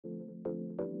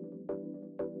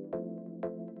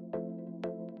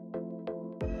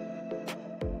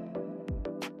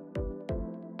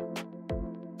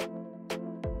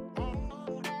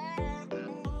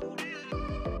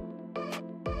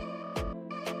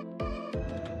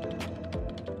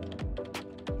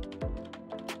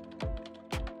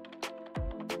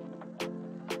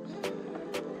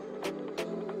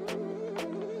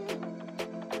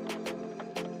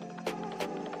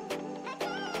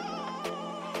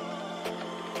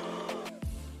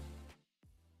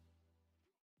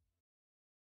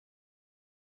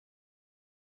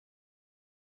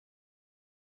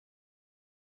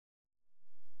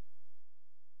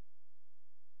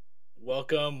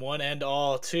Welcome, one and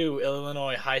all, to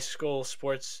Illinois High School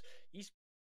Sports East.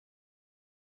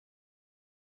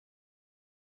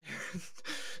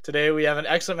 Today we have an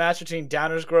excellent match between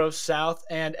Downers Grove South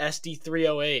and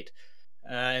SD308.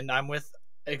 And I'm with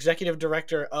Executive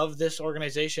Director of this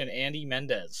organization, Andy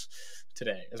Mendez,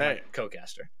 today as my Hey,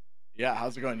 co-caster. yeah,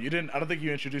 how's it going? I don't think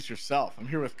you introduced yourself. I'm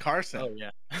here with Oh, Carson yeah.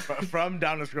 from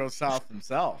Downers Grove South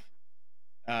himself.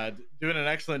 Doing an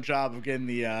excellent job of getting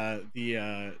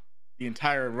the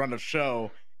entire run of show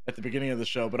at the beginning of the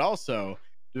show, but also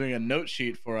doing a note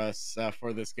sheet for us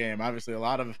for this game. Obviously, a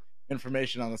lot of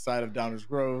information on the side of Downers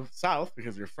Grove South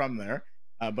because you're from there,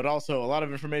 but also a lot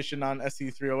of information on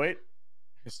SC308,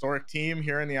 historic team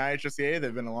here in the IHSEA.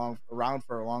 They've been around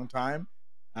for a long time.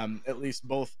 At least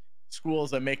both schools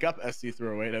that make up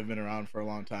SD308 have been around for a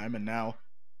long time, and now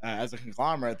as a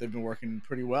conglomerate, they've been working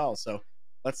pretty well. So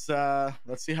let's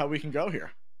see how we can go here.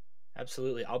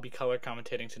 Absolutely. I'll be color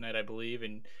commentating tonight, I believe,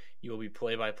 and you will be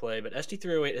play-by-play. But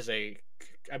SD308 is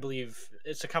I believe,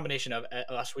 it's a combination of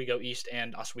Oswego East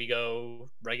and Oswego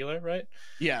regular, right?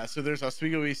 Yeah, so there's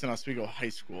Oswego East and Oswego High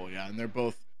School, yeah, and they're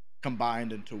both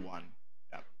combined into one.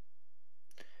 Yeah.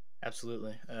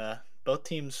 Absolutely. Both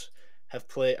teams are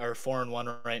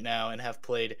 4-1 right now and have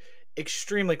played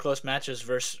extremely close matches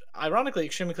ironically,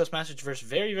 extremely close matches versus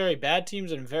very, very bad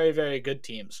teams and very, very good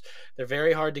teams. They're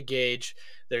very hard to gauge.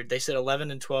 They sit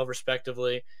 11 and 12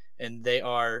 respectively, and they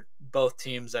are both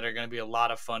teams that are going to be a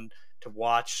lot of fun to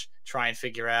watch, try and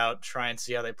figure out, try and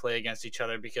see how they play against each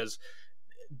other because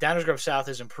Downers Grove South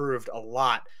has improved a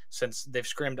lot since they've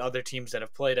scrimmed other teams that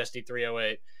have played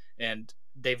SD308, and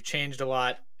they've changed a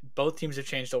lot. Both teams have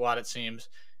changed a lot, it seems,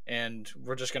 and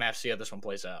we're just going to have to see how this one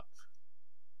plays out.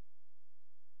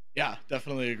 Yeah,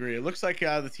 definitely agree. It looks like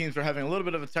the teams are having a little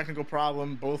bit of a technical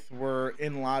problem. Both were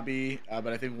in lobby, but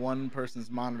I think one person's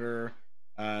monitor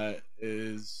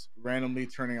is randomly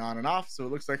turning on and off. So it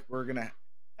looks like we're gonna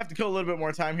have to kill a little bit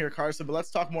more time here, Carson. But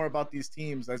let's talk more about these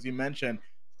teams, as you mentioned.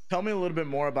 Tell me a little bit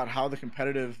more about how the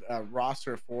competitive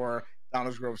roster for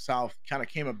Downers Grove South kind of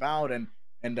came about, and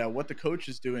what the coach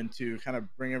is doing to kind of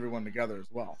bring everyone together as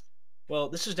well. Well,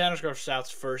 this is Downers Grove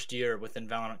South's first year within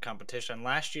Valorant competition.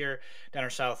 Last year,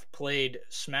 Downers South played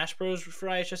Smash Bros for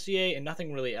IHSEA and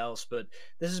nothing really else, but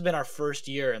this has been our first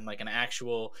year in like an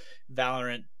actual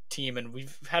Valorant team, and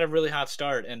we've had a really hot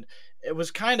start. And it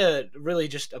was kind of really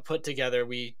just a put together.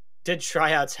 We did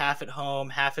tryouts half at home,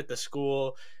 half at the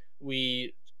school.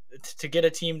 We to get a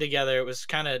team together, it was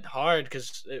kind of hard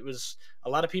because it was a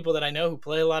lot of people that I know who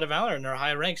play a lot of Valorant and are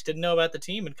high ranks didn't know about the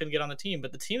team and couldn't get on the team.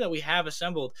 But the team that we have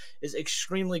assembled is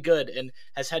extremely good and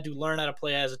has had to learn how to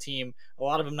play as a team. A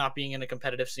lot of them not being in a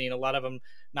competitive scene, a lot of them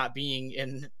not being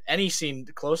in any scene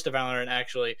close to Valorant,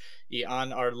 actually,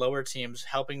 on our lower teams,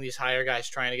 helping these higher guys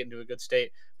trying to get into a good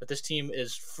state. But this team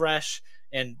is fresh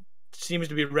and seems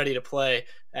to be ready to play.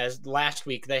 As last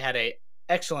week, they had a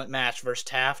excellent match versus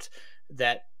Taft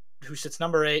that who sits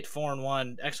number 8,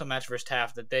 4-1, excellent match versus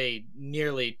Taft that they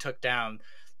nearly took down.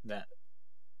 That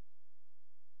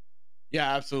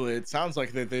Yeah, absolutely. It sounds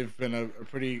like that they've been a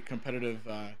pretty competitive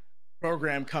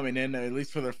program coming in, at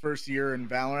least for their first year in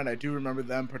Valorant. I do remember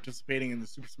them participating in the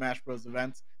Super Smash Bros.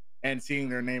 Events and seeing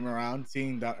their name around,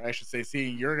 seeing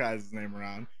your guys' name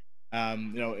around.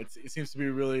 It seems to be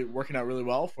really working out really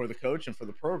well for the coach and for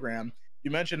the program.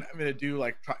 You mentioned having to do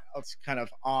like tryouts kind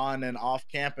of on and off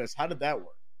campus. How did that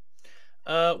work?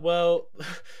 well,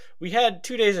 we had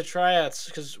 2 days of tryouts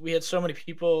because we had so many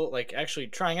people like actually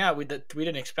trying out. We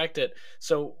didn't expect it.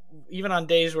 So even on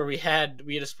days where we had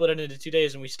to split it into 2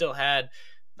 days, and we still had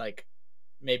like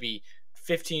maybe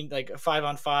 15 like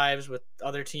 5-on-5s with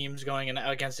other teams going in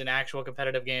against in actual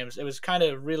competitive games. It was kind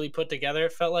of really put together,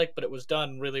 it felt like, but it was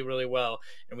done really, really well,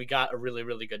 and we got a really,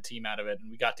 really good team out of it, and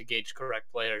we got to gauge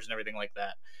correct players and everything like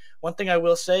that. One thing I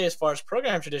will say, as far as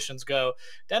program traditions go,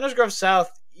 Downers Grove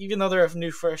South, even though they're a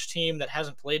new first team that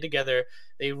hasn't played together,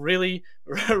 they really,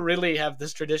 really have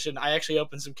this tradition. I actually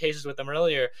opened some cases with them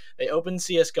earlier. They opened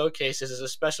CS:GO cases as a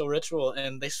special ritual,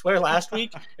 and they swear last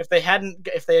week if they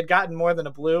had gotten more than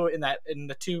a blue in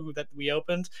the two that we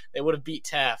opened, they would have beat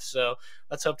Taft. So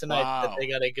let's hope tonight that Wow. they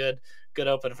got a good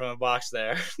open from a box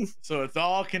there. So it's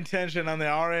all contention on the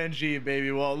RNG,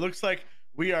 baby. Well, it looks like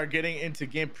we are getting into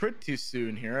game pretty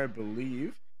soon here, I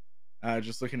believe.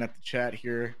 Just looking at the chat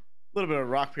here, a little bit of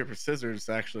rock paper scissors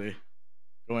actually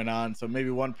going on. So maybe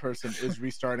one person is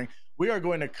restarting. We are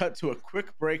going to cut to a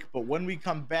quick break, but when we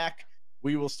come back,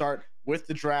 we will start with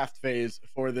the draft phase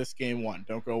for this game one.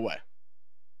 Don't go away.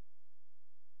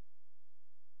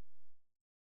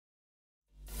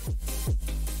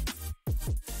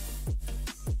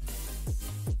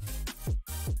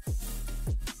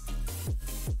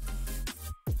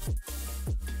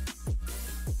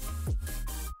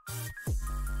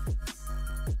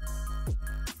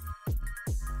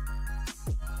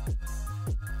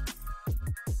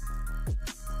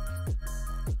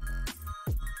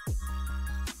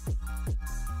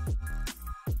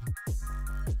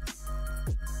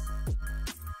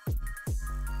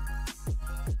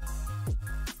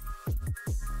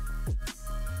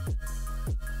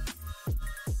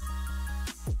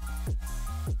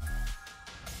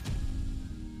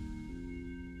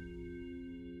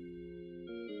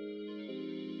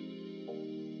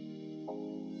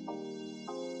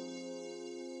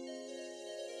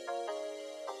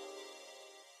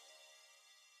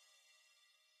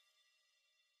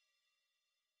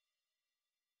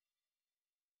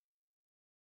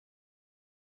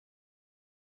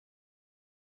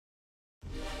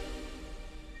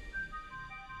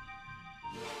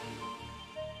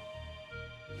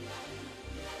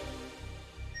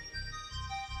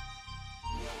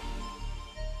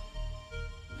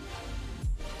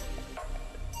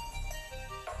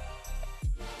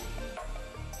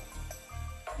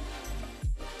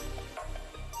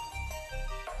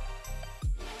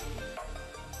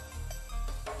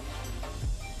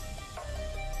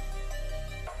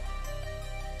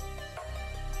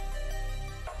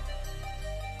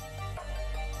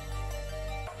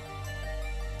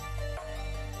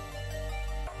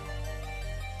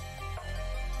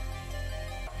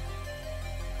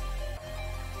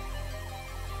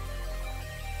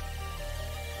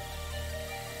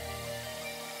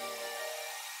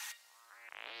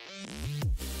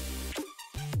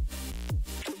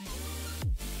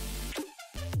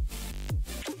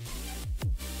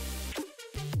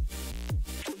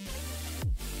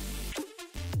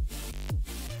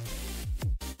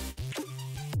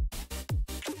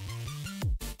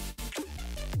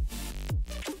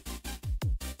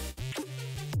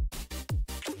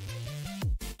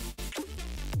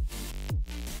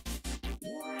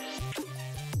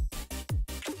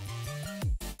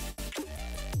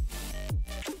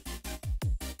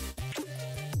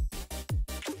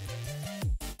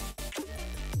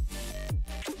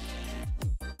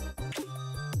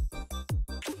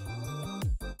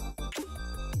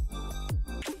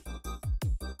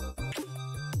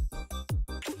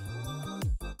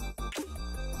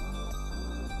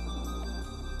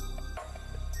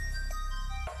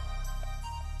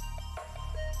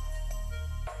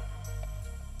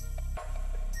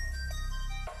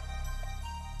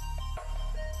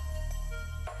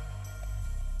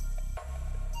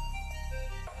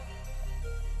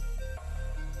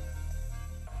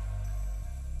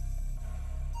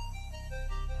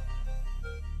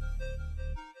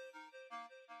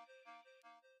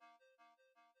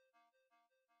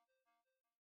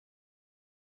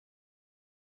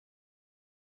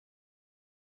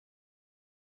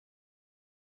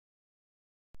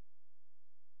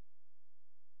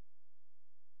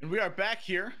 we are back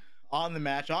here on the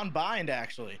match on Bind.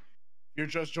 Actually, if you're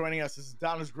just joining us, this is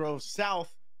Downers Grove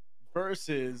South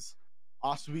versus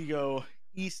Oswego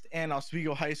East and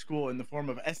Oswego High School in the form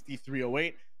of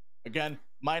SD308. Again,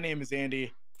 my name is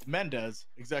Andy Mendez,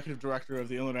 Executive Director of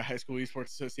the Illinois High School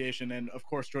Esports Association, and of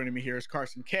course, joining me here is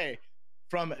Carson K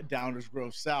from Downers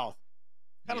Grove South.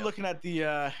 Kind of looking at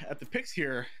the picks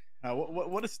here.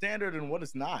 What is standard and what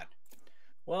is not?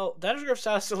 Well, Downers Grove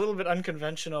South is a little bit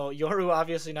unconventional. Yoru,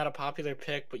 obviously not a popular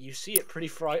pick, but you see it pretty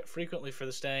frequently for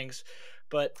the Stangs.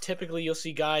 But typically you'll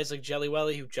see guys like Jelly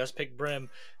Welly, who just picked Brim,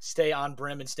 stay on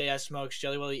Brim and stay as Smokes.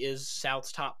 Jelly Welly is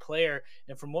South's top player.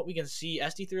 And from what we can see,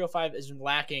 SD305 is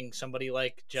lacking somebody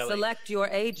like Jelly. Select your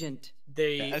agent.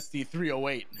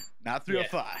 SD308, not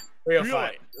 305. Yeah,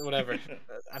 305, whatever.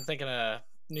 I'm thinking of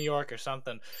New York or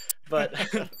something. But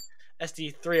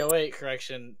SD308,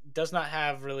 correction, does not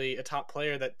have really a top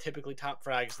player that typically top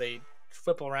frags. They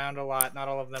flip around a lot. Not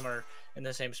all of them are in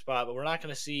the same spot, but we're not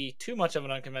going to see too much of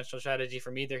an unconventional strategy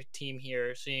from either team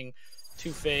here. Seeing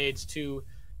two fades, two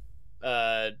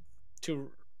I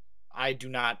do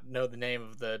not know the name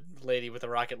of the lady with the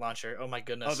rocket launcher. Oh my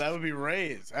goodness. Oh, that would be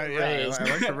Raze. Yeah, I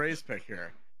like the Raze pick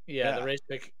here. Yeah, the Raze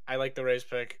pick. I like the Raze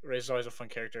pick. Raze is always a fun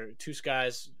character. Two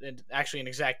Skies, and actually an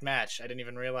exact match. I didn't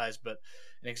even realize, but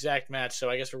an exact match. So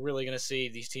I guess we're really going to see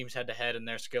these teams head to head in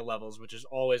their skill levels, which is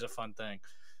always a fun thing.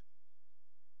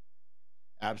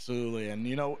 Absolutely,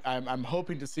 and I'm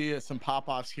hoping to see some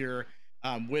pop-offs here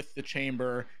with the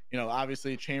Chamber.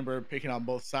 Obviously Chamber picking on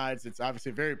both sides. It's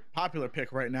obviously a very popular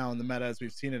pick right now in the meta, as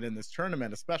we've seen it in this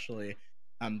tournament, especially.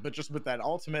 But just with that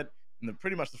ultimate and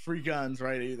pretty much the free guns,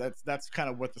 right? That's kind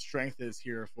of what the strength is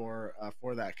here for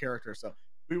that character. So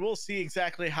we will see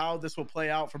exactly how this will play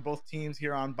out for both teams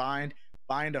here on Bind.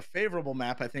 Bind, a favorable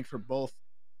map, I think, for both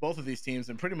of these teams,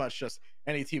 and pretty much just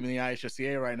any team in the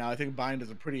IHSEA right now. I think Bind is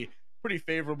a pretty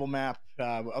favorable map,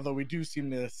 although we do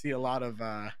seem to see a lot of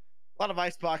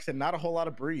icebox and not a whole lot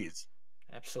of breeze.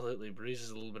 Absolutely, breeze is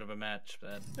a little bit of a match,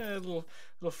 but a little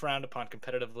frowned upon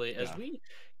competitively as we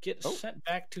get sent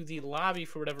back to the lobby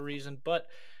for whatever reason. But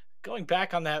going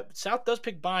back on that, South does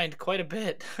pick Bind quite a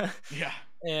bit. Yeah,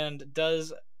 and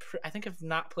does I think have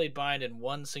not played Bind in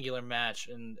one singular match,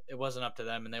 and it wasn't up to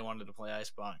them, and they wanted to play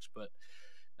Icebox. But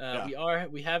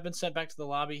we have been sent back to the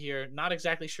lobby here. Not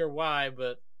exactly sure why,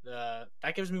 but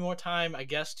that gives me more time, I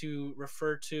guess, to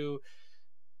refer to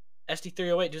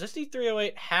SD308. Does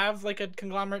SD308 have like a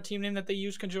conglomerate team name that they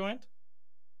use conjoined?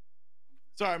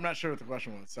 Sorry, I'm not sure what the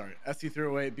question was. Sorry,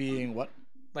 SD308 being what?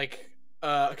 Like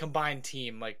a combined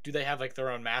team. Like, do they have like their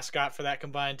own mascot for that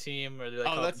combined team, or do they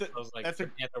call themselves like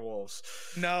the Panther Wolves?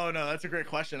 No, that's a great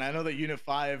question. I know that Unit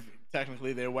 5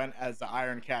 technically they went as the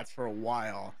Iron Cats for a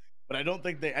while, but I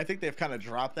think they've kind of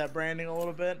dropped that branding a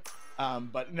little bit.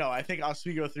 But no, I think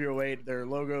Oswego 308, their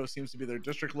logo seems to be their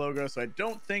district logo, so I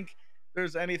don't think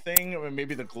there's anything. Or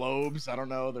maybe the globes, I don't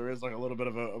know. There is like a little bit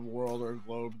of a world or a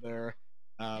globe there.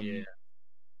 I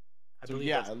believe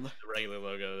that's the regular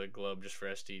logo, the globe, just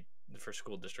for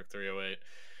school district 308.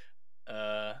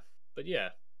 But yeah,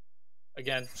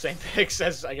 again, same picks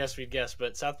as I guess we'd guess,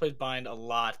 but South plays Bind a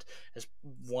lot, has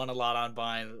won a lot on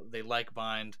Bind. They like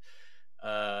Bind,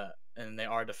 and they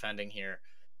are defending here,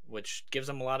 which gives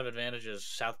them a lot of advantages.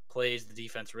 South plays the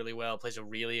defense really well, plays a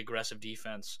really aggressive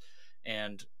defense,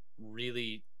 and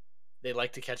really they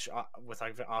like to catch with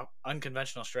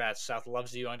unconventional strats. South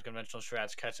loves to do unconventional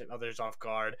strats, catch others off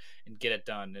guard, and get it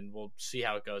done. And we'll see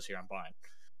how it goes here on Bind.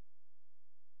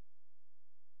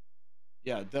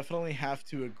 Yeah, definitely have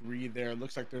to agree there.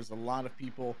 Looks like there's a lot of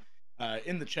people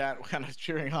in the chat kind of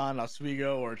cheering on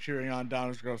Oswego or cheering on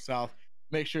Downers Grove South.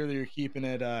 Make sure that you're keeping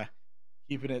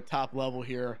it top level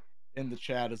here in the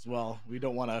chat as well. We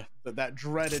don't want that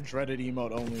dreaded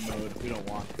emote only mode. We don't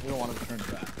want to return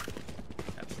to that.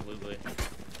 Absolutely.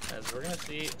 As we're gonna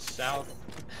see South.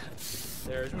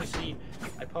 There's we see.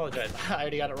 I apologize. I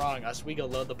already got it wrong. Oswego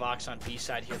load the box on B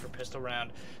side here for pistol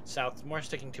round. South more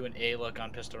sticking to an A look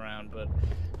on pistol round, but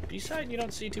B side you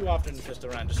don't see too often in pistol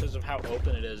round just because of how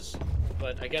open it is.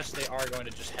 But I guess they are going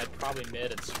to just head probably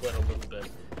mid and split a little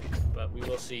bit. But we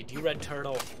will see. D-Red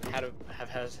Turtle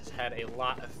has had a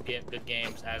lot of good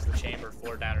games as the Chamber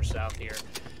for Downer South here,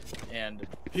 and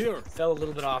here fell a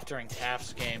little bit off during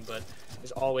Taft's game, but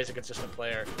is always a consistent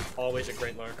player, always a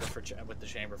great lurker with the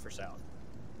Chamber for South.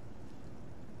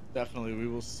 Definitely, we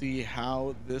will see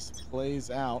how this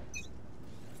plays out.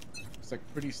 Looks like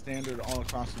pretty standard all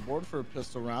across the board for a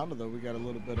pistol round, although we got a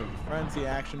little bit of frenzy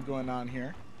action going on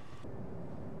here.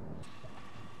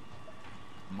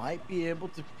 Might be able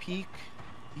to peek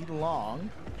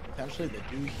long. Potentially they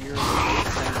do here.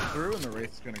 through, and the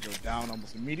Wraith is going to go down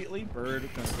almost immediately. Bird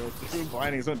going to go through,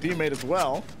 blinding his own teammate as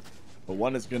well. But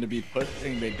one is going to be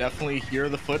pushing. They definitely hear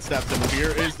the footsteps, and here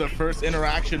is the first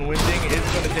interaction. Winding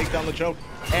is going to take down the choke,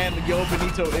 and Yo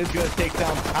Benito is going to take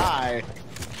down Ty.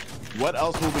 What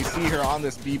else will we see here on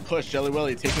this B push? Jelly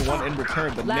Willy taking one in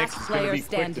return, but Nyx is going to be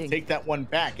quick to take that one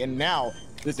back. And now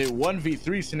there's a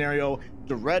 1v3 scenario.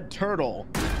 The Red Turtle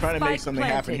trying to make something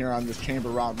happen here on this chamber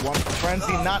round one.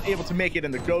 Frenzy not able to make it,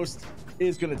 and the Ghost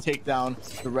is going to take down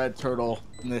the Red Turtle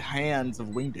in the hands of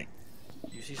Wingding.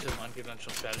 You see some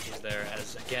unconventional strategies there,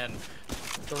 as again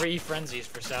 3 frenzies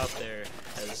for South there,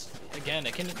 as again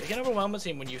it can overwhelm a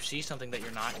team when you see something that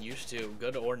you're not used to,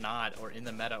 good or not, or in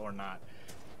the meta or not.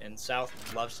 And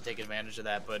South loves to take advantage of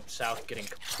that, but South getting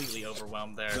completely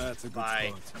overwhelmed there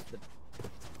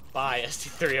by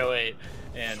SD308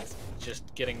 and just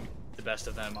getting the best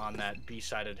of them on that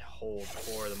B-sided hold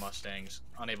for the Mustangs,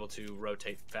 unable to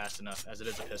rotate fast enough, as it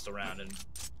is a pistol round, and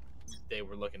they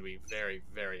were looking to be very,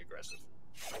 very aggressive.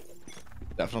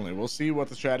 Definitely. We'll see what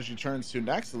the strategy turns to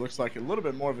next. It looks like a little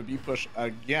bit more of a B push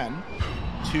again.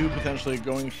 2 potentially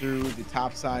going through the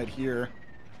top side here,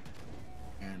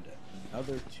 and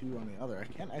another 2 on the other. I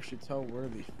can't actually tell where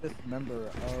the 5th member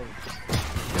of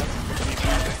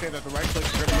they say that the right click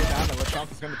is going to go down, and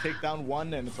LeChonk is going to take down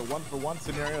one, and it's a 1-for-1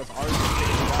 scenario. It's already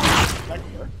taking down the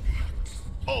Spectre.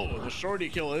 Oh, the shorty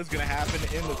kill is going to happen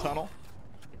in the tunnel.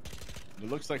 It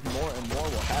looks like more and more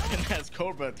will happen as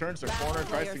Cobra turns the corner,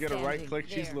 tries to get a right click.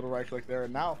 She's a little right click there.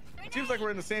 And now it seems like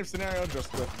we're in the same scenario,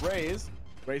 just with Raze.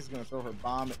 Raze is going to throw her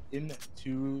bomb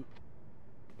into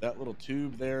that little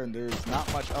tube there, and there's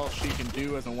not much else she can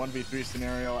do as a 1v3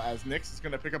 scenario, as Nyx is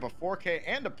going to pick up a 4K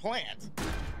and a plant.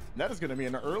 And that is going to be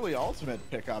an early ultimate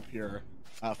pickup here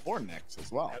for Nyx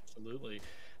as well. Absolutely.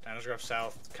 Dinosaur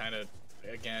South kind of,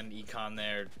 again, econ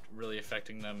there really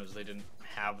affecting them, as they didn't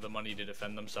have the money to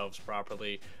defend themselves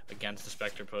properly against the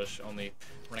Spectre push, only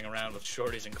running around with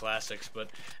shorties and classics. But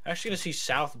actually going to see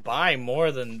South buy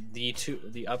more than the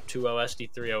up 2-0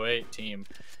 SD308 team,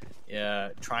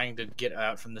 trying to get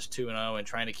out from this 2-0 and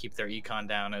trying to keep their econ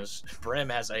down, as Brim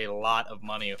has a lot of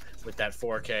money with that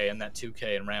 4K and that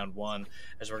 2K in round 1,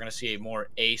 as we're going to see a more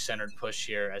A-centered push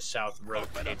here as South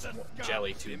rotates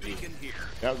Jelly to B.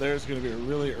 Yep, there's going to be a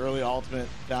really early ultimate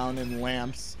down in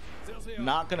Lamps.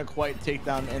 Not going to quite take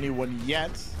down anyone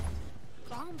yet,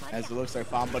 as it looks like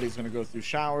Bomb Buddy's going to go through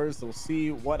showers. We'll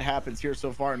see what happens here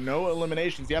so far. No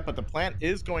eliminations yet, but the plant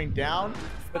is going down.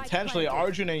 Potentially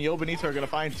Arjun and Yo Benito are going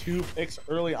to find 2 picks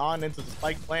early on into the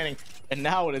spike planning, and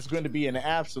now it is going to be an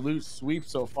absolute sweep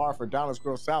so far for Downers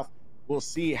Grove South. We'll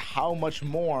see how much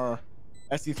more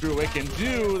SD308 can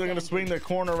do. They're going to swing their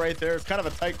corner right there. It's kind of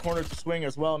a tight corner to swing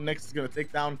as well. Nyx is going to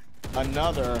take down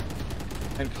another,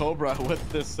 and Cobra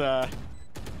with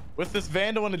this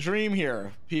Vandal in a Dream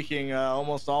here, peaking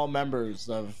almost all members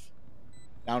of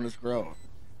Downers Grove.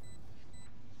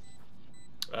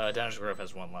 Downers Grove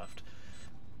has 1 left.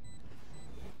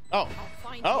 Oh,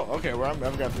 okay. Well,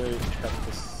 I've got the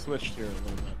switched here a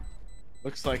little bit.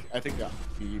 Looks like I think the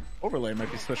overlay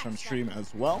might be switched on stream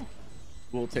as well.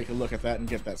 We'll take a look at that and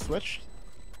get that switched.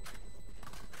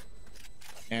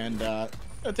 And gonna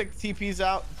take the TPs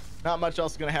out. Not much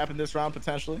else is gonna happen this round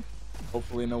potentially.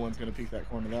 Hopefully no one's gonna peek that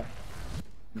corner there.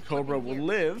 And Cobra will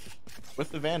live with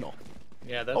the Vandal.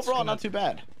 Yeah, that's overall not too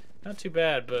bad. Not too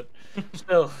bad, but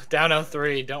still down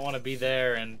 0-3. Don't want to be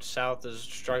there, and South is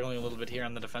struggling a little bit here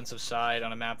on the defensive side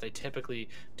on a map they typically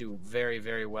do very,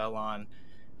 very well on.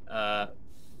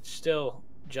 Still,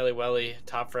 Jelly Welly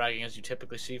top fragging as you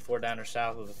typically see for Downer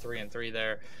South with a 3-3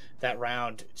 there. That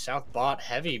round, South bought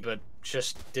heavy, but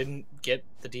just didn't get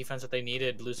the defense that they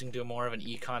needed, losing to more of an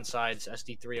econ side,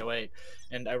 SD308.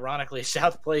 And ironically,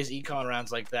 South plays econ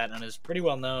rounds like that and is pretty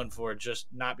well known for just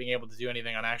not being able to do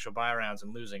anything on actual buy rounds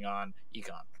and losing on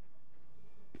econ.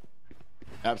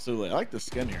 Absolutely. I like the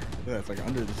skin here. Yeah, it's like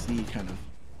under the sea kind of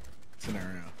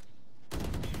scenario.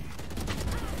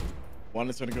 One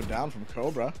is going to go down from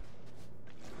Cobra,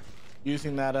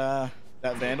 using that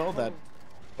that Vandal that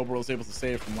Cobra was able to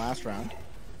save from last round.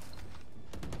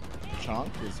 Chonk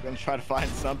is going to try to find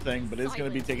something, but is going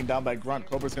to be taken down by Grunt.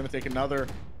 Cobra's going to take another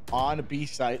on B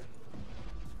site.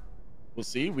 We'll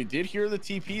see. We did hear the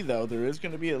TP though. There is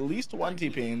going to be at least 1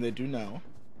 TP, and they do know.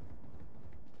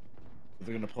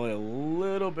 They're going to play a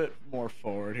little bit more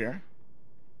forward here.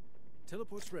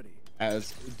 Teleport's ready.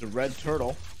 As the Red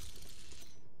Turtle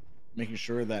making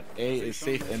sure that A is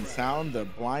safe and sound. The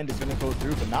blind is going to go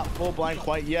through, but not full blind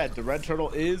quite yet. The Red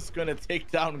Turtle is going to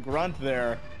take down Grunt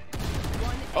there.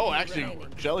 Oh, actually,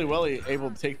 Jelly Welly able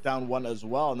to take down one as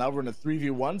well. Now we're in a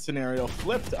 3v1 scenario,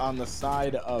 flipped on the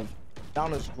side of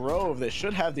Downers Grove, they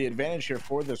should have the advantage here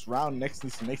for this round. Next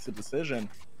needs to make the decision.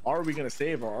 Are we going to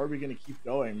save or are we going to keep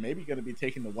going? Maybe going to be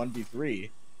taking the 1v3.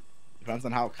 Depends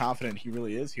on how confident he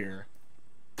really is here.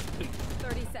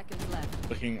 30 seconds left.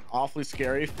 Looking awfully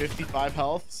scary. 55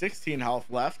 health, 16 health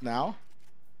left now.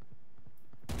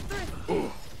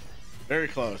 Ooh, very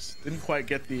close. Didn't quite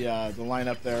get the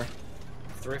lineup there.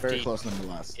 Thrifty. Very close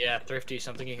nonetheless. Yeah, Thrifty,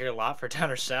 something you hear a lot for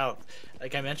Downer South.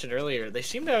 Like I mentioned earlier, they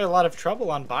seem to have a lot of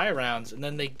trouble on buy rounds, and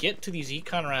then they get to these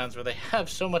econ rounds where they have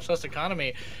so much less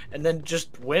economy, and then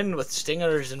just win with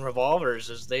stingers and revolvers.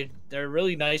 As they're a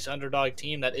really nice underdog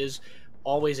team that is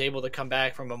always able to come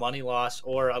back from a money loss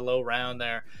or a low round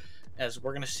there. As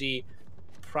we're gonna see,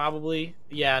 probably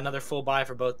another full buy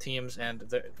for both teams, and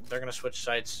they're gonna switch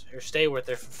sites or stay with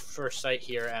their first site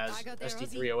here as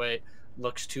SD308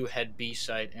 looks to head B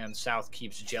site, and South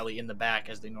keeps Jelly in the back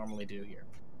as they normally do here.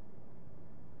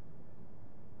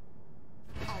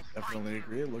 Definitely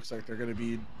agree. It looks like they're going to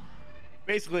be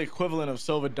basically equivalent of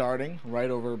Silva darting right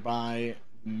over by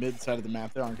mid side of the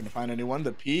map. They aren't going to find anyone.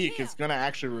 The peak is going to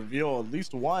actually reveal at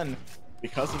least one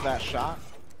because of that shot.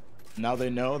 Now they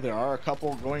know there are a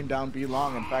couple going down B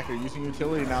long. In fact, they're using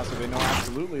utility now, so they know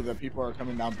absolutely that people are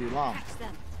coming down B long.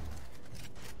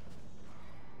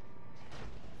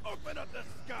 Open up the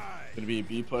sky. Going to be a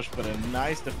B push, but a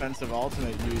nice defensive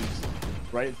ultimate used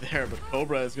right there. But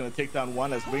Cobra is going to take down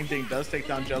one as Wingding does take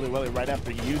down Jelly Welly right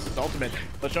after he used his ultimate.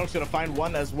 LeChunk's going to find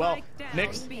one as well.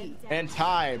 Nyx and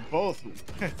Ty both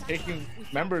taking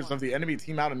members of the enemy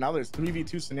team out, and now there's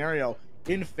 3v2 scenario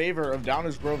in favor of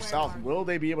Downers Grove South. Will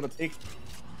they be able to take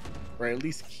or at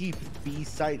least keep B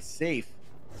site safe?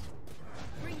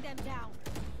 Bring them down.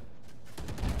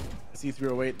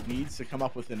 SD308 needs to come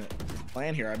up with a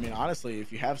plan here. I mean, honestly,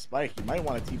 if you have Spike, you might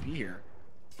want to TP here.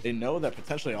 They know that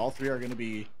potentially all three are going to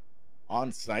be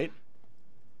on site.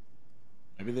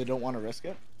 Maybe they don't want to risk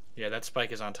it. Yeah, that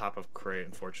Spike is on top of Crate,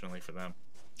 unfortunately for them.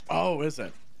 Oh, is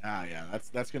it? Ah, yeah,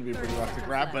 that's going to be pretty rough to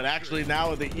grab. But actually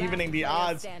now the evening the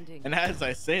odds, and as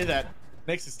I say that,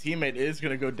 Nyx's teammate is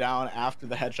going to go down after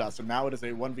the headshot. So now it is a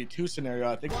 1v2 scenario.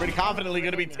 I think pretty confidently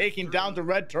going to be taking down the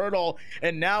Red Turtle.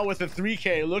 And now with a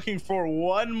 3K looking for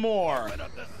one more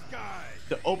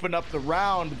to open up the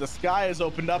round. The sky is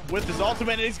opened up with his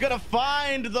ultimate, and he's going to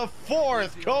find the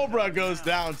fourth. Cobra goes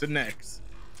down to Nyx.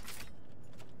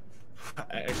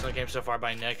 Excellent game so far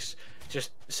by Nyx.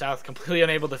 Just South completely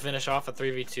unable to finish off a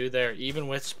 3v2 there. Even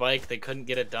with Spike, they couldn't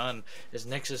get it done, as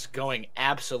Nyx is going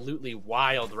absolutely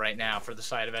wild right now for the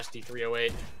side of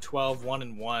SD308.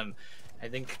 12-1-1. I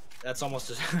think that's almost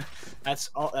as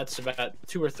that's about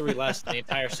 2 or 3 less than the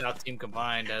entire South team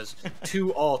combined, as 2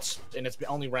 ults, and it's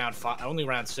only round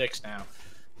 6 now.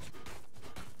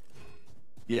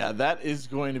 Yeah, that is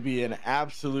going to be an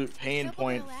absolute pain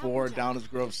point for Downers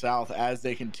Grove South as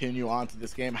they continue on to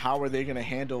this game. How are they going to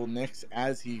handle Nyx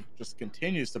as he just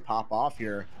continues to pop off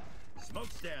here?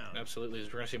 Smoke's down. Absolutely,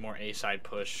 we're going to see more A-side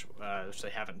push, which they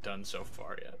haven't done so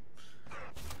far yet.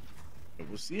 But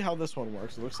we'll see how this one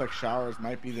works. It looks like Showers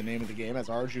might be the name of the game, as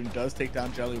Arjun does take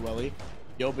down Jelly Welly.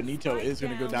 Yo Benito is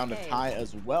going to go down to Ty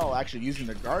as well, actually using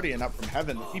the Guardian up from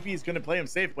heaven. The TP is going to play him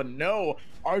safe, but no,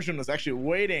 Arjun was actually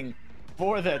waiting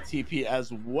for that TP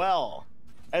as well.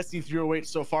 SD308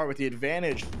 so far with the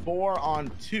advantage,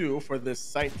 4-on-2 for this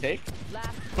site take.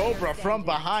 Cobra from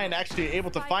behind actually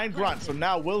able to find Grunt, so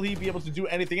now will he be able to do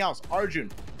anything else? Arjun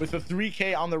with a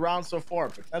 3K on the round so far,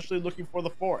 potentially looking for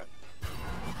the 4th.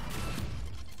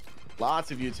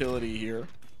 Lots of utility here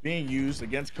being used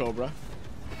against Cobra.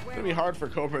 It's gonna be hard for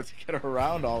Cobra to get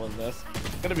around all of this.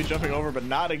 Gonna be jumping over, but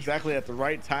not exactly at the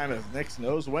right time, as Nyx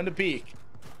knows when to peek.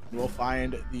 We'll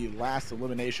find the last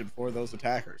elimination for those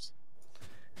attackers.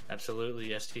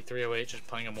 Absolutely, SD308 just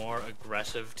playing a more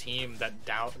aggressive team that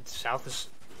South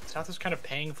is kind of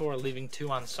paying for, leaving 2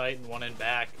 on site and 1 in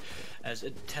back, as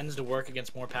it tends to work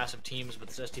against more passive teams. But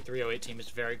this SD308 team is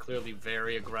very clearly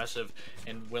very aggressive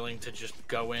and willing to just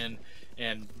go in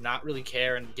and not really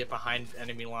care and get behind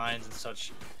enemy lines and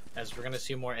such. As we're going to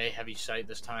see more A-heavy site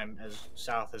this time, as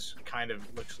South is kind of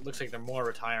looks like they're more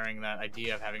retiring that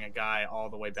idea of having a guy all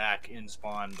the way back in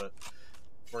spawn. But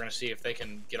we're going to see if they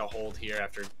can get a hold here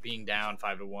after being down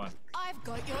 5-1. I've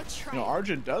got your trail. You know,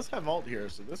 Arjun does have ult here,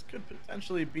 so this could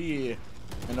potentially be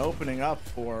an opening up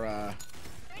for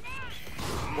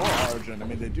Arjun. I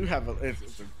mean, they do have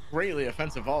it's a greatly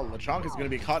offensive ult. LeChonk is going to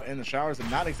be caught in the showers and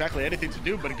not exactly anything to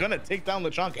do, but going to take down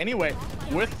LeChonk anyway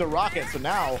with the rocket. So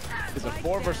now it's a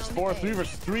 4 versus 4, 3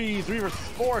 versus 3, 3 versus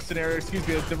 4 scenario. Excuse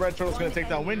me. The Red Turtle is going to take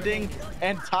down Winding,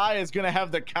 and Ty is going to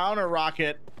have the counter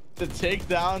rocket to take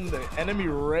down the enemy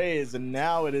Rays. And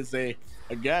now it is a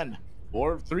again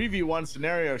 3v1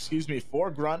 scenario. Excuse me,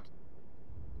 for Grunt.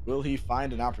 Will he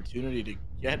find an opportunity to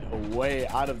get away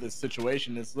out of this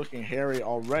situation? It's looking hairy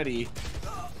already.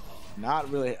 Not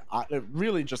really,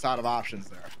 really just out of options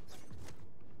there.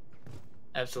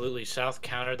 Absolutely. South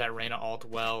countered that Reyna ult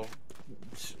well.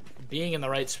 Being in the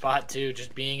right spot too,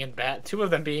 just being in two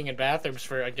of them being in bathrooms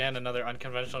for, again, another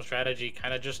unconventional strategy,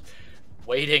 kind of just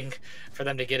waiting for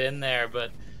them to get in there.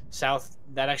 But South,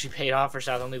 that actually paid off for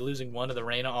South, only losing one to the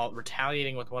Reyna ult,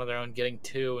 retaliating with one of their own, getting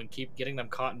two, and keep getting them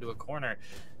caught into a corner.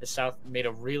 The South made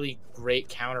a really great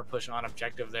counter push on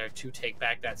objective there to take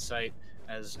back that site,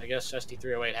 as I guess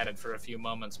SD308 had it for a few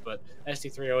moments, but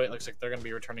SD308 looks like they're going to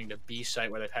be returning to B site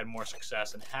where they've had more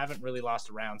success and haven't really lost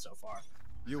a round so far.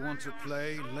 You want to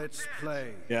play? Let's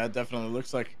play. Yeah, it definitely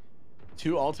looks like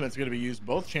two ultimates are going to be used.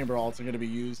 Both chamber ults are going to be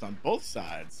used on both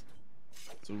sides.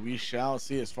 So we shall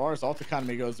see. As far as ult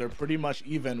economy goes, they're pretty much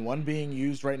even. One being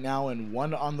used right now and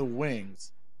one on the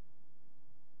wings.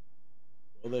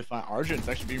 Will they find Argent's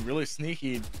actually being really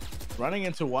sneaky, running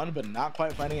into one, but not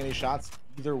quite finding any shots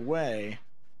either way.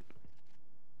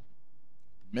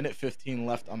 Minute 15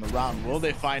 left on the round. Will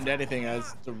they find anything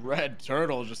as the Red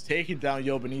Turtle just taking down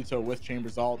Yo Benito with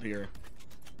Chambers ult here?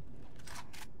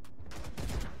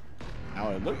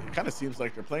 Now it kind of seems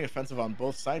like they're playing offensive on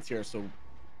both sides here, so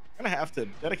gonna have to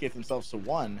dedicate themselves to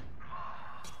one.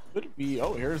 Could be,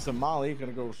 oh, here's a Molly,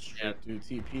 gonna go straight to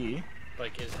TP.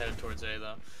 Like he's headed towards A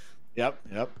though.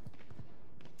 Yep.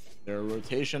 Their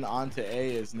rotation onto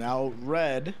A is now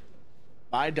red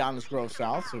by Downers Grove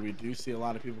South, so we do see a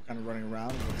lot of people kind of running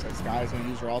around. It looks like Sky's gonna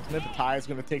use her ultimate, but Ty is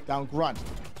gonna take down Grunt.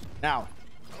 Now,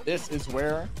 this is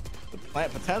where the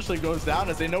plant potentially goes down,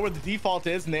 as they know where the default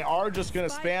is, and they are just gonna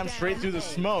spam straight through the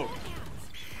smoke.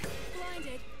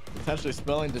 Potentially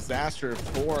spelling disaster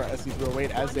for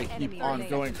SD308 as they keep on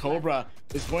going. Cobra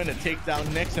is going to take down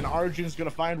Nyx, and Arjun's going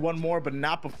to find one more, but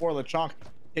not before LeChonk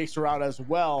takes her out as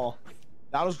well.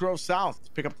 Downers Grove South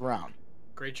to pick up the round.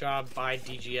 Great job by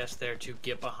DGS there to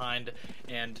get behind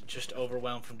and just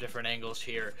overwhelm from different angles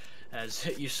here. As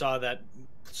you saw that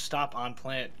stop on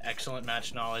plant, excellent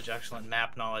match knowledge, excellent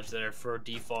map knowledge there for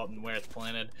default and where it's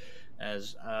planted.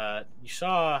 As you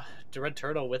saw the Red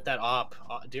Turtle with that op.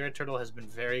 The Red Turtle has been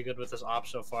very good with this op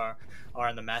so far, or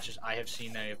in the matches I have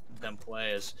seen them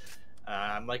play. As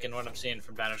I'm liking what I'm seeing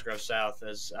from Downers Grove South,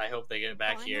 as I hope they get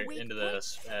back here into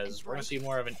this, as we're going to see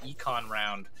more of an econ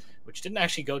round, which didn't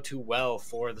actually go too well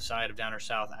for the side of Downers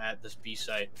South at this B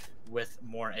site, with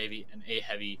more an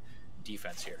A-heavy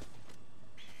defense here.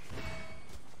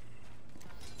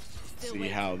 See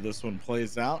how this one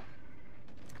plays out.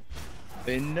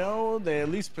 They at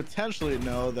least potentially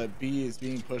know that B is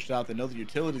being pushed out. They know the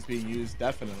utility is being used,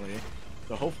 definitely.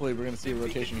 So hopefully we're going to see a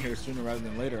rotation here sooner rather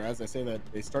than later. As I say that,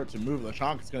 they start to move.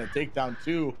 LeChonk is going to take down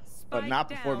two, but not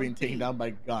before being taken down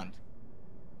by Gunt.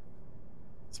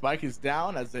 Spike is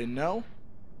down, as they know.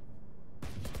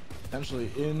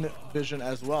 Potentially in vision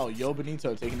as well. Yo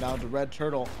Benito taking down the Red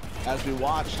Turtle as we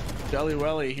watch Jelly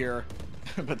Welly here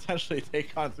potentially take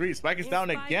on three. Spike is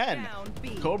down again.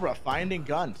 Cobra finding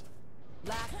Gunt.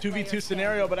 2v2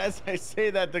 scenario, but as I say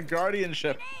that, the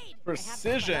guardianship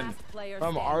precision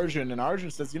from Arjun, and Arjun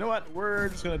says, you know what, we're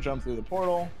just gonna jump through the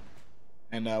portal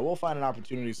and we'll find an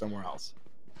opportunity somewhere else.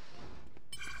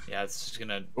 Yeah, it's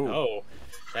gonna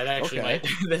that actually might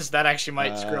that actually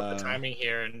might screw up the timing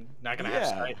here and not gonna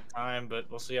have time, but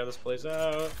we'll see how this plays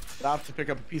out. Stop to pick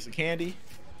up a piece of candy.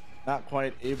 Not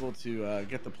quite able to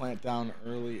get the plant down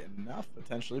early enough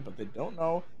potentially, but they don't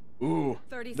know. Ooh,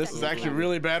 this is actually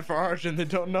really bad for Arjun. They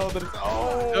don't know that it's...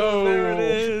 Oh, there it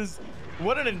is.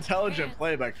 What an intelligent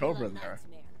play by Cobra there.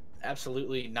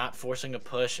 Absolutely not forcing a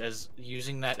push, as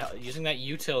using that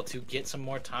util to get some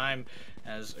more time.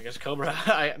 As I guess Cobra,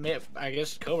 I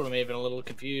guess Cobra may have been a little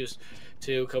confused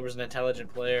too. Cobra's an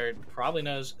intelligent player, probably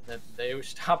knows that they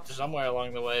stopped somewhere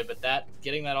along the way, but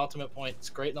getting that ultimate point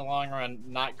is great in the long run,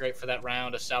 not great for that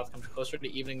round as South comes closer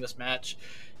to evening this match.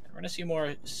 We're going to see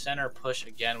more center push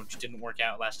again, which didn't work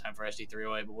out last time for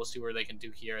SD308, but we'll see where they can do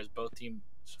here, as both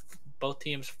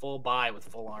teams full buy with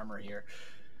full armor here.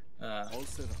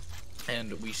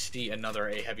 And we see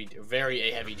another very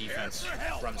A-heavy defense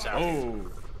from South. Oh,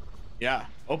 yeah.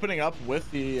 Opening up with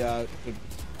the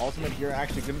ultimate here,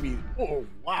 actually going to be... Oh,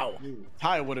 wow.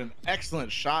 Ty, what an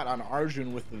excellent shot on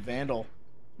Arjun with the Vandal.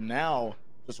 Now,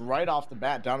 just right off the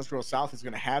bat, Downers Grove South is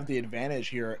going to have the advantage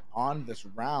here on this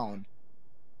round.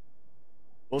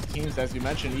 Both teams, as you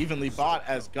mentioned, evenly bought,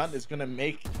 as Gunt is going to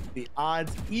make the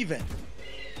odds even.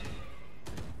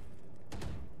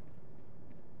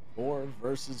 4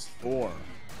 versus 4.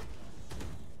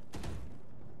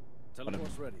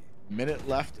 Teleport's ready. Minute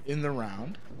left in the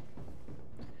round.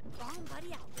 Bomb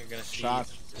buddy out. You're gonna see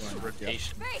Shots. some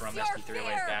rotation Face from your SD308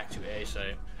 fear. back to A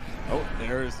site. Oh,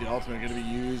 there's the ultimate going to be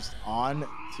used on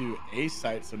to A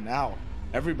site. So now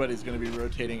everybody's going to be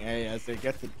rotating A as they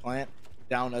get the plant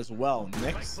down as well.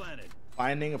 Nyx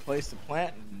finding a place to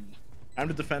plant. And time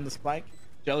to defend the spike.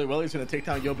 Jelly Willy's going to take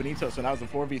down Yo Benito. So now it's a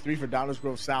 4v3 for Downers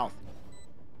Grove South.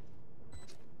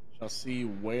 Shall see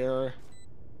where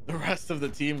the rest of the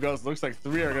team goes. Looks like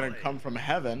 3 are going to come from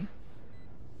heaven.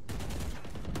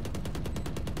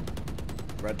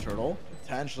 Red Turtle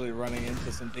potentially running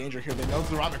into some danger here. They know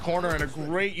it's around the corner, and a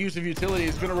great use of utility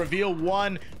is going to reveal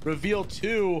 1, reveal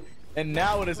 2, and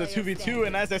now it is a 2v2.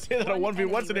 And as I say that, a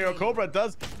 1v1 scenario, Cobra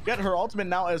does get her ultimate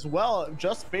now as well,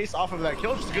 just based off of that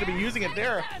kill. She's going to be using it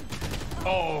there.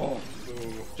 Oh,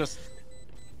 just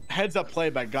heads up play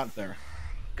by Gunt there.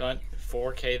 Gunt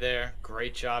 4K there.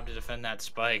 Great job to defend that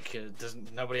spike.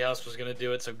 Nobody else was going to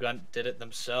do it, so Gunt did it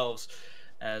themselves.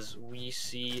 As we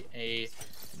see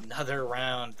another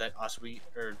round that I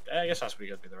guess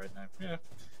Oswego would be the right name. Yeah.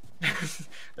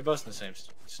 They're both in the same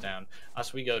stand.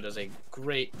 Oswego does a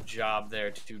great job there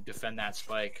to defend that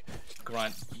spike.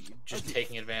 Grunt just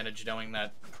taking advantage, knowing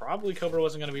that probably Cobra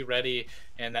wasn't going to be ready,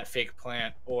 and that fake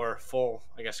plant or full,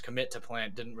 I guess, commit to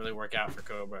plant didn't really work out for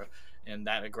Cobra, and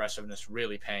that aggressiveness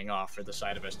really paying off for the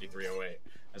side of SD308,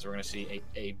 as we're going to see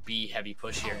a B heavy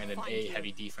push here and an A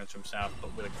heavy defense from South,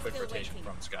 but with a quick rotation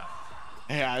from Sky.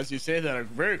 Yeah, as you say that, a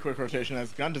very quick rotation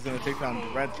as Gunt is going to take down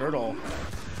the Red Turtle.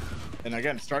 And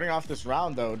again, starting off this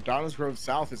round, though, Downers Grove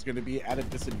South is going to be at a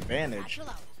disadvantage.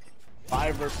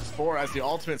 5 versus 4 as the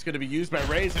ultimate's going to be used by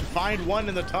Raze, and find 1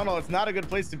 in the tunnel. It's not a good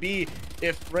place to be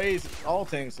if Raze is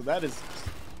ulting, so that is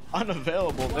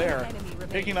unavailable there.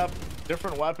 Picking up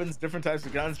different weapons, different types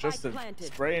of guns, just to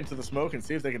spray into the smoke and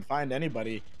see if they can find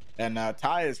anybody. And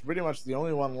Ty is pretty much the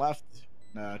only one left.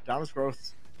 Downers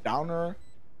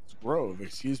Grove,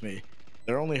 excuse me,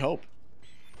 their only hope.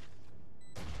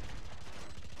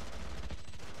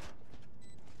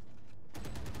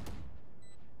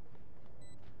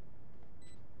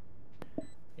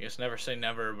 I guess never say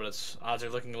never, but odds are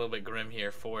looking a little bit grim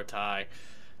here for Ty.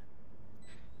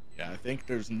 Yeah, I think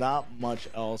there's not much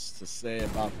else to say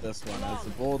about this one, as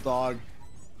the Bulldog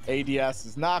ADS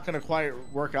is not going to quite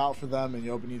work out for them, and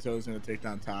Yo Benito is going to take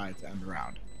down Ty to end the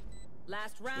round.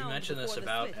 Last round. We mentioned this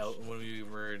about when we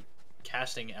were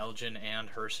casting Elgin and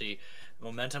Hersey.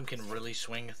 Momentum can really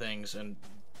swing things, and you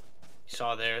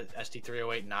saw there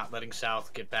SD308 not letting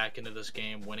South get back into this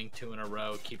game, winning 2 in a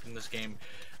row, keeping this game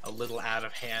a little out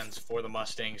of hands for the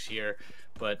Mustangs here.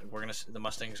 But the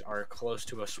Mustangs are close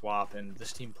to a swap, and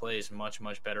this team plays much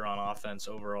better on offense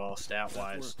overall, stat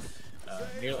wise.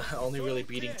 Only really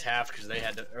beating Taft because they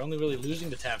had to, or only really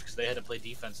losing to Taft because they had to play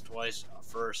defense twice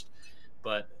first.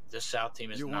 But this South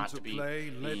team is not to be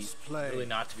really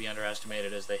not to be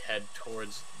underestimated as they head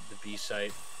towards the B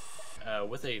site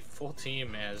with a full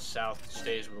team, as South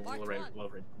stays with a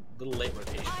little late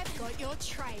rotation. I've got your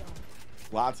trail.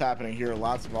 Lots happening here,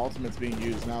 lots of ultimates being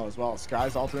used now as well.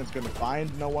 Sky's ultimate's going to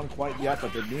find no one quite yet,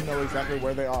 but they do know exactly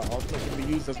where they are. Ultimate's going to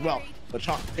be used as well.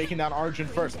 LeChonk taking down Arjun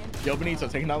first. Yo Benito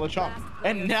taking down LeChonk.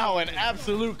 And now an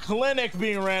absolute clinic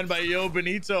being ran by Yo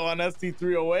Benito on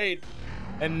SD308.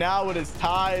 And now it is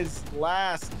Ty's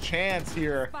last chance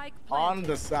here on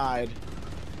the side.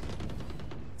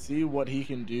 See what he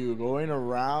can do. Going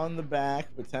around the back,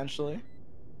 potentially.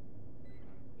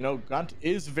 You know, Gunt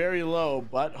is very low,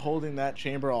 but holding that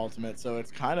chamber ultimate, so it's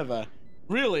kind of a...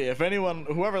 Really, if anyone,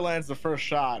 whoever lands the first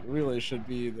shot, really should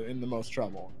be in the most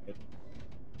trouble.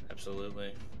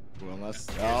 Absolutely. Well, unless...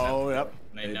 Oh, yep.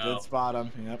 They did spot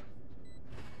him. Yep.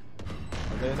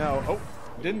 They know. Oh,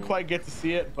 didn't quite get to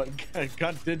see it, but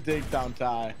Gunt did take down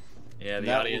Ty. Yeah,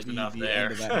 the audio is enough there.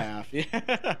 End of that half.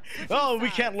 Yeah. Oh, we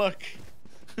can't look.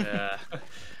 Yeah.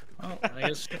 Well, I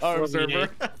guess our observer.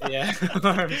 Yeah.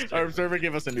 Our observer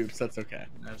gave us a noops. That's okay.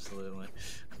 Absolutely.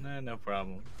 No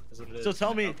problem. So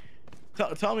tell me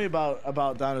about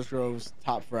Downers Grove's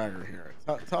top fragger here.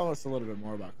 Tell us a little bit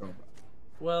more about Cobra.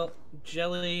 Well,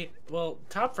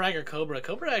 top fragger Cobra.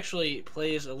 Cobra actually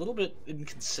plays a little bit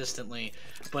inconsistently,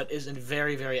 but is a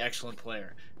very excellent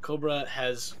player. Cobra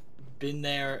has been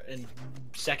there and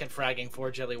second fragging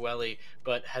for Jelly Welly,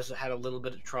 but has had a little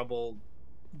bit of trouble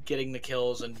getting the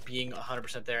kills and being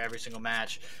 100% there every single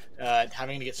match.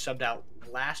 Having to get subbed out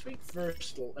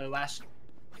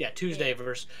Tuesday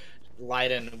versus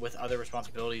Leiden with other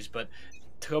responsibilities, but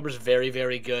Cobra's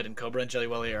very good, and Cobra and Jelly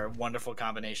Welly are a wonderful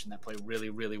combination that play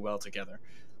really well together.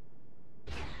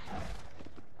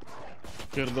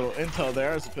 Good little intel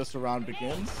there as the pistol round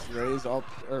begins.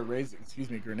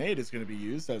 Grenade is going to be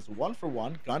used as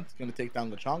 1-for-1. Gunt's going to take down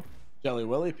LeChonk. Jelly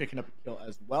Willy picking up a kill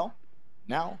as well.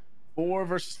 Now 4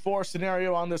 versus 4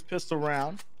 scenario on this pistol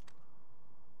round.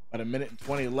 About 1 minute and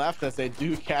 20 left as they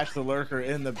do catch the lurker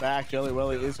in the back. Jelly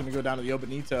Willy is going to go down to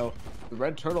Yobenito. The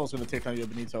red turtle is going to take down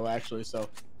Yobenito actually. So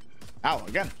now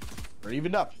again, we're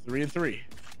evened up 3-3.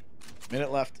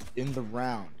 Minute left in the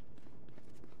round.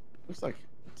 Looks like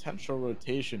potential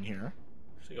rotation here.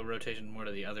 Looks like a rotation more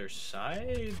to the other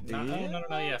side. No, Yeah,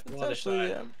 no, yeah, from the other potentially,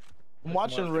 side. I'm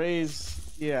watching Rays,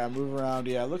 move around.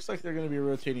 Yeah, it looks like they're going to be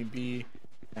rotating B,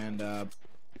 and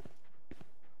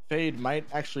Fade might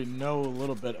actually know a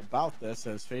little bit about this,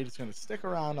 as Fade is going to stick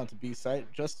around onto B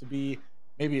site just to be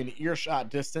maybe an earshot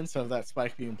distance of that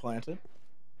spike being planted.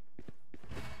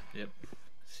 Yep.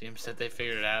 Seems that they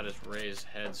figured it out as Rays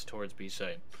heads towards B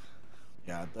site.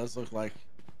 Yeah, it does look like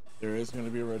there is going to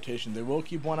be a rotation. They will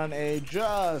keep one on A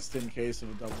just in case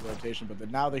of a double rotation, but then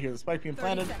now they hear the spike being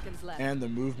planted and the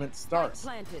movement starts.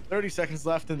 30 seconds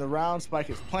left in the round.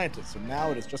 Spike is planted, so now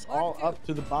it is just all up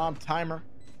to the bomb timer.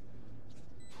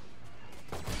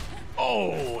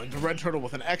 Oh, and the red turtle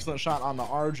with an excellent shot on the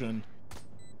Arjun.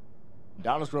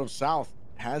 Downers Grove South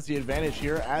has the advantage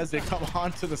here as they come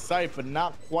onto the site, but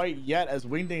not quite yet, as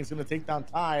Wingding is going to take down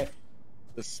Ty.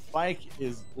 The spike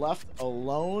is left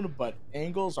alone, but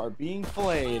angles are being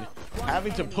played,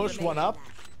 having to push one up.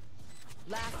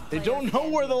 They don't know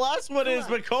where the last one is,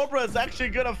 but Cobra is actually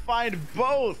going to find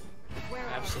both.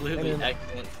 Absolutely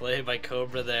excellent play by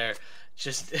Cobra there.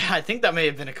 Just, I think that may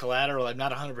have been a collateral. I'm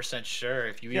not 100% sure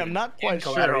if you. Yeah, I'm not quite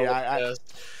sure.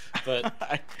 But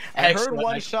I heard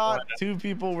one shot, 2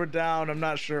 people were down. I'm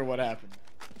not sure what happened.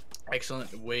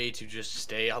 Excellent way to just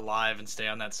stay alive and stay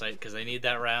on that site, because they need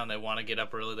that round. They want to get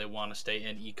up early. They want to stay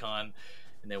in econ,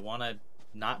 and they want to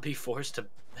not be forced to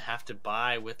have to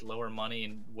buy with lower money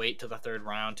and wait till the 3rd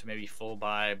round to maybe full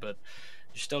buy. But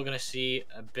you're still going to see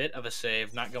a bit of a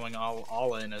save, not going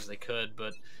all in as they could,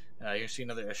 but you're going to see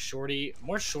another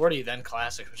more shorty than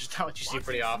classic, which is not what you see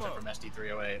pretty often from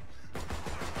SD308.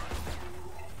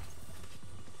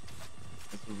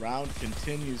 As the round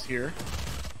continues here,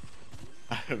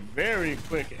 a very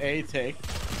quick A take.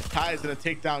 Ty is going to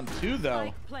take down 2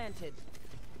 though.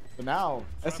 So now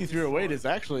SD308 is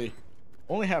actually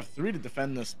only have 3 to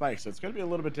defend this spike, so it's going to be a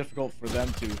little bit difficult for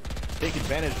them to take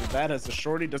advantage of that, as the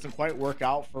shorty doesn't quite work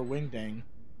out for Wingding.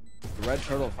 The red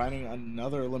turtle finding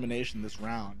another elimination this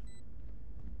round.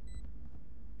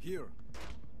 Here.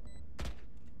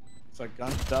 Looks like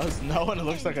Gun does know, and it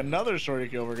looks like another shorty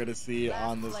kill we're going to see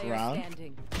on this round.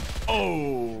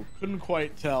 Oh, couldn't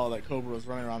quite tell that Cobra was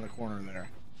running around the corner there.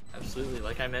 Absolutely.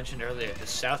 Like I mentioned earlier, the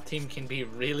South team can be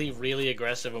really, really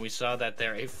aggressive, and we saw that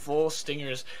there. A full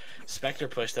Stingers Spectre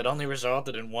push that only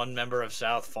resulted in 1 member of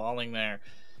South falling there.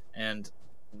 And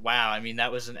wow, I mean,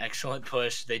 that was an excellent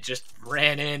push. They just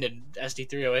ran in, and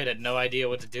SD308 had no idea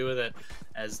what to do with it,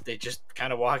 as they just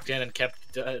kind of walked in and kept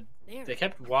they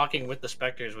kept walking with the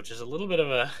Spectres, which is a little bit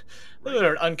of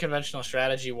an unconventional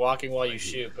strategy, walking while you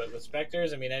shoot. But with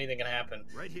Spectres, I mean, anything can happen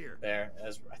there.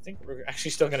 As I think we're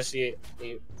actually still going to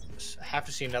have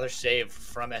to see another save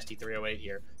from SD308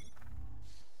 here.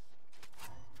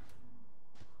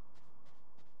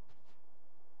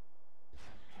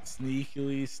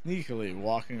 Sneakily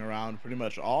walking around pretty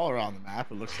much all around the map.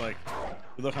 It looks like,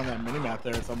 if you look on that mini map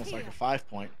there, it's almost like a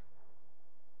 5-point.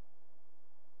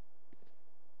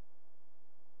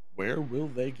 Where will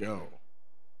they go?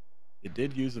 They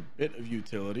did use a bit of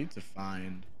utility to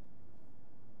find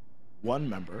 1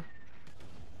 member.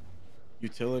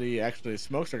 Utility, actually,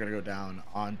 smokes are going to go down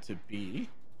onto B.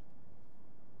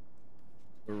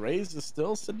 The Rays is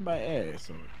still sitting by A,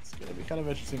 so it's going to be kind of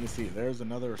interesting to see. There's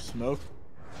another smoke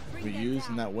we use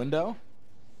in that window.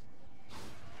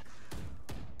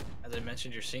 As I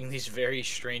mentioned, you're seeing these very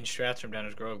strange strats from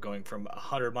Downers Grove, going from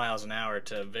 100 miles an hour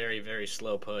to very, very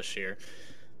slow push here.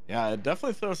 Yeah, it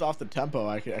definitely throws off the tempo.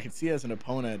 I can see as an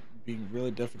opponent being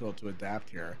really difficult to adapt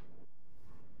here.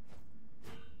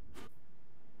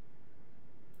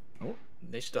 Oh,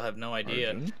 they still have no idea.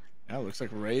 Arjun. Yeah, it looks like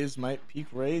Rays might peek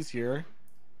Rays here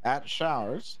at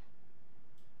Showers.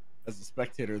 As a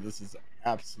spectator, this is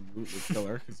absolutely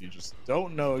killer, because you just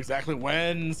don't know exactly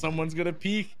when someone's gonna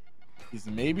peek. He's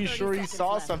maybe sure he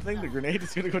saw something. The grenade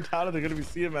is gonna go down, and they're gonna be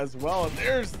seeing him as well. And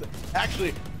there's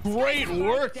actually great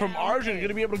work from Arjun.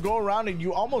 Gonna be able to go around, and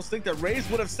you almost think that Rays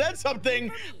would have said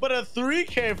something, but a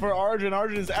 3K for Arjun.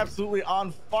 Arjun is absolutely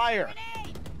on fire.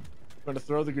 Going to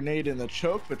throw the grenade in the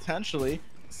choke potentially.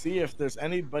 See if there's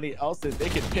anybody else that they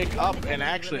can pick up, and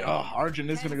actually, Arjun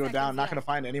is going to go down. Not going to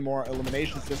find any more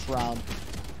eliminations this round.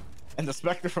 And the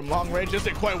Spectre from long range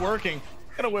isn't quite working.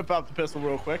 Going to whip out the pistol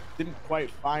real quick. Didn't quite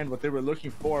find what they were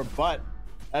looking for, but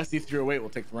SD308 will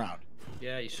take the round.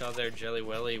 Yeah, you saw there Jelly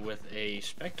Welly with a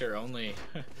Spectre only.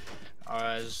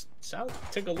 As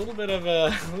South took a little bit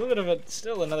of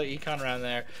still another econ round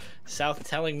there. South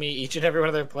telling me each and every one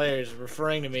of their players,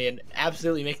 referring to me and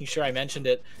absolutely making sure I mentioned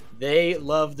it. They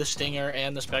love the Stinger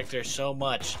and the Spectre so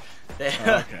much.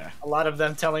 Okay. A lot of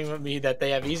them telling me that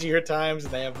they have easier times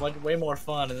and they have way more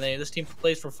fun. And this team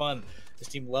plays for fun. This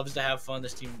team loves to have fun.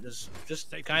 This team is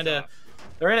just kind of.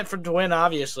 They're in it to win,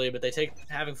 obviously, but they take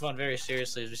having fun very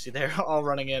seriously. As we see, they're all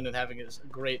running in and having a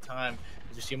great time.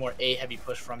 As we see more A-heavy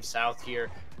push from South here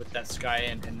with that Sky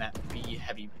and that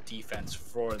B-heavy defense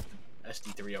for the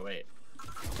SD308.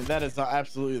 And that is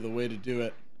absolutely the way to do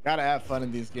it. Gotta have fun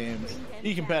in these games.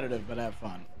 Be competitive, but have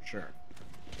fun, for sure.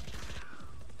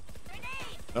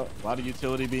 Oh, a lot of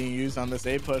utility being used on this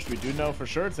A push. We do know for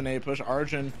sure it's an A push.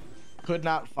 Arjun could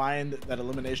not find that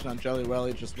elimination on Jelly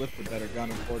Welly just with the better gun,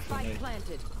 unfortunately.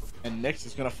 And Nyx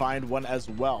is going to find one as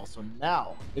well. So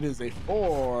now it is a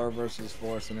 4 versus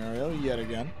 4 scenario yet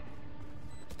again.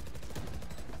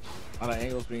 A lot of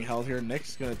angles being held here. Nyx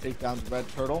is going to take down the Red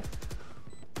Turtle.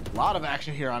 A lot of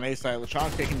action here on A side.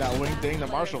 Lechonk taking down Wing Ding. The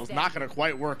Marshall is not going to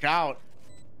quite work out.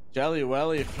 Jelly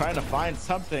Welly trying to find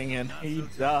something, and he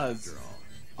does.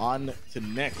 On to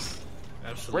Nyx.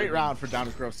 Absolutely. Great round for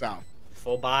Downers Grove South.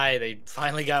 Full buy. They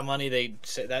finally got money.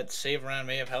 That save round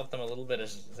may have helped them a little bit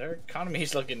as their economy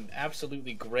is looking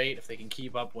absolutely great if they can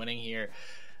keep up winning here.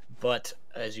 But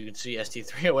as you can see,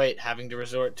 SD308 having to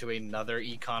resort to another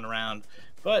econ round.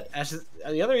 But as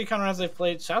the other econ rounds they've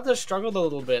played, South has struggled a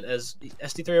little bit as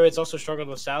SD308's also struggled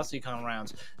with South's econ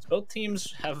rounds. So both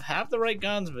teams have the right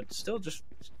guns, but still just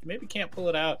maybe can't pull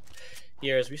it out.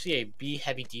 Here, as we see a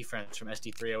B-heavy defense from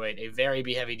SD308, a very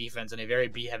B-heavy defense and a very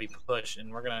B-heavy push,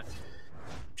 and we're gonna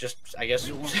just, I guess,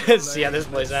 see how this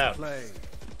plays out.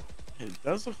 It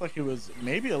does look like it was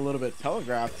maybe a little bit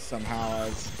telegraphed somehow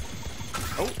as...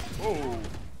 Oh!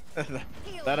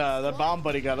 that bomb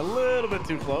buddy got a little bit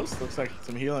too close. Looks like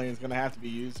some healing is gonna have to be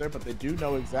used there, but they do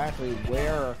know exactly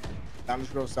where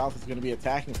Downers Grove South is gonna be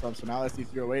attacking from, so now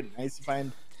SD308 nice to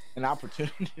find an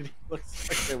opportunity. Looks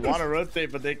like they want to rotate,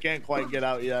 but they can't quite get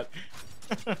out yet.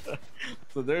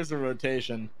 So there's a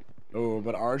rotation. Oh,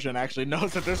 but Arjun actually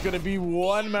knows that there's going to be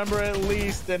one member at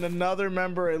least and another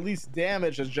member at least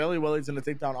damaged as Jelly Welly's going to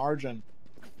take down Arjun.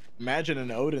 Imagine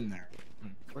an Odin there.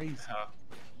 Crazy.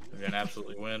 They're going to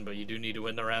absolutely win, but you do need to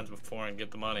win the rounds before and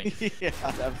get the money. Yeah,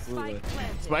 absolutely.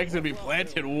 Spike's going to be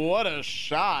planted. What a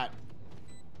shot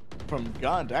from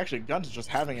Gunt. Actually, Gunt is just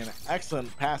having an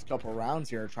excellent past couple rounds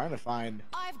here, trying to find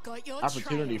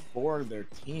opportunity for their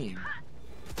team.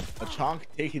 A Chonk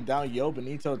taking down Yo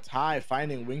Benito. Ty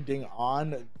finding Wingding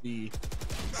on the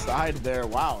side there.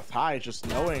 Wow, Ty just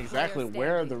knowing exactly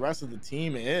where the rest of the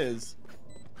team is.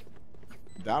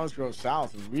 Downers Grove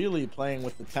South really playing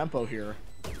with the tempo here.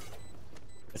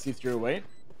 SD308.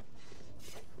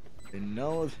 They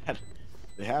know that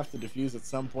they have to defuse at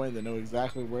some point. They know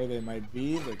exactly where they might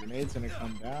be. The grenade's gonna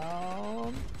come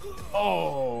down.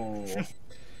 Oh!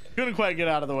 Couldn't quite get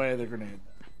out of the way of the grenade.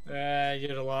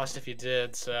 You'd have lost if you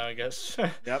did, so I guess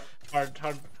Yep.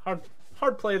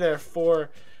 hard play there for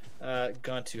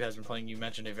Gunt, who has been playing, you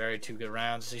mentioned, a very two good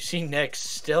rounds. You see Nyx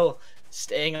still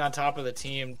staying on top of the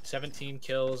team. 17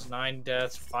 kills, 9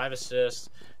 deaths, 5 assists.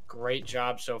 Great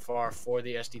job so far for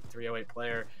the SD308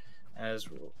 player. As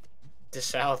the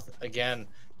South, again,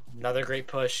 another great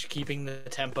push, keeping the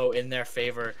tempo in their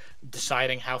favor,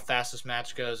 deciding how fast this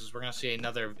match goes, as we're going to see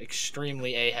another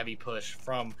extremely A-heavy push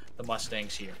from the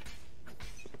Mustangs here.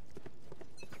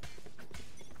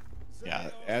 Yeah,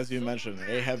 as you mentioned,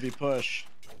 A-heavy push.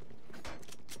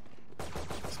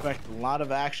 Expect a lot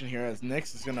of action here as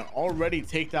Nyx is going to already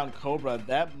take down Cobra.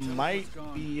 That might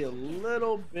be a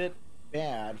little bit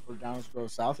bad for Downers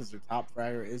Grove South as their top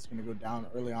fragger is going to go down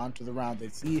early on to the round. They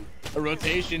see a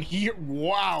rotation here.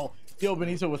 Wow. Yo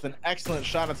Benito with an excellent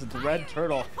shot at the Red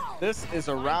Turtle. This is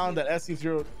a round that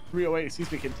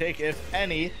SD308 can take, if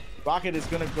any. Rocket is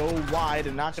going to go wide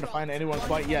and not going to find anyone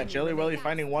quite yet. Jelly Welly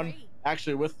finding one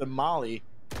actually with the Molly.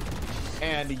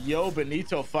 And Yo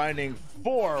Benito finding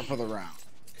 4 for the round.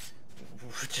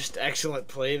 Just excellent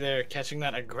play there, catching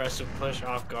that aggressive push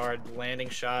off guard, landing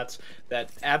shots, that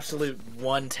absolute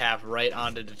one tap right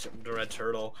onto the Red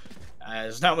Turtle.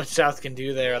 There's not much South can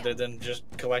do there other than just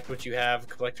collect what you have,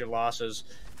 collect your losses,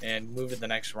 and move to the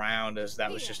next round, as that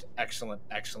was just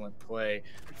excellent play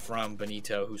from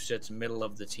Benito, who sits middle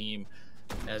of the team.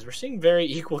 As we're seeing very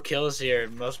equal kills here,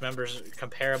 most members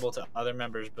comparable to other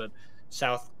members, but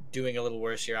South doing a little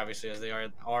worse here, obviously, as they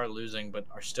are losing, but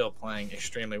are still playing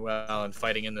extremely well and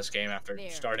fighting in this game after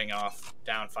starting off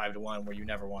down 5-1, where you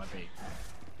never want to be.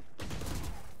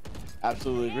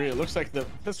 Absolutely agree. It looks like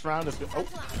this round is.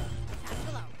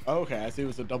 Oh, okay. I see it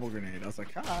was a double grenade. I was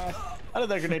like, how did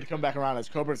that grenade come back around? As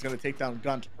Cobra's going to take down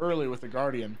Gunt early with the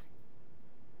Guardian.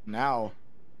 Now,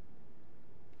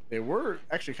 they were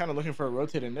actually kind of looking for a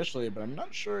rotate initially, but I'm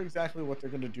not sure exactly what they're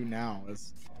going to do now.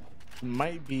 As it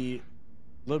might be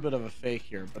a little bit of a fake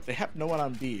here, but they have no one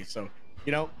on B. So,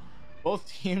 you know, both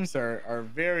teams are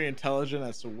very intelligent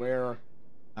as to where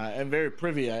and very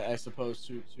privy, I suppose,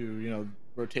 to you know,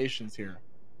 rotations here.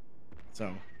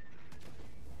 So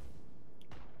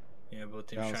yeah, both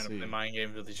teams trying to play mind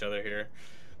games with each other here.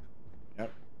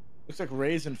 Yep. Looks like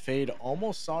Raze and Fade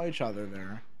almost saw each other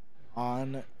there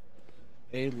on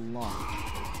a launch.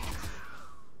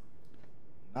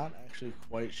 Not actually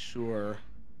quite sure.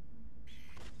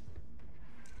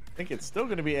 I think it's still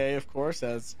going to be A, of course,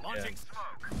 as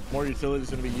more utility is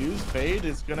going to be used. Fade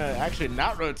is going to actually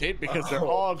not rotate because they're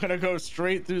all going to go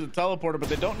straight through the teleporter, but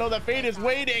they don't know that Fade is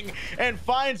waiting and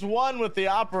finds one with the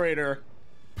operator.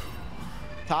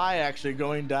 Ty actually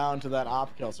going down to that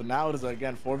op kill. So now it is,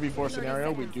 again, 4v4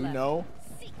 scenario. We do know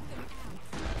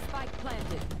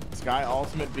Sky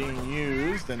ultimate being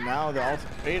used, and now the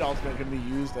Fade ultimate going to be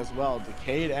used as well.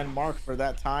 Decayed and Mark for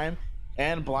that time.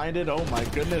 And blinded. Oh my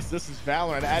goodness, this is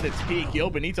Valorant at its peak. Yo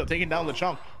Benito taking down the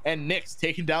chunk, and Nyx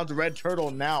taking down the Red Turtle.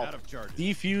 Now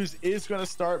defuse is going to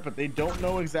start, but they don't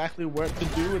know exactly what to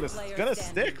do. It's going to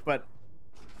stick, but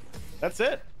that's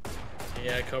it.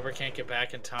 Yeah, Cobra can't get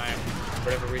back in time. For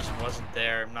whatever reason wasn't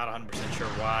there. I'm not 100% sure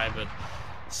why, but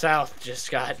South just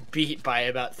got beat by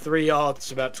about 3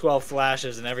 ults, about 12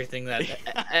 flashes, and everything that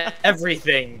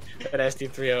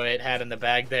SD308 had in the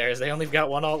bag there. Is they only got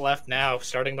 1 ult left now,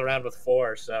 starting the round with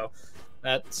 4. So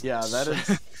that's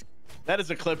that is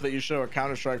a clip that you show a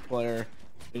Counter-Strike player,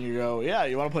 and you go, "Yeah,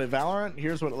 you want to play Valorant?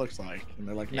 Here's what it looks like." And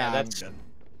they're like, "Nah, I'm good."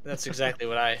 That's exactly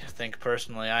what I think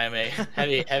personally. I am a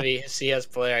heavy CS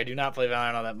player. I do not play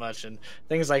Valorant all that much, and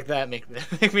things like that make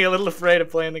me a little afraid of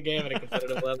playing the game at a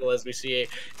competitive level. As we see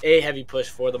a heavy push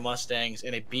for the Mustangs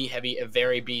and a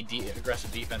very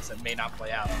aggressive defense that may not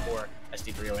play out for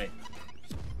SD308.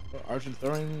 Arjun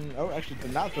throwing. Oh, actually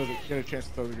did not get a chance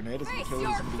to throw the grenade. As the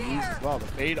utility is going to be used as well. The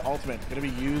Fade ultimate going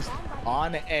to be used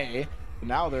on A.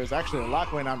 Now there's actually a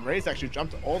lot going on. Raze actually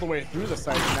jumped all the way through the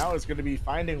site, and now is going to be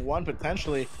finding one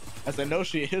potentially, as I know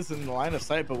she is in the line of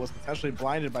sight, but was potentially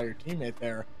blinded by your teammate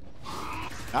there.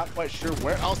 Not quite sure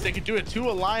where else they could do it. 2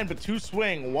 align, but 2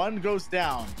 swing. 1 goes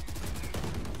down.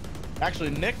 Actually,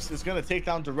 Nyx is going to take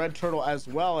down the Red Turtle as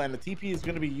well, and the TP is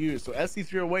going to be used. So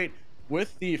SD308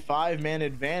 with the 5-man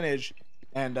advantage,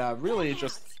 and really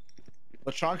just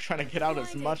LeChonk trying to get out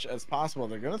as much as possible.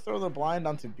 They're going to throw the blind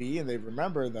onto B, and they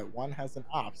remember that 1 has an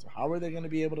op. So how are they going to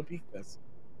be able to beat this?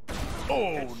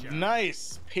 Oh,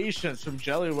 nice patience from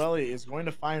Jelly Welly is going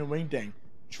to find Wingding,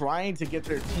 trying to get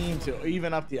their team to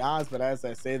even up the odds. But as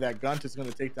I say that, Gunt is going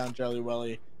to take down Jelly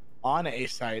Welly on A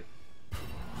site.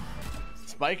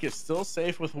 Spike is still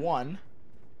safe with 1.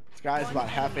 This guy's about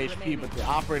half HP, but the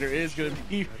operator is going to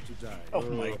be... Oh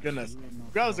my goodness.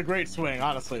 That was a great swing,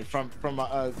 honestly, from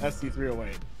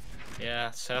SD308.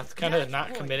 Yeah, South kind of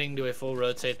not committing to a full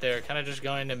rotate there, kind of just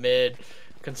going to mid,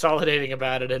 consolidating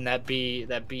about it in that B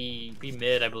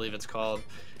mid, I believe it's called,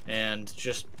 and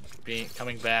just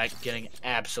coming back, getting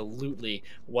absolutely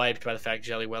wiped by the fact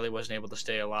Jelly Welly wasn't able to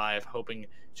stay alive, hoping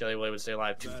Jelly Welly would stay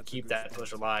alive to keep that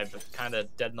push alive, but kind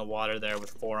of dead in the water there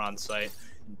with 4 on site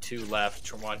and 2 left,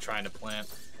 1 trying to plant.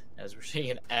 As we're seeing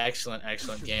an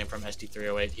excellent game from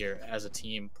SD308 here as a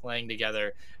team, playing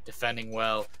together, defending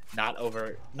well, not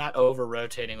over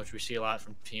rotating, which we see a lot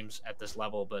from teams at this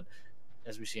level, but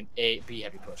as we see an B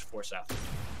heavy push for South.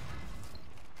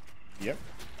 Yep,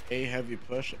 A heavy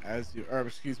push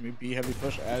B heavy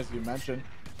push as you mentioned.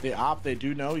 The op, they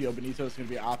do know Yo Benito is going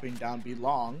to be opping down B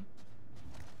long.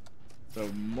 So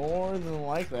more than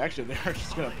likely, actually, they're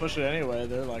just going to push it anyway.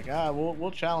 They're like,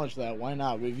 we'll challenge that. Why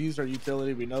not? We've used our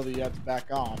utility. We know that you have to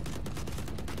back off.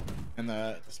 And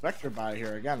the Spectre buy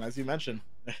here, again, as you mentioned,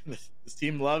 this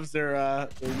team loves their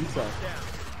util.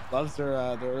 Loves their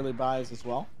early buys as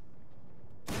well.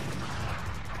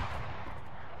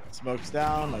 Smokes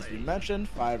down, as we mentioned,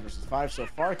 5 versus 5 so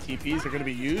far. TPs are going to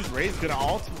be used. Ray's going to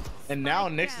ult, and now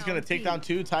Nyx is going to take down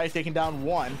 2. Ty taking down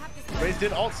 1. Ray's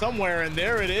did ult somewhere, and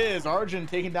there it is. Arjun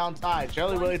taking down Ty.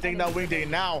 Jelly Willy taking down Wingding.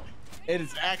 Now it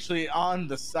is actually on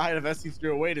the side of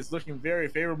SD308. It's looking very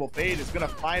favorable. Fade is going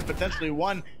to find potentially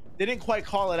 1. They didn't quite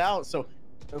call it out, so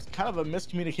there was kind of a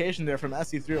miscommunication there from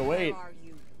SD308.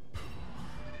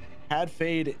 Had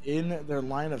Fade in their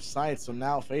line of sight, so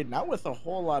now Fade not with a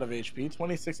whole lot of HP,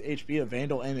 26 HP, a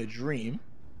Vandal and a Dream.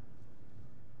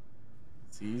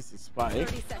 Let's sees the spike.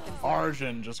 30 seconds.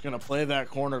 Arjun just gonna play that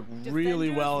corner really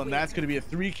Defenders well, and win. that's gonna be a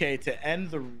 3K to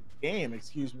end the game.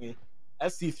 Excuse me.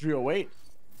 SD308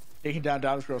 taking down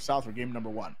Downers Grove South for game number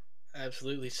 1.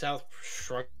 Absolutely. South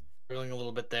struggling a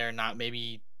little bit there. Not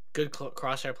maybe good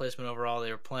crosshair placement overall.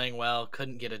 They were playing well,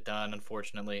 couldn't get it done,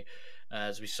 unfortunately.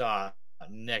 As we saw,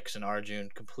 Nix and Arjun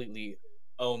completely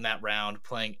own that round,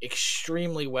 playing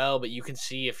extremely well, but you can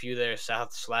see a few there,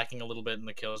 South slacking a little bit in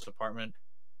the kills department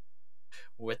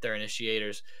with their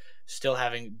initiators. Still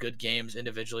having good games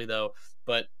individually, though,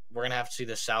 but we're going to have to see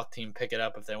the South team pick it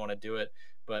up if they want to do it.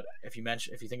 But if you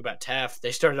think about Taft,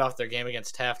 they started off their game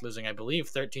against Taft losing, I believe,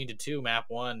 13-2 map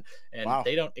 1, and Wow.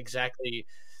 they don't exactly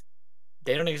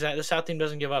the South team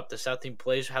doesn't give up. The South team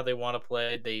plays how they want to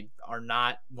play. They are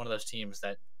not one of those teams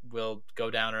that will go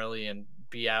down early and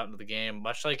be out into the game,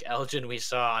 much like Elgin we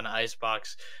saw on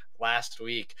Icebox last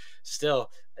week. Still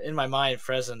in my mind,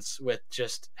 presence with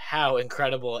just how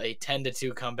incredible a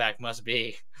 10-2 comeback must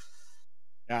be.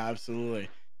 Yeah, absolutely.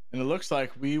 And it looks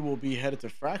like we will be headed to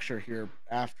Fracture here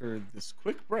after this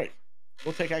quick break.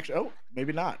 We'll take action. Oh,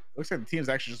 maybe not. Looks like the teams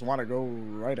actually just want to go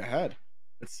right ahead.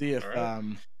 Let's see if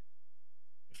Right.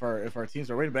 if our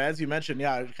teams are ready. But as you mentioned,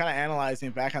 yeah, kind of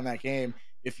analyzing back on that game.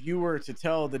 If you were to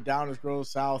tell the Downers Grove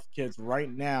South kids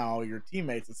right now, your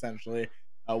teammates essentially,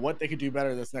 what they could do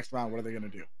better this next round, what are they going to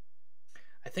do?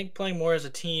 I think playing more as a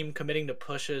team, committing to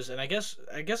pushes, and I guess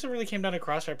it really came down to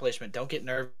crosshair placement. Don't get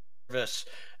nervous.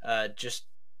 Just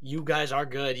you guys are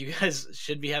good. You guys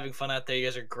should be having fun out there. You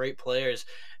guys are great players,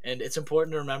 and it's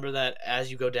important to remember that as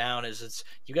you go down,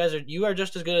 you are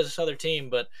just as good as this other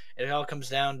team, but it all comes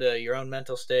down to your own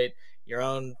mental state, your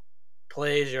own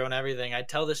plays, your own everything. I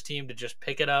tell this team to just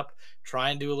pick it up, try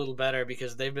and do a little better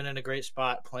because they've been in a great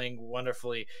spot, playing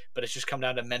wonderfully, but it's just come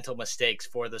down to mental mistakes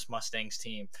for this Mustangs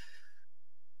team.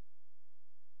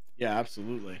 Yeah,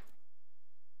 absolutely.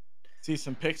 See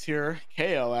some picks here.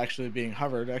 KO actually being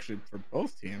hovered actually for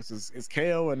both teams. Is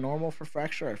KO a normal for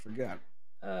Fracture? I forget.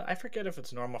 I forget if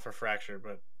it's normal for Fracture,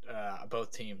 but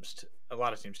both teams, a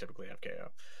lot of teams typically have KO.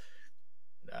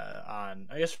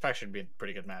 I guess Fracture would be a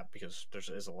pretty good map because there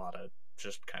is a lot of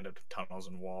just kind of tunnels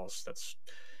and walls.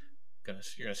 You're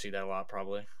gonna see that a lot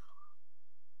probably.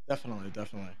 Definitely.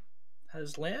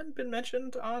 Has land been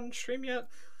mentioned on stream yet?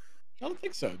 I don't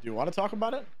think so. Do you want to talk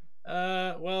about it?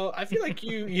 Well, I feel like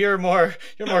you're more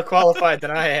qualified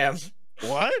than I am.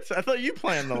 What? I thought you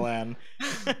planned the LAN.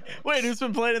 Wait, who's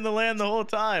been playing in the LAN the whole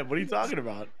time? What are you talking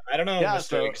about? I don't know, Yeah, Mr.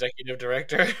 so- Executive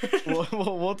Director.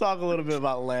 We'll talk a little bit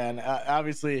about LAN.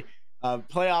 Obviously,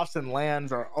 playoffs and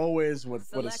LANs are always what is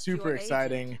Select super your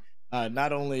exciting.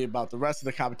 Not only about the rest of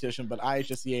the competition, but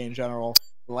IHSEA in general.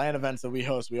 The LAN events that we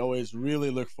host, we always really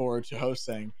look forward to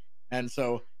hosting. And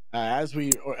so, as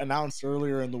we announced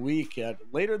earlier in the week,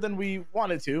 later than we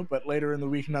wanted to, but later in the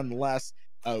week nonetheless,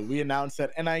 we announced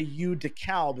that NIU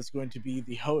DeKalb is going to be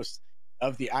the host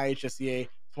of the IHSEA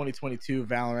 2022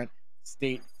 Valorant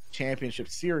State Championship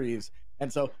Series.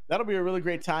 And so that'll be a really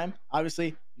great time.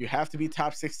 Obviously, you have to be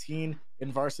top 16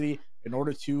 in varsity in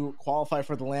order to qualify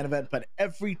for the LAN event, but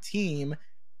every team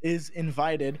is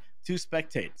invited to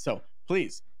spectate. So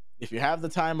please, if you have the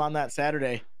time on that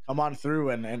Saturday, come on through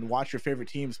and watch your favorite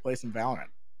teams play some Valorant.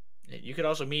 You could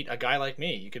also meet a guy like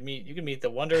me. You could meet the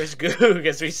wondrous Goog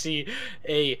as we see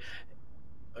a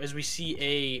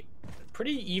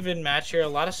pretty even match here. A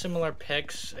lot of similar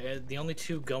picks. The only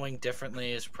two going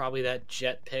differently is probably that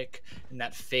Jet pick and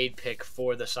that Fade pick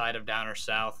for the side of Downer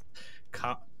South,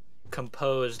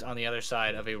 composed on the other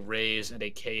side of a Raze and a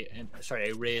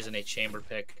Chamber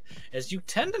pick. As you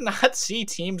tend to not see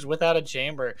teams without a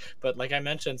Chamber, but like I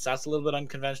mentioned, South's a little bit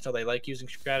unconventional. They like using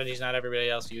strategies not everybody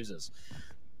else uses.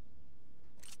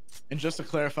 And just to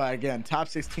clarify again, top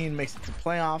 16 makes it to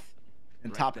playoff,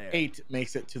 and Right top there. 8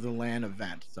 makes it to the LAN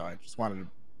event. So I just wanted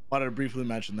to briefly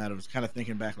mention that. I was kind of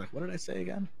thinking back, like, what did I say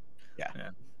again?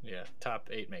 Yeah. Top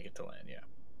 8 make it to LAN. Yeah.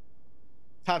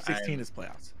 Top 16 is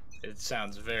playoffs. It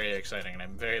sounds very exciting, and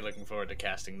I'm very looking forward to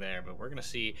casting there. But we're going to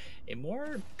see a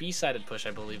more B-sided push.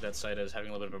 I believe that site is having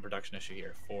a little bit of a production issue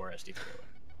here for SD308.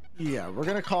 Yeah, we're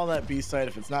gonna call that B site.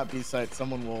 If it's not B site,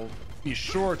 someone will be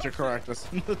sure to correct us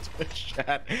in the Twitch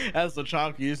chat. As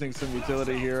LeChonk using some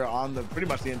utility here on pretty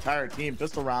much the entire team.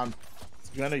 Pistol round is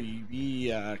gonna be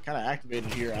kind of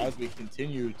activated here as we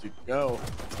continue to go.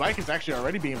 Spike is actually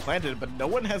already being planted, but no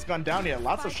one has gone down yet.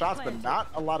 Lots of shots, but not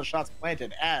a lot of shots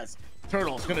planted. As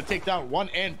Turtle's gonna take down 1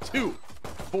 and 2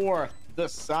 for the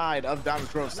side of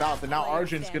Downers Grove South, and now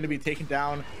Arjun's gonna be taking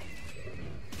down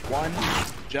 1.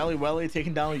 Jelly Welly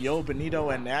taking down Yo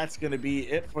Benito, and that's going to be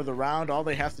it for the round. All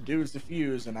they have to do is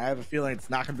defuse, and I have a feeling it's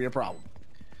not going to be a problem.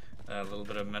 A little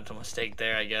bit of mental mistake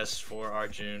there, I guess, for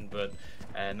Arjun, but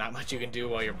not much you can do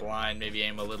while you're blind. Maybe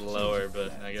aim a little lower,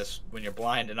 but I guess when you're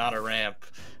blind and on a ramp,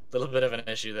 a little bit of an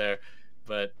issue there.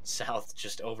 But South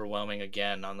just overwhelming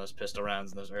again on those pistol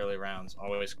rounds and those early rounds,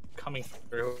 always coming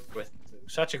through with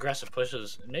such aggressive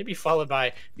pushes, maybe followed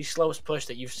by the slowest push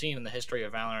that you've seen in the history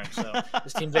of Valorant. So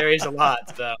this team varies a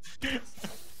lot. So.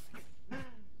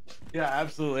 Yeah,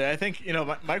 absolutely. I think,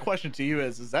 my question to you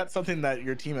is that something that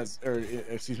your team has, or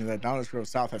excuse me, that Downers Grove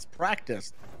South has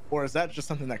practiced, or is that just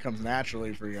something that comes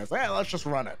naturally for you guys? Like, hey, let's just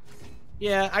run it.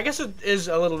 Yeah, I guess it is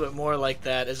a little bit more like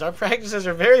that. As our practices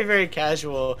are very, very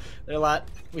casual.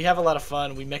 We have a lot of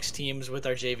fun. We mix teams with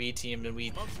our JV team, and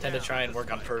we tend to try and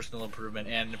work on personal improvement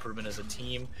and improvement as a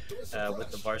team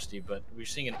with the varsity. But we're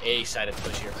seeing an A-sided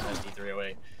push here from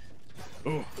SD308.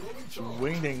 Ooh,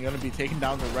 Wingding going to be taking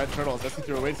down the Red Turtles.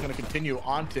 SD308 is going to continue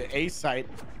on to A site,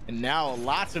 and now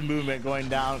lots of movement going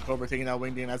down. Cobra taking down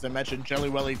Wingding, as I mentioned. Jelly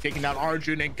Welly taking down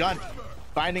Arjun, and Gun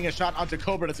finding a shot onto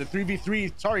Cobra. That's a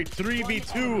 3v2,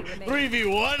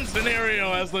 3v1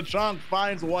 scenario as LeChonk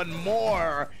finds one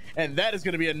more, and that is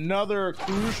going to be another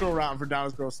crucial round for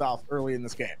Downers Grove South early in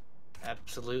this game.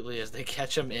 Absolutely, as they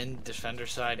catch him in defender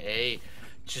side A,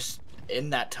 just in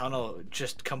that tunnel,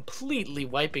 just completely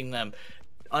wiping them,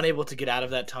 unable to get out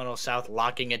of that tunnel. South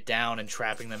locking it down and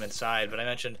trapping them inside. But I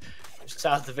mentioned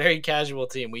South, a very casual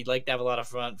team. We'd like to have a lot of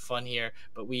fun here,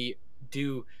 but we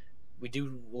do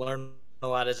learn a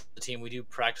lot as a team. We do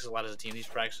practice a lot as a team. These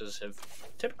practices have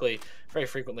typically, very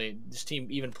frequently, this team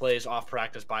even plays off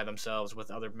practice by themselves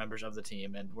with other members of the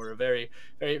team, and we're very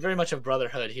much a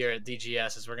brotherhood here at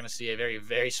DGS, as we're going to see a very,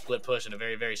 very split push and a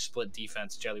very, very split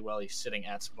defense. Jelly Welly sitting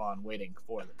at spawn waiting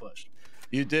for the push.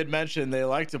 You did mention they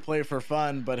like to play for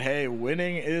fun, but hey,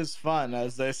 winning is fun,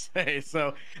 as they say.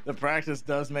 So the practice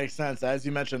does make sense. As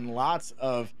you mentioned, lots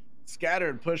of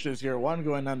scattered pushes here. One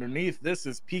going underneath. This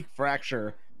is peak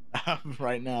fracture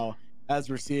right now, as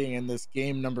we're seeing in this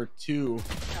game number 2,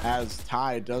 as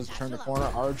Ty does turn the corner.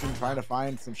 Arjun trying to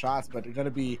find some shots, but they're going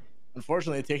to be,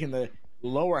 unfortunately, taking the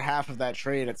lower half of that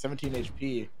trade at 17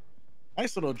 HP.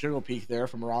 Nice little jiggle peek there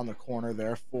from around the corner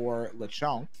there for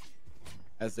LeChonk,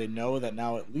 as they know that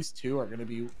now at least 2 are going to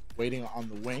be waiting on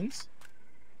the wings.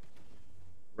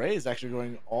 Ray is actually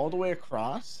going all the way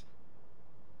across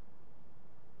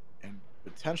and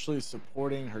potentially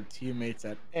supporting her teammates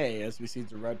at A, as we see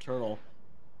the Red Turtle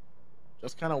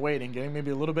just kind of waiting, getting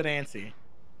maybe a little bit antsy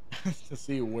to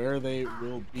see where they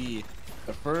will be.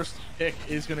 The first pick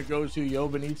is going to go to Yo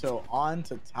Benito on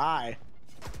to Ty.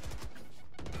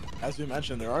 As we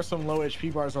mentioned, there are some low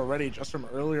HP bars already just from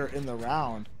earlier in the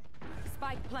round.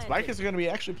 Spike is going to be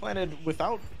actually planted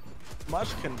without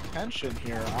much contention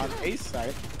here on A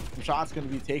site. Some shots going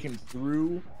to be taken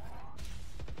through,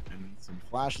 and some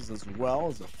flashes as well.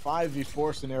 As a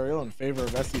 5v4 scenario in favor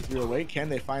of SD308. Can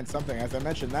they find something? As I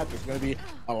mentioned, that there's going to be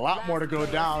a lot more to go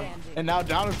down, and now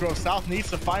Downers Grove South needs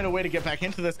to find a way to get back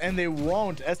into this, and they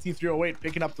won't. SD308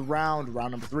 picking up the round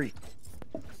number 3.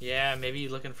 Yeah, maybe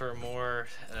looking for a more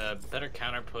better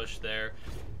counter push there,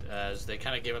 as they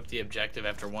kind of gave up the objective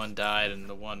after one died, and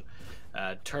the one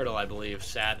turtle, I believe,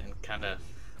 sat and kind of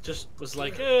just was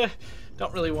like,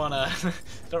 don't really want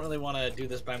to do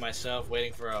this by myself,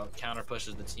 waiting for a counter push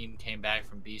as the team came back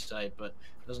from B site, but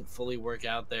doesn't fully work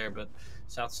out there. But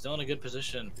South still in a good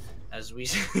position, as we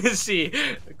see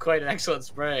quite an excellent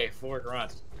spray for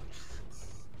Grunt.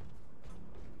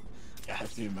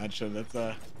 As you mentioned,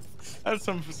 that's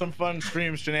some fun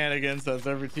stream shenanigans as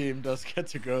every team does get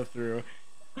to go through,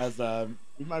 as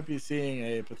we might be seeing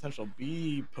a potential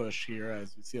B push here,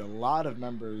 as we see a lot of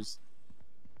members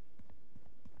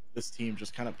of this team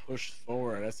just kind of push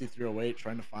forward. SD308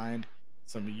 trying to find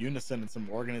some unison and some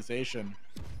organization,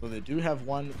 so they do have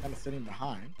one kind of sitting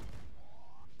behind.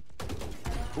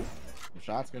 Ooh, some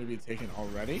shots going to be taken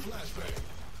already.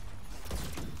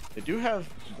 They do have,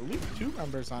 I believe, 2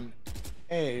 members on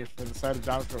A for the side of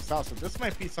Downers Grove South, so this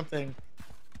might be something.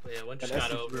 Yeah, one just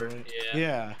got over.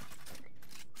 Yeah.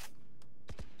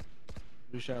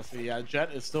 We shall see. Yeah,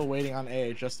 Jet is still waiting on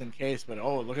A just in case, but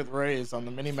oh, look at the Rays on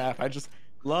the mini map. I just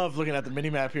love looking at the mini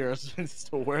map here as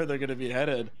to where they're going to be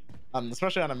headed,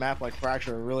 especially on a map like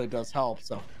Fracture. It really does help.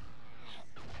 So,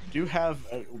 do have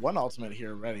one ultimate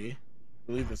here ready. I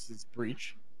believe this is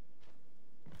Breach.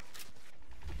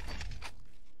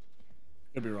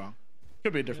 Could be wrong.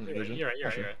 Could be a different division. You're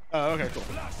right. Oh, okay, cool.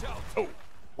 Oh,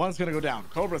 one's gonna go down.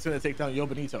 Cobra's gonna take down Yo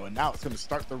Benito, and now it's gonna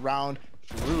start the round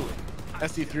through.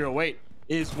 SD308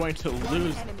 is going to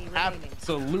lose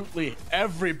absolutely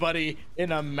everybody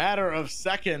in a matter of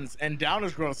seconds, and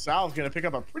Downers Grove South is gonna pick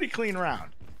up a pretty clean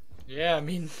round. Yeah, I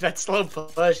mean, that slow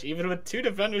push, even with 2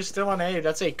 defenders still on A,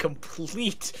 that's a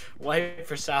complete wipe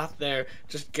for South there.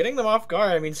 Just getting them off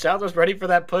guard. I mean, South was ready for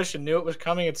that push and knew it was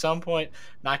coming at some point.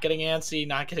 Not getting antsy,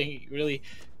 not getting really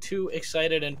too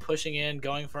excited and pushing in,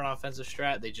 going for an offensive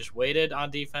strat. They just waited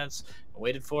on defense,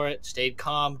 waited for it, stayed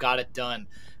calm, got it done.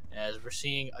 As we're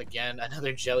seeing, again,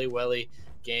 another Jelly Welly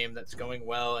game that's going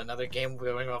well. Another game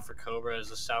going well for Cobra as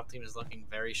the South team is looking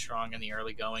very strong in the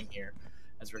early going here.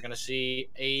 As we're going to see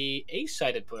a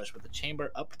ace-sided push with the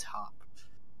chamber up top.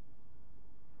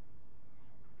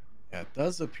 Yeah, it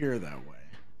does appear that way.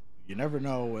 You never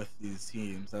know with these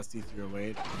teams,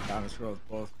 SD308 and Thomas Grove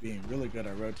both being really good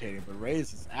at rotating, but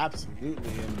Raze is absolutely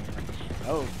in there.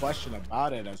 No question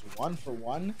about it, as 1 for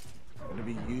 1 going to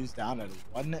be used down at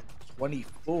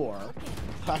 124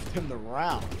 left in the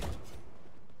round.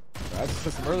 So that's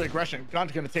just some early aggression.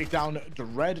 Gunt's going to take down the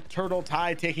Red Turtle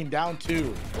Tie, taking down 2.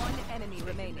 1 enemy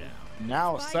remaining.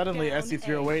 Now Spike suddenly down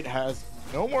SD308 has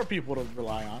no more people to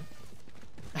rely on.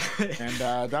 And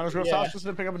Downers Grove South's just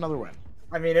going to pick up another win.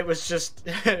 I mean, it was just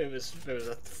it was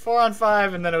a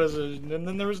 4-on-5, and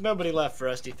then there was nobody left for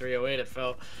SD308. It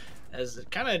felt as it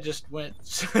kind of just went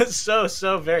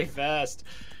so very fast.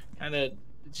 Kind of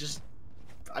just,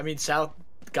 I mean, South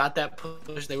got that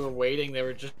push. They were waiting. They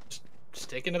were just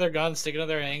sticking to their guns, sticking to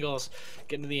their angles,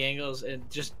 getting to the angles, and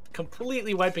just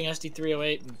completely wiping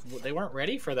SD308. And they weren't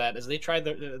ready for that as they tried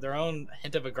their own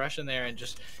hint of aggression there and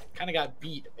just kind of got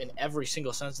beat in every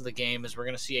single sense of the game. As we're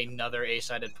going to see another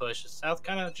A-sided push. South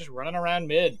kind of just running around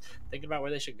mid, thinking about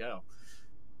where they should go.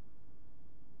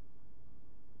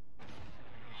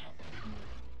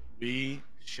 We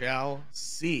shall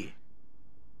see.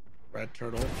 Red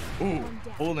Turtle, ooh,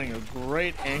 holding a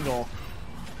great angle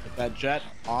with that jet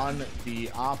on the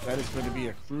op. That is going to be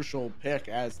a crucial pick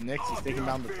as Nyx is taking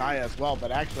down the tie as well.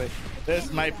 But actually,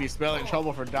 this might be spelling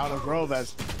trouble for Downers Grove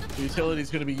as the utility is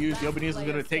going to be used. Yobanese is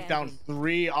going to take down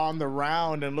 3 on the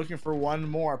round and looking for 1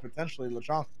 more, potentially.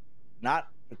 LeChonk not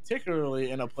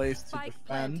particularly in a place to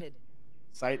defend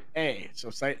Site A. So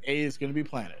Site A is going to be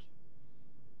planted.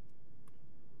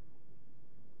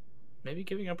 Maybe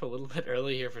giving up a little bit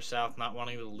early here for South, not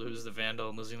wanting to lose the Vandal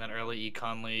and losing that early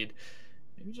econ lead.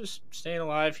 Maybe just staying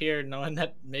alive here, knowing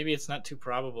that maybe it's not too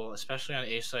probable, especially on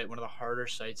A site, one of the harder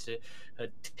sites to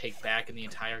take back in the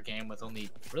entire game, with only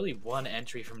really 1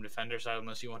 entry from defender side,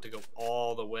 unless you want to go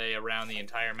all the way around the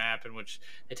entire map, in which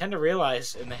they tend to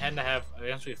realize, and they tend to have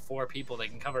eventually 4 people, they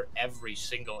can cover every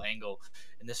single angle.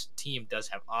 And this team does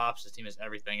have ops, this team has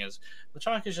everything, as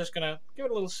LeChonk is just going to give it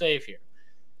a little save here.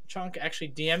 Chunk actually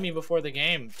DM'd me before the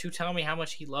game to tell me how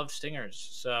much he loved stingers.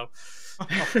 So,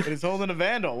 but he's holding a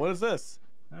Vandal. What is this?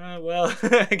 Well,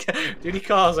 duty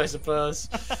calls, I suppose.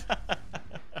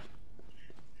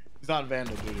 He's on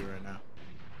Vandal duty right now.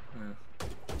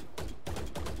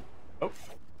 Oh,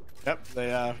 yep.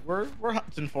 They we're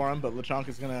hunting for him, but LeChonk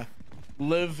is gonna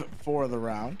live for the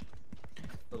round.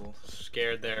 A little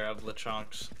scared there of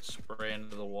LeChonk's spray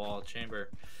into the wall chamber.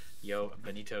 Yo,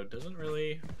 Benito doesn't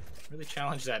really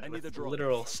challenge that with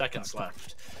literal seconds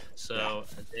left. So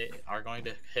they are going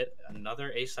to hit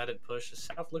another A-sided push. The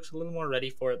South looks a little more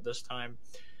ready for it this time,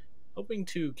 hoping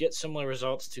to get similar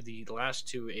results to the last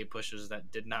 2 A pushes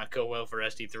that did not go well for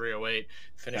SD308,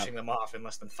 finishing them off in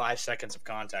less than 5 seconds of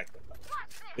contact with them.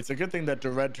 It's a good thing that the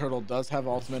Red Turtle does have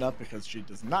ultimate up, because she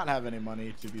does not have any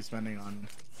money to be spending on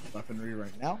weaponry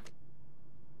right now.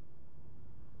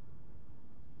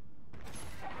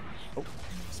 Oh,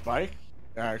 spike.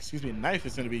 Excuse me, knife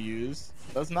is going to be used.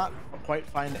 Does not quite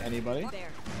find anybody.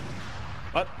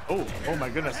 But, oh my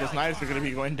goodness, those knives are going to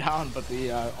be going down, but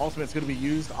the ultimate is going to be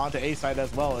used onto A side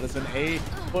as well. It is an A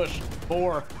push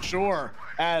for sure,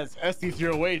 as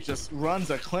SD308 just runs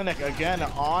a clinic again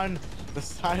on the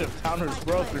side of Downers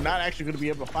Grove. They're not actually going to be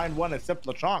able to find one except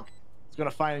LeChonk. It's going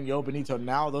to find Yo Benito.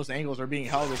 Now those angles are being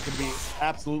held. It's going to be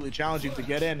absolutely challenging to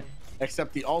get in,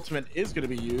 except the ultimate is going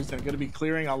to be used and going to be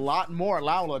clearing a lot more.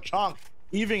 Allow LeChonk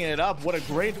evening it up. What a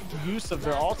great use of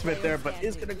their ultimate there, but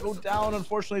is going to go down,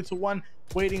 unfortunately, to 1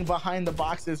 waiting behind the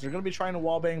boxes. They're going to be trying to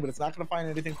wallbang, but it's not going to find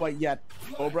anything quite yet.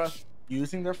 Cobra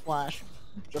using their flash,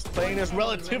 just playing this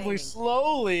relatively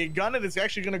slowly. Gunnet is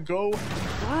actually going to go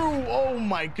through. Oh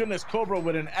my goodness, Cobra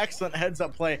with an excellent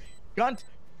heads-up play. Gunt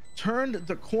turned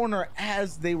the corner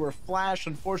as they were flashed.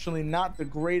 Unfortunately, not the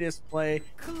greatest play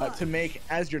to make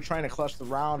as you're trying to clutch the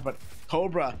round, but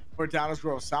Cobra for Downers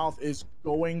Grove South is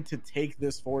going to take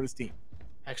this for his team.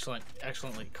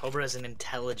 Excellently. Cobra is an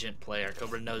intelligent player.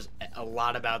 Cobra knows a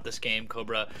lot about this game.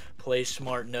 Cobra plays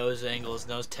smart, knows angles,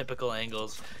 knows typical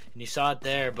angles, and you saw it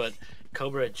there. But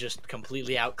Cobra just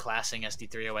completely outclassing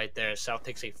SD308 there. South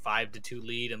takes a 5-2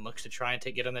 lead and looks to try and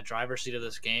get in the driver's seat of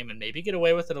this game and maybe get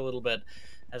away with it a little bit,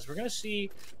 as we're going to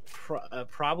see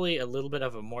probably a little bit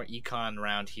of a more econ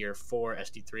round here for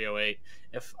SD308.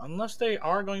 Unless they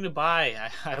are going to buy,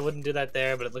 I wouldn't do that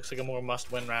there, but it looks like a more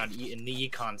must-win round in the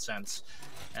econ sense,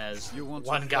 as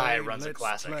one guy runs a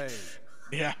classic.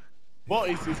 Yeah. Well,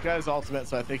 he's got his ultimate,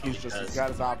 so I think he's got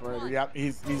his operator. Yep,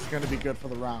 he's going to be good for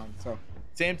the round. So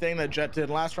same thing that Jet did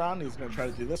last round. He's going to try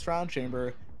to do this round.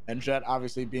 Chamber and Jet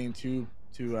obviously being two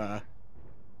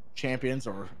champions,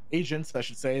 or agents, I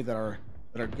should say, that are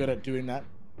good at doing that.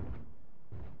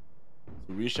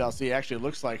 So we shall see. Actually, it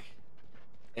looks like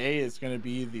A is going to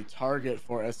be the target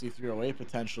for SD308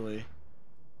 potentially,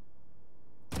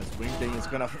 as Wingding is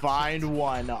going to find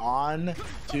one on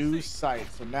to site.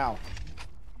 So now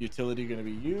utility going to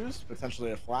be used,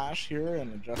 potentially a flash here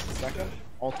in just a second.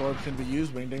 Ult orb can be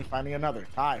used. Wingding finding another.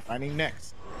 Ty finding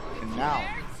Nyx, and now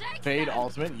Fade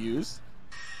ultimate used.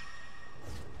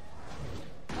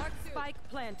 Spike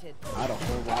planted. Not a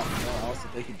whole lot more else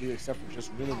that they could do except for just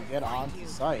really get onto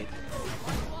site.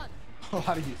 A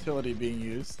lot of utility being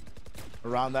used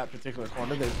around that particular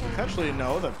corner. They potentially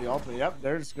know that the ultimate, yep,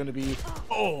 there's going to be,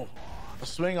 a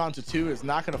swing onto 2 is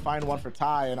not going to find one for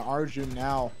Ty, and Arjun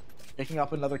now picking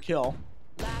up another kill.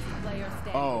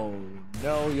 Oh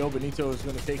no, Yo Benito is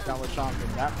going to take down LeChonk,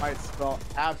 and that might spell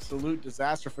absolute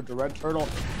disaster for the Red Turtle.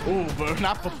 Ooh, but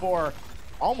not before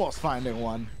almost finding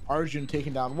one. Arjun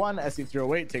taking down one,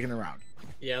 SD308 taking the round.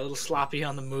 Yeah, a little sloppy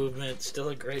on the movement. Still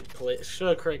a great play. Still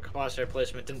a great crosshair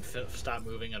placement. Didn't stop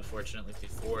moving, unfortunately,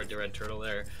 before the Red Turtle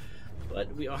there.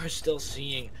 But we are still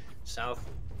seeing South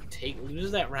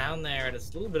lose that round there, and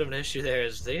it's a little bit of an issue there,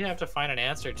 as they have to find an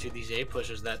answer to these A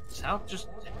pushes that South just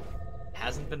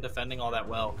hasn't been defending all that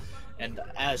well. And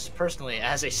personally,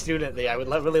 as a student, I would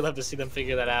really love to see them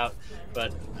figure that out.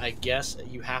 But I guess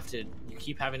you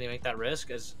keep having to make that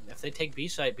risk, as if they take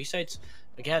B-site's,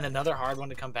 again, another hard one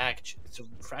to come back.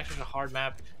 Fracture's a hard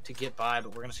map to get by, but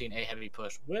we're going to see an A-heavy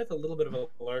push with a little bit of a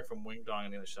lurk from Wingdong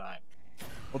on the other side.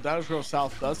 Well, Downers Grove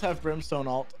South does have Brimstone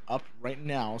ult up right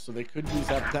now, so they could use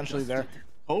that potentially there.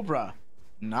 Cobra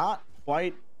not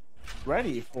quite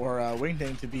ready for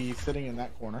Wingding to be sitting in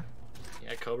that corner.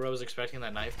 Yeah, Cobra was expecting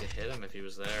that knife to hit him if he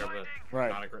was there, but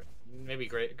not a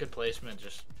good placement,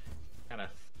 just kind of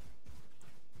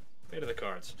fate of the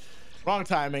cards. Wrong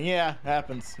timing, yeah,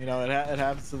 happens. You know, it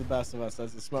happens to the best of us.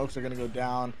 As the smokes are going to go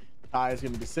down, Ty is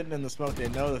going to be sitting in the smoke. They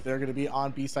know that they're going to be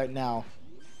on B site now.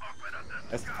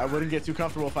 I wouldn't get too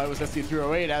comfortable if I was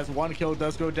SD308, as one kill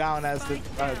does go down, as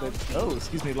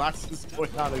lots is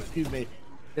going on, excuse me.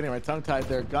 Getting my tongue tied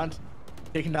there. Gunt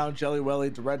taking down Jelly Welly,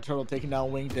 the Red Turtle taking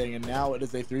down Wingding, and now it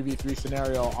is a 3v3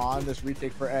 scenario on this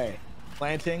retake for A.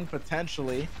 Planting,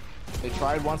 potentially. They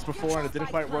tried once before and it didn't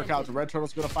quite work out. The Red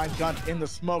Turtle's going to find Gunt in the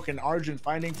smoke, and Arjun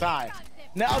finding Ty.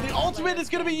 Now the ultimate is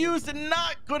going to be used and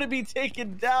not going to be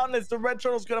taken down, as the Red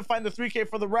Turtle's going to find the 3K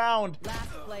for the round. Last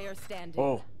player standing.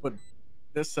 Oh, but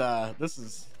this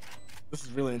is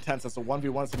really intense. That's a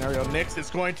 1v1 scenario. Nyx is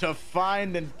going to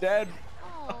find and dead.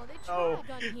 Oh,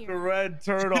 the Red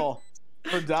Turtle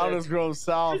for Downers Grove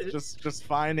South just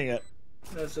finding it.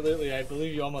 Absolutely, I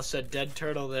believe you almost said dead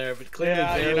turtle there, but clearly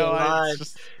very alive,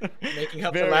 alive, making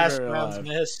up the last round's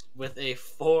miss with a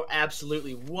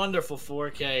absolutely wonderful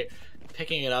 4K,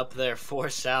 picking it up there for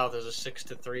South as a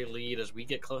 6-3 lead as we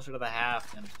get closer to the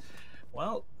half. And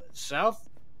well, South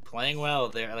playing well.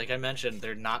 They're, like I mentioned,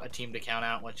 they're not a team to count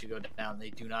out once you go down. They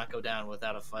do not go down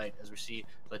without a fight, as we see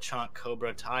LeChonk,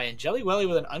 Cobra, Ty, and Jelly Welly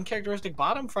with an uncharacteristic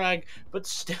bottom frag, but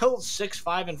still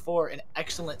 6-5-4, an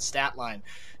excellent stat line.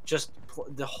 Just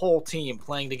the whole team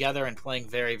playing together and playing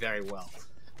very, very well.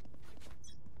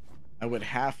 I would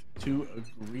have to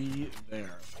agree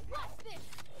there.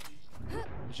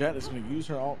 Jet is going to use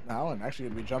her ult now and actually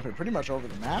going to be jumping pretty much over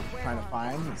the map, trying to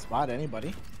find and spot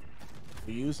anybody.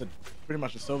 We use pretty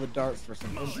much a Silver Darts for some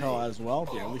intel as well,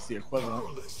 at least the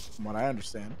equivalent, from what I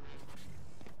understand.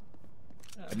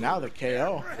 And now the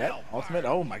KO, ultimate.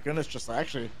 Oh my goodness, just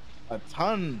actually a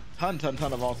ton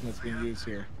of ultimates being used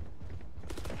here.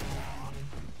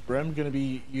 Brim gonna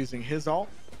be using his ult.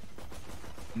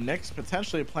 Nyx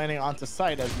potentially planning onto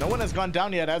site, as no one has gone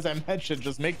down yet, as I mentioned.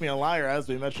 Just make me a liar, as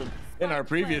we mentioned in our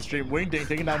previous stream. Wingding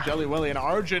taking down Jelly Willy, and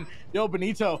Arjun, Yo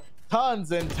Benito,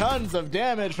 tons and tons of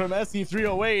damage from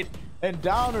SD308, and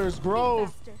Downers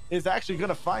Grove is actually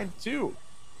gonna find 2.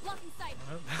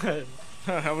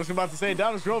 I was about to say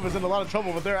Downers Grove is in a lot of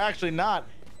trouble, but they're actually not,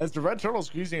 as the Red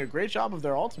Turtles using a great job of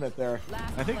their ultimate there.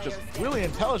 I think just really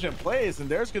intelligent plays, and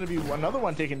there's going to be another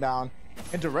one taken down.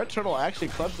 And the Red Turtle actually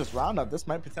clutched this round up. This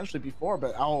might potentially be 4,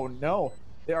 but oh no.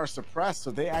 they are suppressed,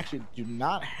 so they actually do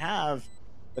not have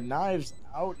the knives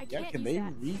out yet. Can they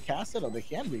recast it? Oh, they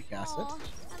can recast it.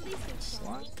 At least it's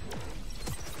fun.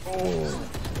 Oh,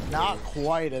 not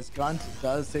quite, as Gunt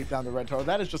does take down the Red Turtle.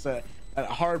 That is just a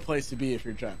hard place to be if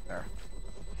you're Jet there.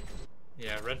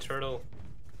 Yeah, Red Turtle,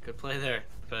 good play there,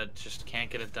 but just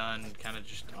can't get it done. Kind of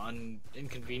just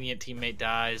inconvenient teammate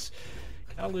dies.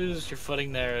 Kind of lose your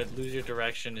footing there, lose your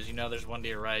direction, as you know there's one to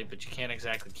your right, but you can't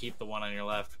exactly keep the one on your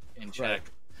left in check.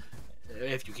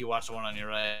 Right. If you watch the one on your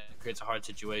right, it creates a hard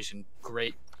situation.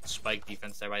 Great spike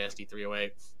defense there by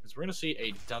SD308. Because we're going to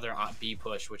see another B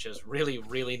push, which has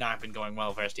really not been going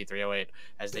well for SD308,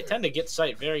 as they tend to get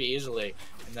sight very easily,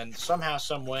 and then somehow,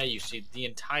 some way, you see the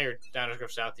entire Downers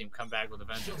Grove South team come back with a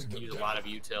vengeance and use a lot of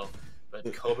util.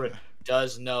 But Cobra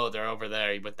does know they're over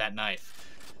there with that knife.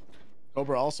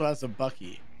 Cobra also has a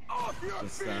Bucky.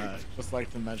 Just like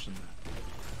to mention that.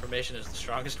 Information is the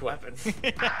strongest weapon.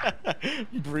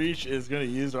 Breach is going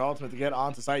to use her ultimate to get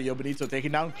onto site. Yo Benito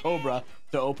taking down Cobra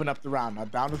to open up the round. Now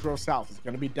Downers Grove South is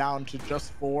going to be down to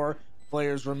just 4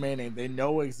 players remaining. They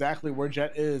know exactly where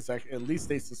Jet is. Like, at least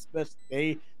they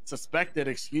suspected,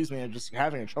 excuse me, I'm just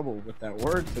having trouble with that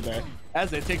word today,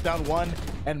 as they take down one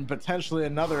and potentially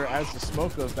another as the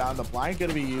smoke goes down. The blind going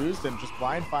to be used and just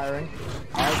blind firing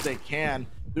as they can,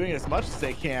 doing as much as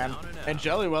they can, and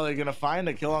Jelly Welly going to find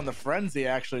a kill on the Frenzy.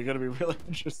 Actually going to be really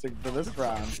interesting for this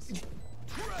round.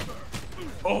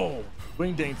 Oh,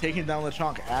 Wingding taking down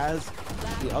LeChonk as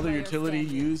the other utility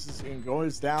uses and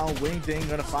goes down. Wingding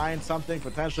going to find something,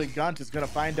 potentially Gunt is going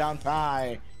to find down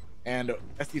Ty, and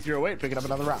SD308 picking up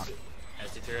another round.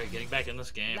 SD308 getting back in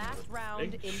this game.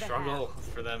 Big struggle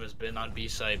for them has been on B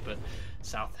side, but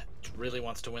South really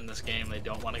wants to win this game. They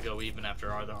don't want to go even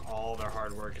after all their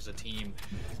hard work as a team.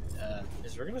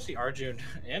 Is we're going to see Arjun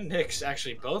and Nyx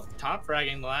actually both top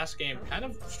fragging the last game, kind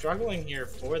of struggling here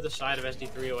for the side of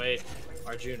SD308.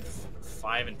 Arjun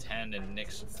 5 and 10 and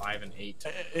Nyx 5 and 8.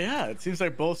 Yeah, it seems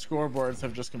like both scoreboards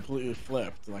have just completely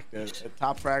flipped. Like the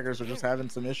top fraggers are just having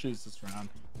some issues this round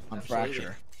on Absolutely.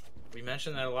 Fracture. We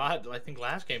mentioned that a lot, I think,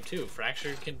 last game too.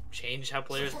 Fracture can change how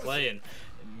players play and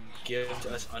give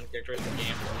us uncharacteristic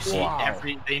games. You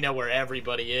see they know where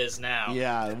everybody is now.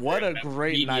 Yeah, what a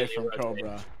great knife from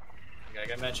Cobra.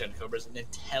 Like I mentioned, Cobra's an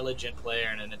intelligent player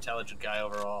and an intelligent guy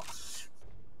overall.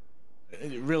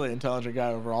 Really intelligent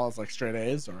guy overall. Is like straight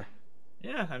A's, or?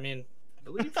 Yeah, I mean, I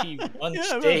believe he won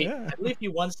state. Yeah. I believe he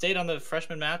won state on the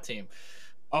freshman math team.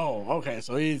 Oh, okay,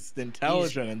 so he's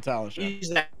intelligent. He's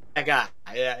that guy.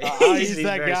 Yeah, he's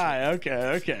that guy.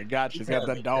 Okay, gotcha. He's got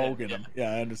that dog in him.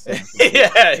 Yeah, I understand.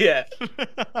 yeah.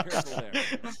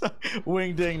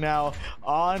 Wingding now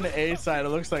on A side. It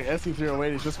looks like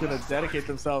SD308 is just going to dedicate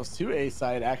themselves to A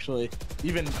side. Actually,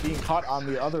 even being caught on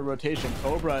the other rotation,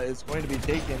 Cobra is going to be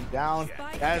taken down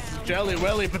as Jelly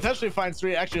Welly potentially finds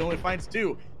 3. Actually, only finds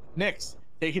 2. Nyx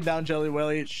taking down Jelly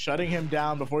Welly, shutting him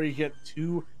down before you get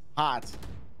too hot.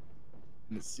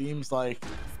 And it seems like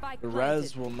the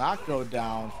res will not go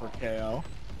down for KO.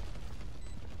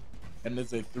 And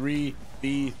it's a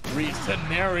 3v3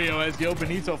 scenario as Yo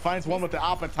Benito finds one with the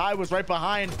Appa. Ty was right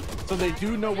behind, so they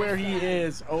do know where he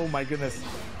is. Oh my goodness.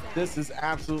 This is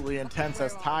absolutely intense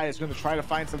as Ty is going to try to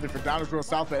find something for Downers Grove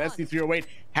South, but SD308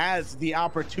 has the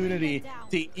opportunity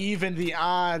to even the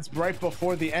odds right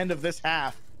before the end of this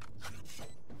half.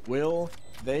 Will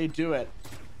they do it?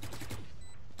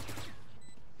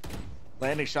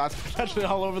 Landing shots potentially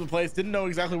all over the place. Didn't know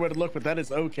exactly where to look, but that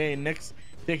is okay. Nyx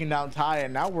taking down Ty,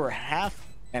 and now we're half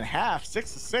and half,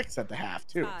 6-6 at the half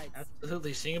too.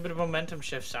 Absolutely, seeing a bit of momentum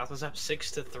shift. South was up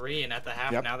 6-3, and at the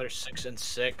half now they're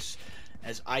 6-6.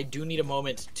 As I do need a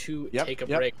moment to take a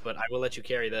break, but I will let you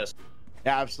carry this.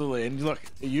 Yeah, absolutely. And look,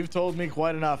 you've told me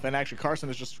quite enough, and actually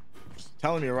Carson is just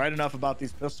telling me right enough about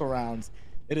these pistol rounds.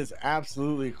 It is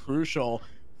absolutely crucial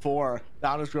for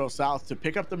Downers Grove South to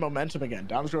pick up the momentum again.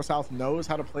 Downers Grove South knows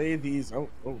how to play these.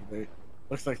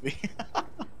 Looks like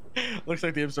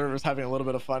the observer's having a little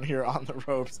bit of fun here on the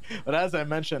ropes. But as I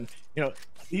mentioned, you know,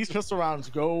 these pistol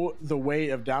rounds go the way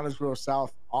of Downers Grove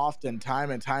South often, time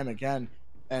and time again.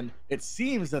 And it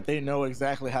seems that they know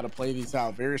exactly how to play these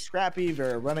out. Very scrappy,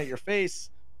 very run at your face,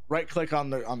 right click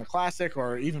on the classic,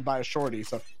 or even by a shorty.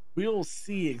 So we'll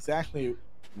see exactly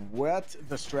what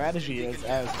the strategy is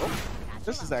as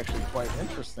this is actually quite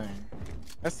interesting.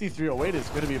 SD308 is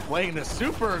going to be playing this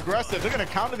super aggressive. They're going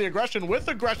to counter the aggression with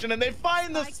aggression, and they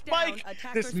find the spike.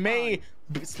 This may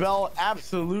spell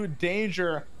absolute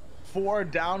danger for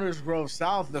Downers Grove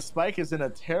South. The spike is in a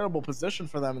terrible position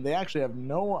for them, and they actually have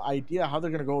no idea how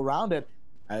they're going to go around it,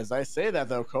 As I say that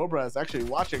though, Cobra is actually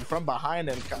watching from behind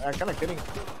and kind of getting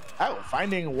out,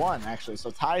 finding one actually. So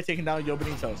Ty taking down Yo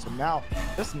Benito. So now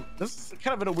this is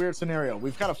kind of in a weird scenario.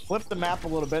 We've kind of flipped the map a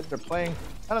little bit. They're playing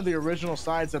kind of the original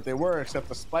sides that they were, except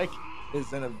the Spike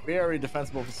is in a very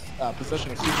defensible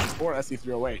position, excuse me, for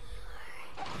SD308.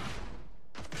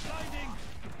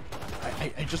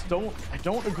 I just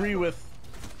don't agree with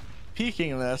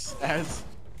peeking this as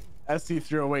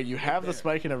SD308. You have the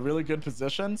Spike in a really good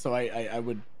position, so I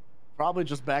would probably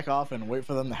just back off and wait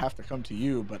for them to have to come to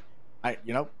you. But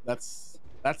that's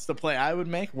the play I would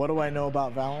make. What do I know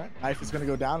about Valorant? Knife is going to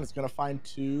go down. It's going to find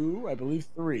 2, I believe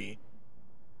 3,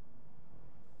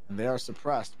 and they are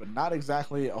suppressed, but not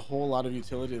exactly a whole lot of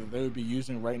utility that they would be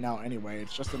using right now anyway.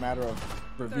 It's just a matter of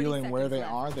revealing where they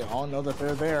are. They all know that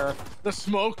they're there. The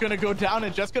smoke gonna go down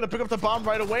and just gonna pick up the bomb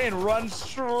right away and run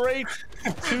straight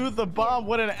to the bomb.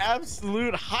 What an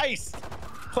absolute heist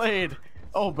played.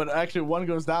 Oh, but actually one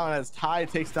goes down as Ty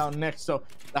takes down Nick. So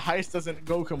the heist doesn't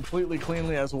go completely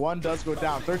cleanly as one does go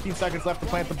down. 13 seconds left to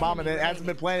plant the bomb and it hasn't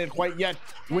been planted quite yet.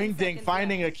 Wingding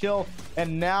finding a kill,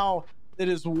 and now it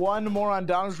is one more on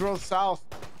Downers Grove South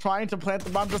trying to plant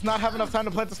the bomb. Does not have enough time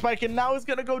to plant the spike, and now he's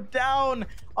gonna go down.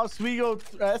 Oswego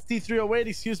SD308,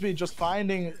 excuse me, just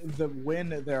finding the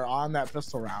win there on that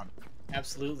pistol round.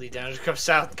 Absolutely, Downers Grove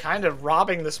South kind of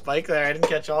robbing the spike there. I didn't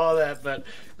catch all of that, but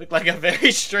looked like a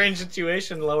very strange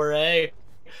situation. Lower A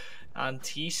on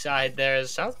T side there.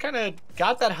 South kind of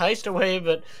got that heist away,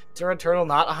 but Turtle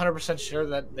not 100% sure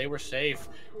that they were safe.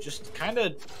 Just kind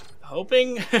of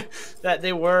hoping that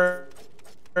they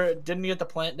didn't get the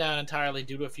plant down entirely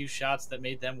due to a few shots that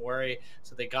made them worry.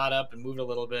 So they got up and moved a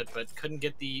little bit, but couldn't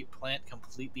get the plant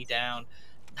completely down.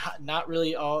 Not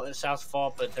really all South's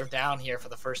fault, but they're down here for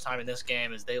the first time in this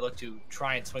game as they look to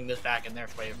try and swing this back in their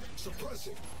favor.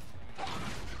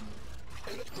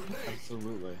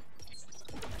 Absolutely.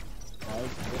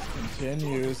 As this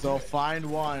continues, they'll find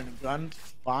one. Gun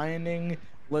finding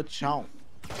LeChomp.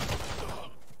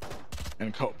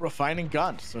 And Cobra finding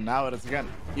Gun. So now it is again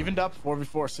evened up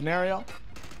 4v4 scenario.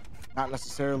 Not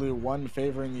necessarily one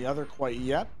favoring the other quite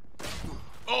yet.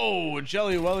 Oh,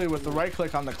 Jelly Welly with the right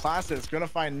click on the class. It's gonna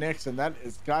find Nix, and that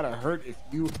is gotta hurt if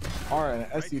you are an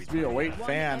SD308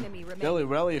 fan. Jelly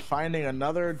Welly finding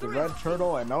another, the red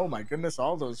turtle, and oh my goodness,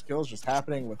 all those kills just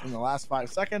happening within the last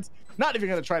 5 seconds. Not even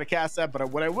gonna try to cast that,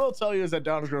 but what I will tell you is that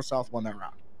Downers Grove South won that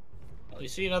round. Well, you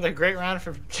see another great round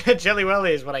for Jelly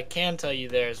Welly is what I can tell you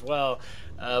there as well.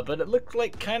 But it looked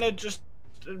like kind of just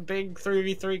a big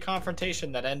 3v3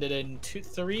 confrontation that ended in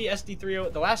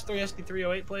the last 3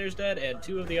 SD308 players dead and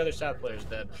 2 of the other South players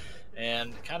dead,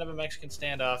 and kind of a Mexican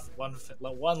standoff.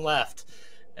 One left,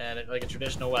 and like a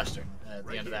traditional Western at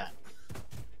the end of that.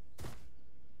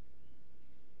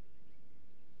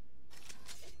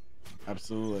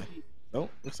 Absolutely. Oh,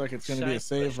 looks like it's going to be a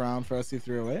save round for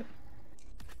SD308.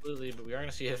 Absolutely, but we are going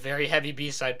to see a very heavy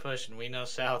B-side push, and we know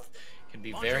South can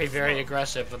be very, very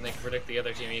aggressive when they can predict the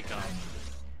other team econ.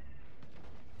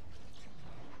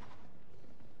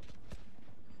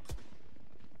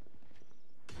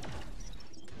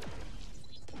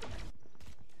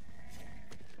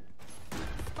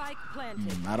 Spike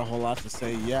planted. Not a whole lot to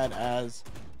say yet as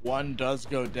one does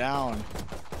go down.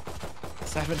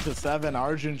 7-7.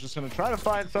 Arjun's just going to try to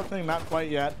find something, not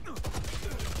quite yet.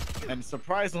 And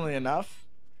surprisingly enough,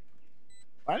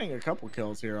 finding a couple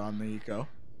kills here on the eco.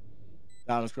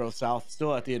 Downers Grove South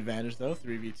still at the advantage though,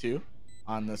 3v2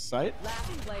 on this site.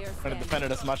 Trying to defend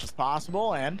it as much as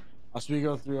possible, and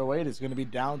Oswego 308 is going to be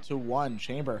down to 1.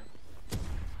 Chamber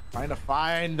trying to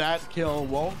find that kill,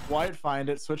 won't quite find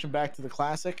it. Switching back to the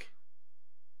classic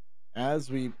as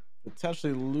we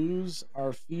potentially lose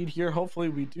our feed here. Hopefully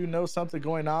we do know something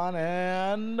going on,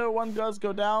 and one does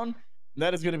go down.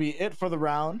 That is going to be it for the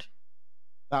round.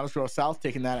 Downers Grove South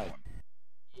taking that at 1.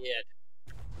 Yeah.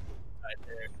 Right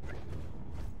there.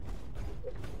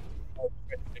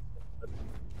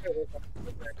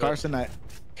 Carson, I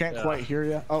can't quite hear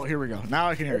you. Oh, here we go. Now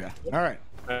I can hear you. All right.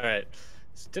 All right.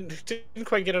 Didn't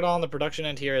quite get it all on the production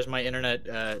end here as my internet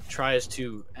tries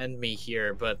to end me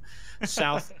here, but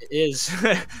South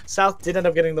South did end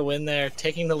up getting the win there,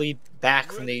 taking the lead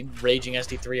back from the raging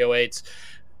SD308s.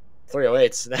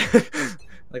 308s.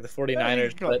 Like the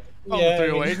 49ers, but yeah,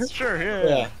 308s, sure,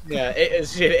 yeah.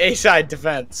 It's A-side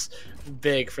defense,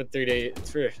 big for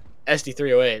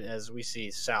SD308 as we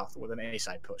see South with an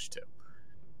A-side push too.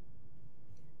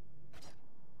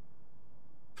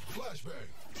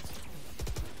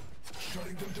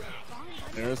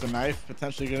 There's a knife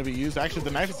potentially going to be used. Actually,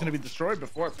 the knife is going to be destroyed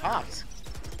before it pops.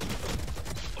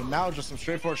 So now just some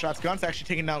straightforward shots. Gun's actually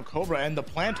taking down Cobra, and the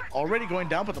plant already going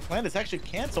down, but the plant is actually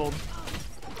canceled.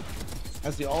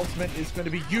 as the ultimate is going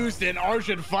to be used, and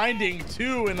Arjun finding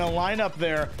two in a lineup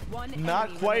there.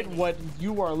 Not quite what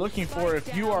you are looking for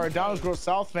if you are a Downers Grove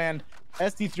South fan.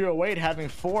 SD308 having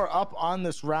 4 up on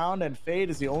this round, and Fade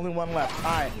is the only one left.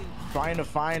 High trying to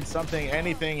find something,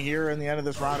 anything here in the end of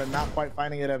this round, and not quite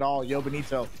finding it at all. Yo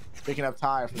Benito picking up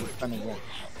Ty for the defending win.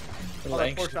 A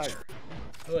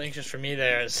little anxious for me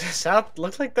there. South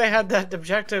looked like they had that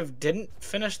objective, didn't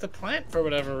finish the plant for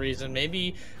whatever reason.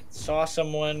 Maybe saw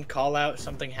someone call out,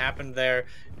 something happened there,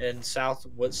 and South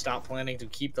would stop planning to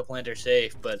keep the planter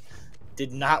safe, but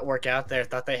did not work out there.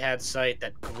 Thought they had sight.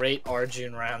 That great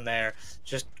Arjun round there,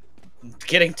 just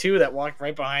getting two that walked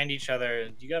right behind each other.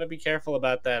 You got to be careful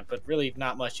about that, but really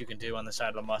not much you can do on the side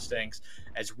of the Mustangs,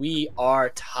 as we are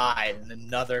tied in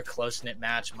another close-knit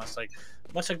match, much like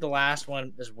the last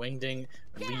one. As Wingding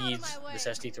leads this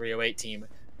SD308 team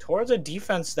towards a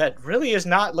defense that really is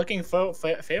not looking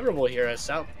favorable here, as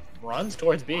South runs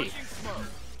towards B.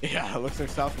 Yeah, it looks like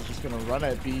South is just going to run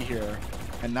at B here,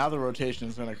 and now the rotation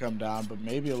is going to come down, but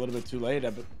maybe a little bit too late.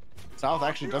 But South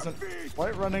actually doesn't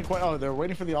quite run in quite. Oh, they're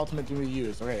waiting for the ultimate to be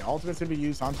used. Okay, ultimate's going to be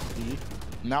used on B.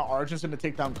 Now Arjun's going to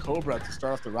take down Cobra to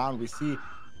start off the round. We see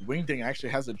Wingding actually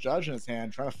has a judge in his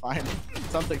hand, trying to find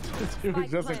something to do. He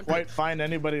doesn't quite find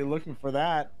anybody looking for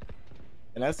that.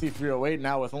 And SD308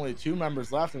 now with only 2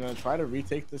 members left, are going to try to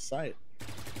retake this site.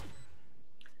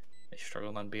 They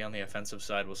struggled on B on the offensive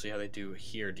side. We'll see how they do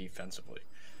here defensively.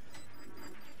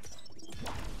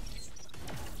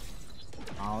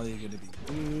 Ollie going to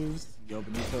be used. Yo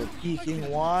Benito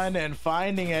peeking one and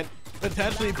finding it,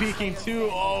 potentially peeking two.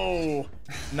 Oh,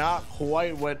 not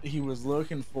quite what he was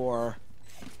looking for.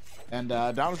 And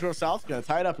Downers Grove South going to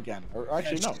tie it up again. Or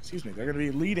actually, no, excuse me. They're going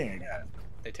to be leading again.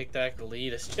 They take back the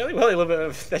lead. It's Jelly Willy a little bit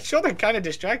of that shoulder kind of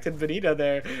distracted Benito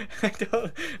there. I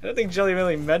don't think Jelly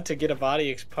Willy meant to get a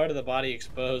part of the body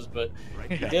exposed, but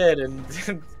he did, and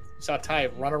saw Ty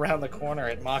run around the corner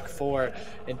at Mach 4,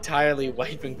 entirely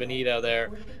wiping Benito there,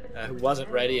 who wasn't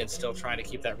ready and still trying to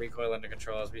keep that recoil under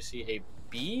control, as we see a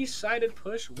B-sided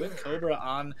push with Cobra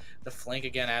on the flank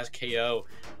again as KO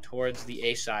towards the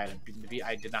A side.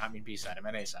 I did not mean B side, I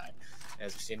meant A side.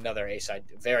 As we see another A side,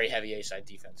 very heavy A side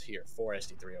defense here for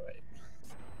SD308.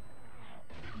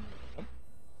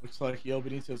 Looks like Yo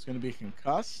Benito is going to be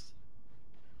concussed.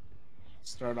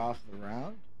 Start off the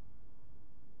round.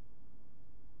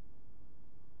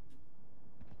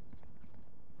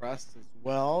 Pressed as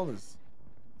well is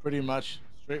pretty much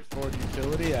straightforward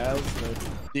utility, as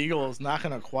the Eagle is not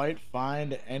going to quite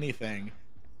find anything.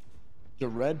 The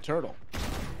Red Turtle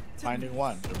finding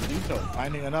one, Benito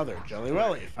finding another, Jelly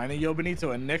Willy finding Yo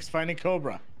Benito, and Nick's finding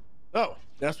Cobra. So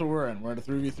that's what we're in. We're in a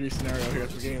 3v3 scenario here at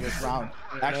the beginning of this round.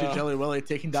 Actually, Jelly Willy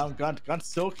taking down Gunt. Gunt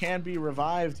still can be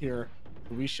revived here.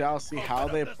 We shall see how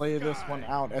they play this one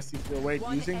out.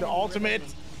 SD308 using the ultimate,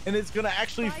 and it's going to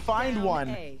actually find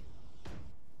one.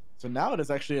 So now it is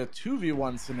actually a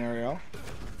 2v1 scenario.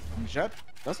 And Jet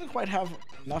doesn't quite have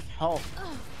enough health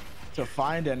to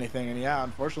find anything, and yeah,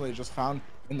 unfortunately, just found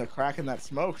in the crack in that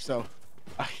smoke. So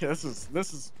this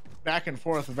is back and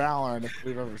forth Valorant if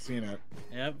we've ever seen it.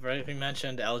 Yep, right. We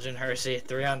mentioned Elgin Hersey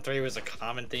 3-on-3 was a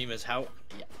common theme, is how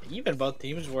even both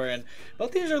teams were, and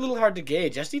both teams are a little hard to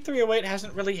gauge. SD308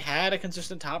 hasn't really had a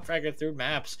consistent top fragger through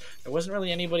maps. There wasn't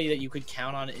really anybody that you could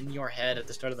count on in your head at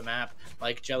the start of the map,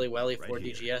 like Jelly Willy for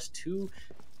DGS, to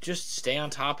just stay on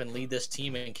top and lead this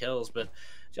team in kills. But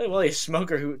Jelly Willy is a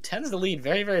smoker who tends to lead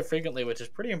very, very frequently, which is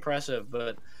pretty impressive,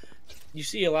 but you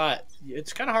see a lot.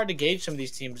 It's kind of hard to gauge some of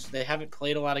these teams. They haven't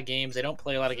played a lot of games. They don't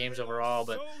play a lot of games overall,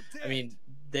 but I mean,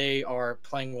 they are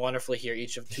playing wonderfully here,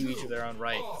 each of their own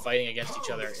right, fighting against each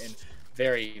other in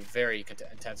very, very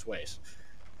intense ways.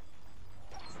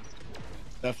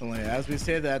 Definitely. As we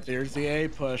say that, there's the A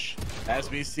push. As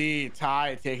we see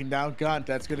Ty taking down Gunt,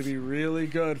 that's going to be really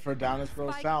good for Downers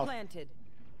Grove South.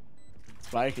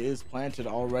 Spike is planted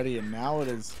already, and now it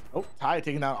is Ty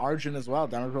taking down Arjun as well.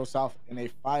 Downers Grove South in a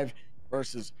 5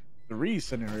 versus 3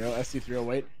 scenario.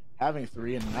 SD308 having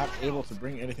 3 and not able to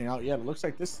bring anything out yet. It looks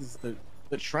like this is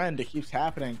the trend. It keeps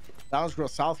happening. Downers Grove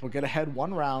South will get ahead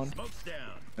one round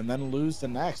and then lose the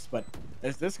next. But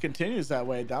if this continues that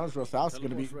way, Downers Grove South is going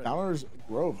to be Downers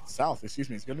Grove South, excuse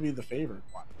me, is going to be the favored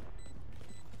one.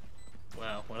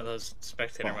 Wow, one of those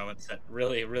spectator moments that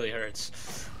really, really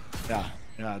hurts.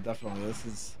 Yeah, definitely. This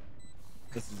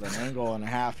is an angle and a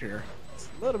half here. It's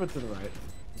a little bit to the right.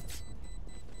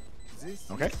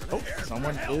 Okay. Oh,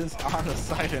 someone is on the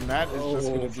site, and that is just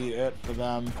going to be it for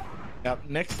them. Yep,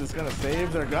 Nyx is going to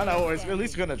save their gun. Oh, it's at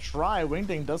least going to try.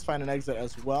 Wingding does find an exit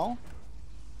as well.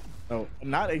 So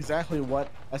not exactly what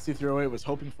SD308 was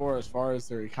hoping for as far as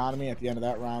their economy at the end of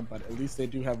that round, but at least they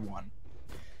do have one.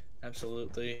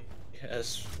 Absolutely.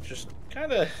 As just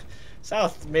kind of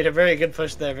South made a very good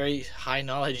push there. Very high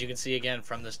knowledge you can see again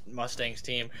from this Mustangs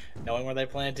team, knowing where they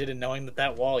planted and knowing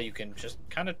that wall you can just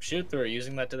kind of shoot through,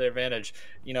 using that to their advantage.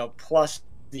 Plus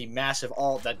the massive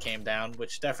ult that came down,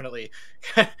 which definitely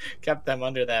kept them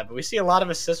under that. But we see a lot of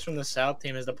assists from the South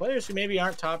team as the players who maybe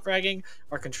aren't top fragging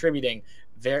are contributing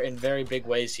in very big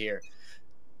ways here.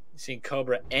 Seeing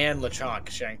Cobra and LeChonk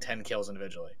sharing 10 kills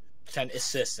individually, 10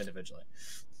 assists individually.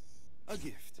 A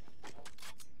gift.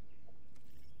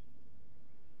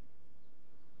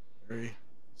 Very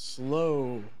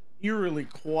slow, eerily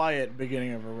quiet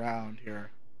beginning of a round here.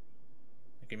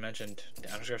 Like you mentioned,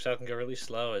 Downstar South can go really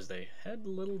slow as they head a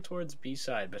little towards B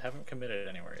side, but haven't committed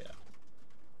anywhere yet.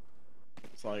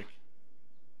 It's like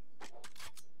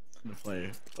I'm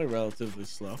gonna play relatively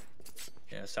slow.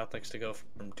 Yeah, South likes to go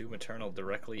from Doom Eternal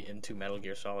directly into Metal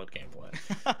Gear Solid gameplay.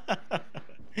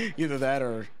 Either that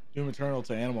or Doom Eternal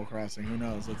to Animal Crossing. Who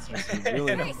knows? It's just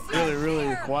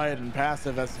really quiet and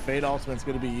passive as the Fade Ultimate's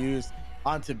going to be used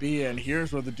onto B. And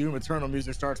here's where the Doom Eternal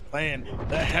music starts playing.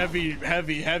 The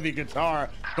heavy guitar.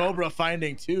 Cobra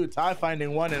finding 2, Ty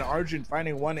finding 1, and Arjun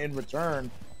finding 1 in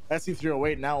return.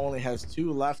 SD308 now only has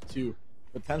 2 left to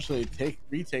potentially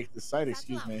retake the site.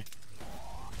 Excuse me.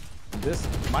 This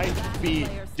might be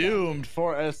doomed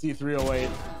for SD308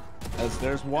 as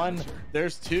there's 1,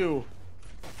 there's 2.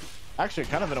 Actually,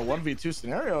 kind of in a 1v2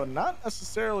 scenario, not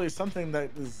necessarily something that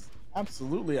is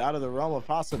absolutely out of the realm of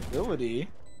possibility.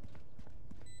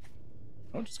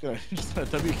 I'm just gonna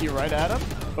W key right at him.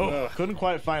 Oh, couldn't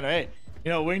quite find him.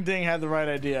 Hey, Wing Ding had the right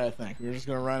idea. I think we're just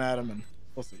gonna run at him and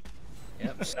we'll see.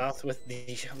 Yep, South with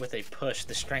a push,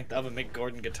 the strength of a Mick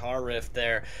Gordon guitar riff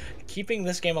there, keeping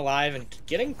this game alive and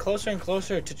getting closer and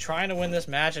closer to trying to win this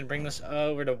match and bring this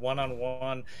over to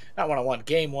one-on-one, not one-on-one,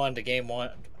 game 1 to game 1.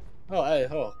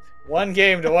 One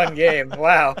game to one game.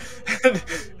 Wow.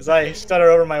 As I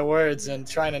stutter over my words and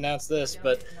try and announce this,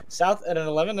 but South at an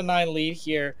 11-9 lead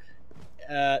here.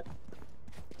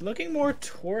 Looking more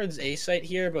towards A site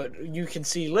here, but you can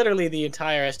see literally the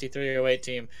entire SD308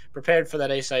 team prepared for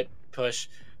that A site push,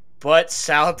 but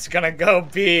South's gonna go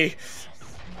B.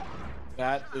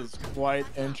 That is quite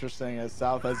interesting as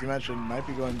South, as you mentioned, might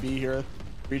be going B here.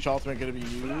 Breach ultimate going to be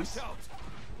used.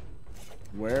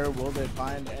 Where will they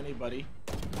find anybody?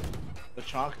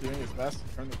 LeChonk doing his best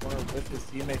to turn the corner with his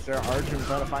teammates there. Arjun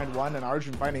trying to find 1, and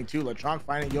Arjun finding 2. LeChonk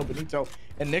finding Yo Benito,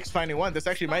 and Nick's finding 1. This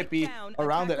actually might be a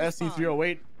round that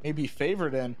SD308 may be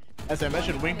favored in. As I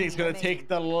mentioned, Wingding's going to take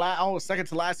the second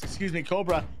to last, excuse me.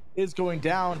 Cobra is going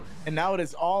down, and now it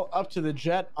is all up to the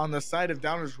Jet on the side of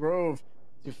Downers Grove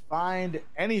to find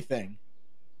anything.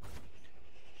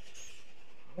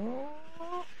 No.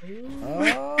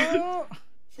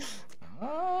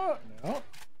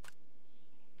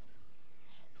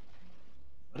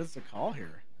 What is the call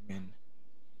here? I mean,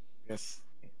 I guess.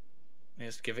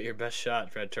 Just give it your best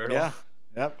shot, Red Turtle. Yeah.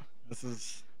 Yep. This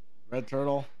is Red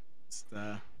Turtle. Just,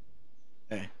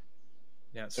 hey.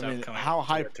 Yeah. I mean, how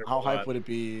hype would it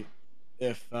be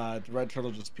if the Red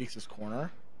Turtle just peeks his corner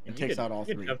and takes out all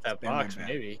 3? You could jump that box,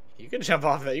 maybe. You could jump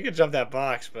off that. You could jump that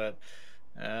box, but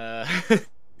not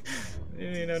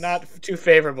too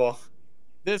favorable.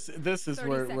 This is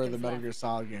where the Metal Gear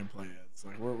Solid gameplay is.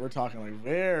 Like we're talking like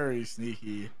very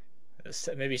sneaky.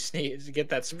 Maybe sneak get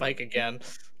that spike again.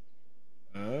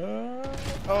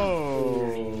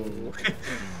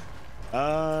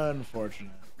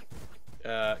 Unfortunate.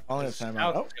 Only a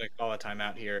timeout. Gonna call a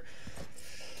timeout here,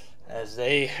 as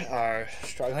they are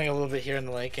struggling a little bit here in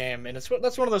the late game, and that's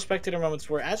one of those spectator moments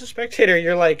where, as a spectator,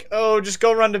 you're like, "Oh, just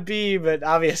go run to B," but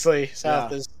obviously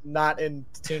South is not in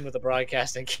tune with the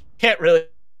broadcasting, can't really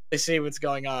see what's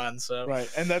going on. So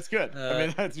right, and that's good.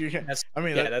 That's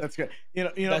good.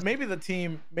 Maybe the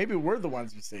team, maybe we're the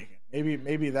ones mistaken.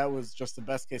 Maybe that was just the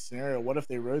best case scenario. What if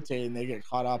they rotate and they get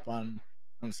caught up on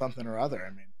something or other?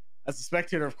 I mean, as a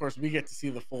spectator, of course, we get to see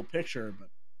the full picture, but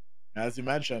as you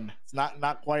mentioned, it's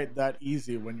not quite that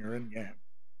easy when you're in game.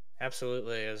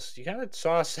 Absolutely, as you kind of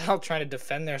saw Sal trying to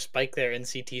defend their spike there in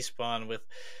CT spawn with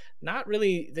not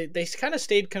really, they kind of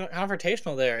stayed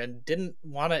confrontational there and didn't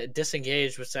want to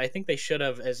disengage, which I think they should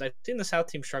have, as I've seen the South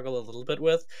team struggle a little bit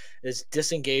with, is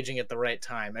disengaging at the right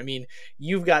time. I mean,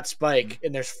 you've got spike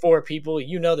and there's 4 people,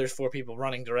 there's 4 people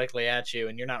running directly at you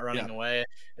and you're not running away.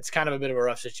 It's kind of a bit of a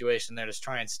rough situation there to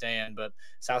try and stay in, but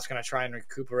South's going to try and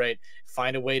recuperate,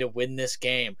 find a way to win this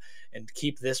game and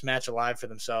keep this match alive for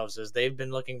themselves, as they've been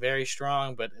looking very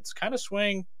strong, but it's kind of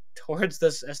swinging towards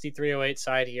this SD308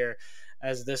 side here,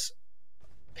 as this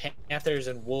Panthers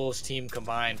and Wolves team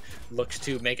combined looks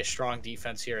to make a strong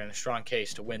defense here and a strong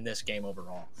case to win this game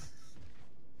overall.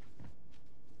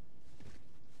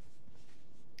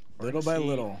 Little by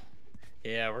little.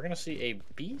 Yeah, we're gonna see a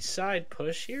B-side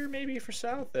push here, maybe for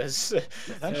South, as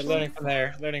they're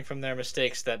learning from their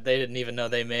mistakes that they didn't even know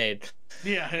they made.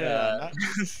 Yeah,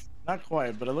 not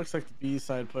quite, but it looks like the B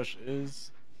side push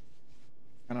is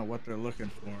kind of what they're looking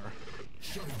for.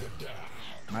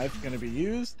 Knife gonna be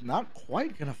used. Not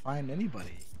quite gonna find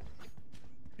anybody.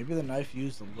 Maybe the knife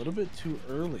used a little bit too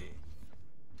early.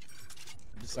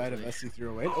 The side of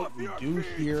SD308. Oh, we do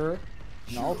hear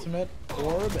an ultimate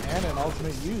orb and an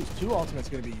ultimate used. Two ultimates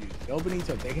gonna be used. Yo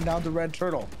Benito taking down the red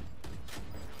turtle.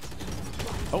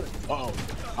 Oh, uh-oh.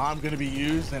 I'm gonna be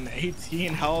used, and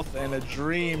 18 health and a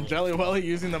dream. Jelly Welly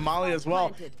using the molly as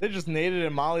well. They just naded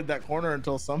and mollied that corner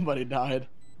until somebody died.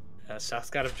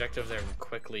 South got objective there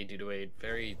quickly due to a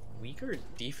very weaker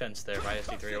defense there by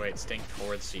SD308 staying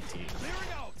towards CT.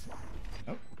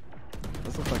 Oh.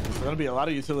 This looks like there's going to be a lot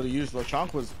of utility use.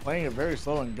 LeChonk was playing it very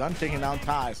slow and gun taking down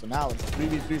Ty. So now it's a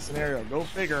 3v3 scenario. Go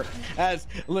figure as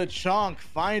LeChonk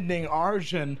finding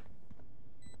Arjun.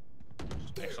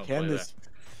 Can this...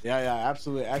 Yeah,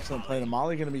 absolutely excellent play. The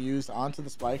molly going to be used onto the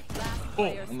spike. Oh,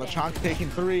 and LeChonk taking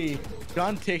 3.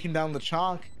 Gun taking down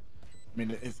LeChonk. I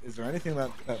mean, is there anything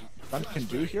that Gun can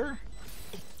do here?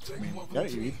 I mean, yeah,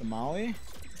 you eat the molly.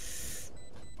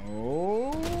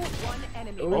 Oh. One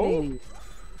enemy.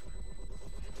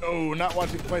 Oh, not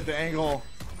watching quite the angle.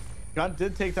 Gun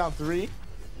did take down 3.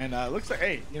 And looks like,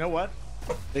 hey, you know what?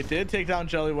 They did take down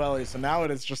Jelly Welly, so now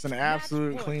it is just an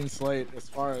absolute clean slate as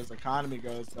far as economy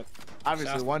goes. But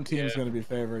obviously, South, one team is going to be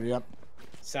favored. Yep.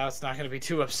 South's not going to be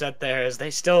too upset there, as they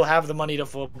still have the money to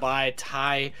full buy.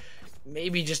 Ty,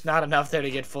 maybe just not enough there to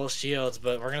get full shields,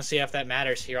 but we're going to see if that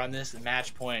matters here on this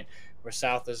match point, where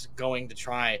South is going to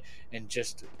try and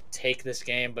just take this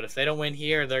game. But if they don't win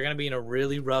here, they're going to be in a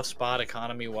really rough spot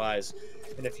economy-wise.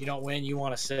 And if you don't win, you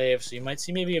want to save. So you might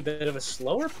see maybe a bit of a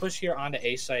slower push here onto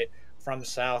A-site from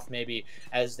South, maybe,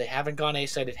 as they haven't gone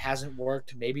A-site. It hasn't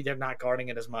worked. Maybe they're not guarding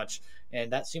it as much.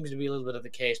 And that seems to be a little bit of the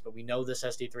case. But we know this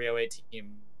SD308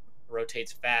 team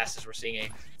rotates fast, as we're seeing a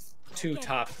 2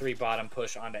 top 3 bottom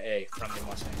push onto A from the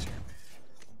Mustangs here.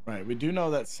 Right, we do know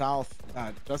that South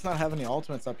does not have any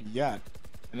ultimates up yet,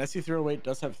 and SD308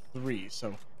 does have 3,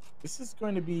 so this is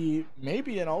going to be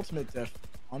maybe an ultimate diff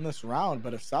on this round.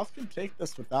 But if South can take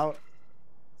this without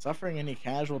suffering any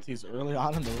casualties early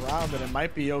on in the round, then it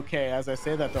might be okay. As I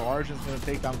say that, the Origins going to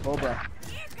take down Cobra.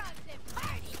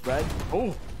 Red,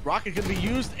 oh, rocket could be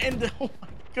used, and oh my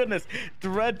goodness, the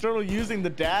red turtle using the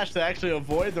dash to actually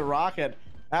avoid the rocket.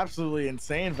 Absolutely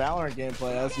insane Valorant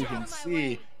gameplay, as you can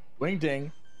see.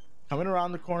 Wingding coming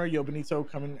around the corner. Yo Benito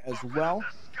coming as well.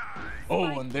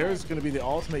 Oh, and there's going to be the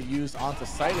ultimate used onto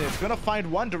site, and it's going to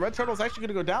find one. The red turtle is actually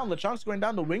going to go down. LeChunk's going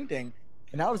down to Wingding,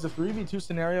 and now it's a 3v2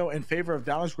 scenario in favor of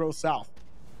Downers Grove South.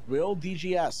 Will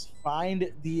DGS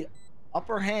find the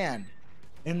upper hand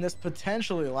in this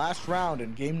potentially last round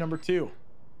in game number 2?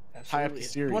 Tie up the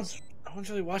series. No one's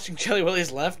really watching Jelly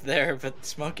Willy's left there, but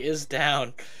Smoke is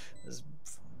down.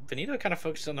 Benito kind of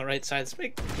focused on the right side. This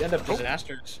may end up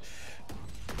disasters.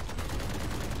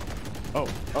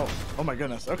 Oh my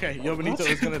goodness. Okay, Yo Benito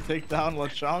is going to take down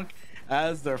LeChonk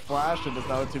as they're flashed. It is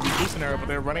now a 2v2 scenario, but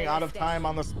they're running out of time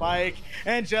on the spike.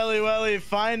 And Jelly Welly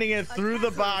finding it through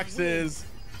the boxes.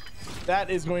 That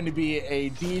is going to be a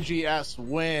DGS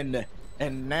win.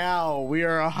 And now we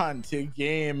are on to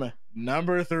game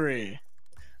number 3.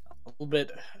 A little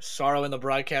bit sorrow in the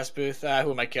broadcast booth.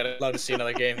 Who am I kidding? I'd love to see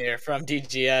another game here from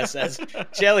DGS, as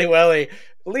Jelly Welly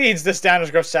leads this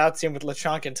Downers Grove South team with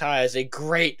LeChonk and Ty as a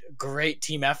great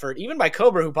team effort, even by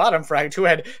Cobra, who bottom fragged, who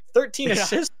had 13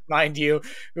 assists, mind you.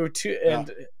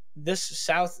 This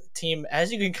South team,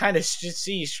 as you can kind of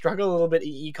see, struggle a little bit in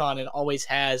econ and always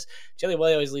has. Jelly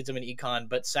Welly always leads them in econ,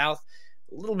 but South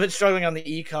a little bit struggling on the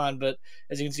econ. But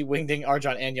as you can see, Wingding,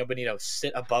 Arjon, and Yo Benito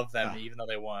sit above them, even though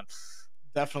they won.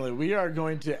 Definitely. We are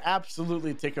going to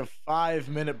absolutely take a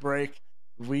 5-minute break.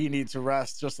 We need to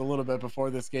rest just a little bit before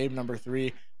this game number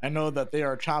 3. I know that they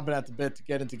are chomping at the bit to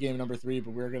get into game number 3,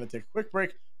 but we're going to take a quick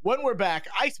break. When we're back,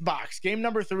 Icebox, game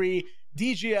number 3,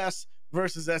 DGS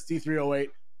versus SD308.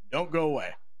 Don't go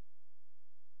away.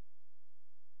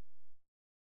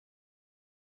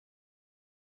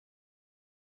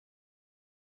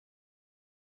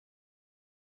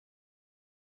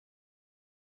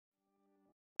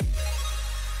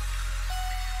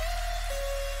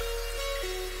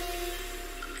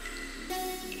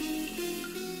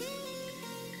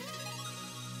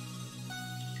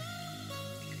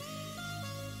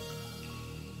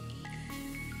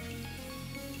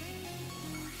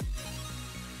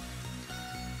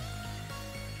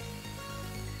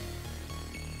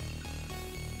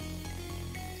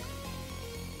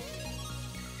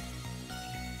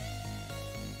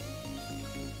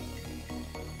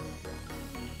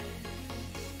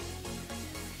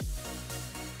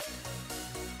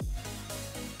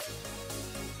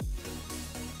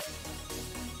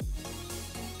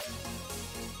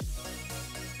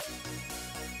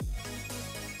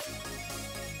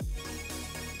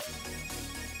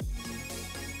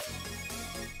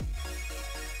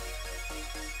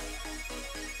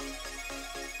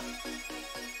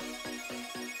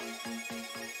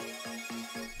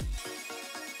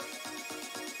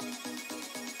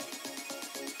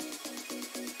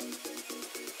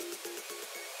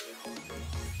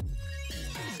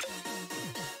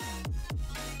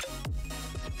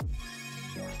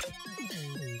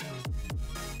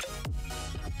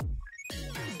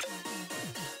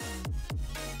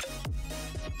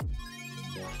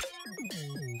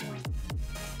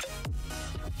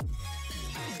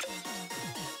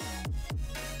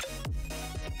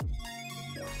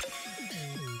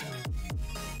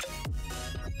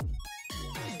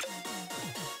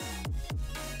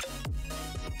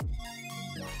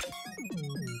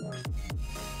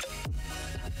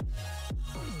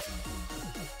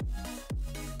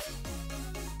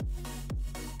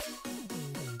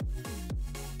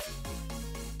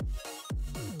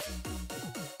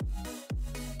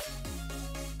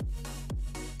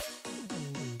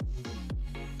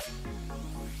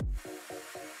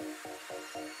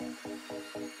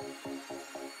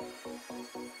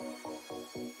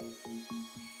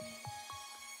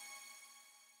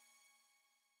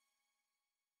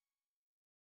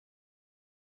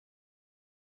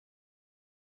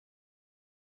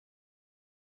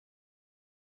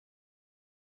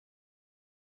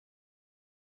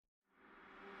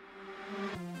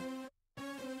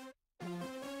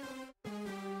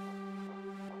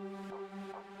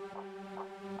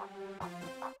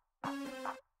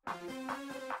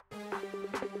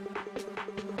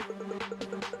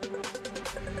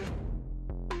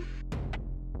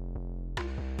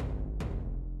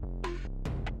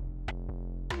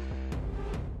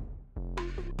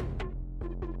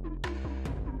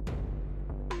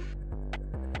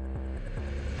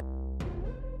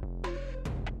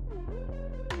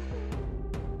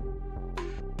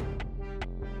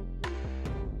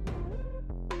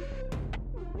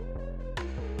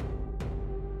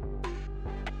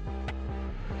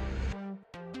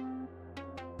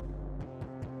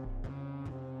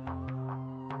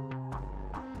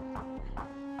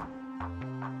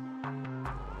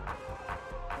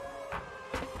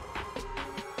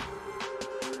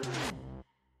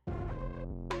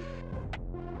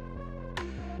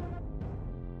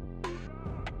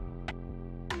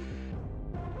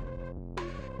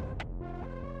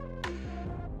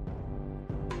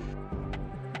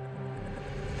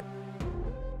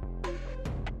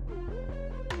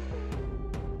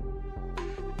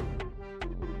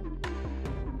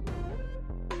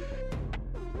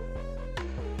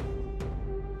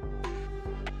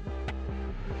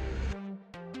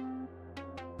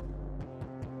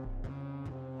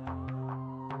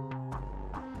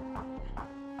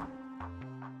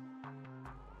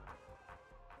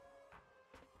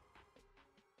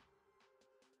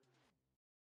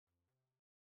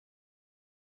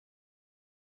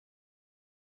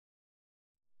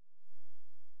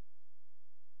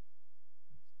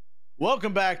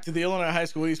 Welcome back to the Illinois High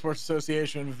School Esports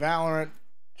Association Valorant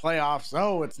playoffs.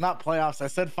 Oh, it's not playoffs. I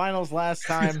said finals last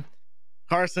time.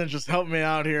 Carson just helped me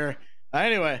out here.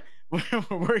 Anyway,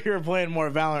 we're here playing more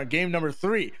Valorant. Game number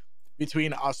 3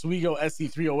 between Oswego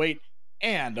SD308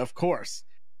 and, of course,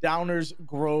 Downers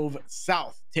Grove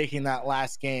South taking that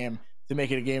last game to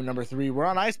make it a game number 3. We're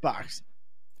on Icebox.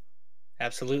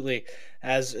 Absolutely,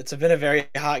 as it's been a very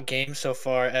hot game so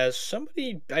far, as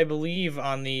somebody, I believe,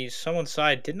 on the someone's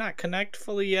side did not connect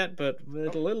fully yet, but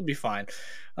it'll be fine.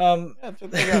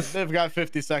 Yeah, they've got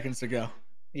 50 seconds to go.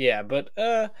 Yeah, but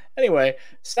anyway,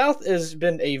 South has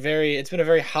been a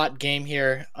very hot game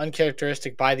here,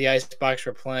 uncharacteristic by the Icebox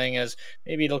we're playing, as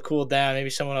maybe it'll cool down,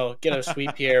 maybe someone will get a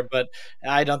sweep here, but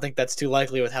I don't think that's too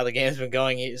likely with how the game's been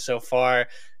going so far.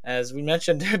 As we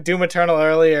mentioned Doom Eternal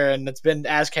earlier, and it's been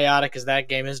as chaotic as that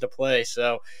game is to play,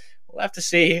 so we'll have to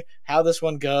see how this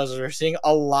one goes. We're seeing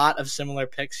a lot of similar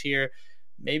picks here,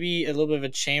 maybe a little bit of a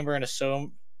Chamber and a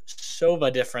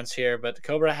Sova difference here, but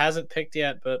Cobra hasn't picked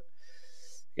yet, but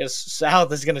I guess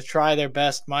South is going to try their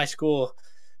best. My school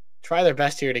try their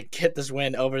best here to get this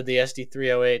win over the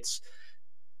SD308s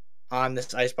on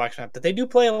this Icebox map that they do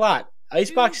play a lot.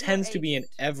 Icebox tends to be in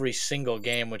every single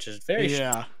game, which is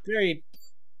very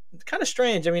kind of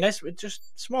strange. I mean, it's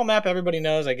just small map. Everybody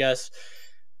knows, I guess.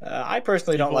 I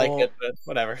personally don't like it, but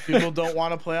whatever. People don't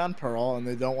want to play on Pearl, and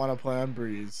they don't want to play on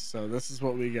Breeze. So this is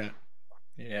what we get.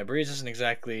 Yeah, Breeze isn't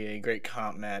exactly a great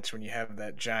comp match when you have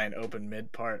that giant open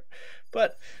mid part,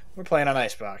 but we're playing on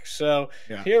Icebox. So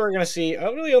here we're going to see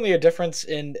really only a difference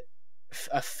in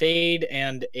a Fade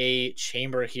and a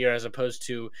Chamber here as opposed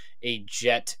to a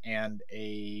Jet and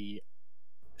a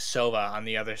Sova on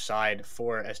the other side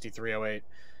for SD308.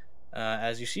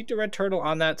 As you see, the Red Turtle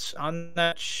on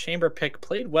that Chamber pick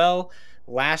played well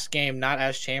last game, not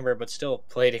as Chamber, but still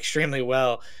played extremely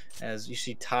well. As you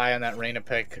see Ty on that Reyna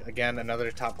pick, again,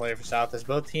 another top player for South. As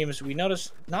both teams, we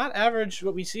notice, not average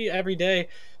what we see every day.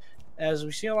 As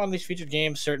we see a lot of these featured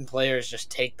games, certain players just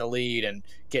take the lead and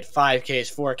get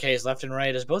 5Ks, 4Ks left and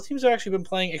right, as both teams have actually been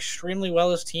playing extremely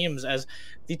well as teams, as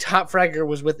the top fragger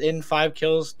was within 5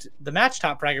 kills. The match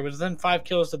top fragger was within 5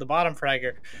 kills to the bottom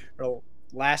fragger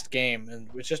last game, and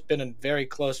it's just been a very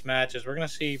close match. As we're going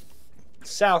to see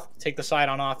South take the side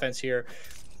on offense here,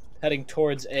 heading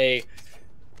towards a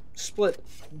split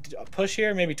push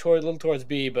here, maybe a little towards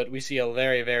B, but we see a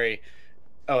very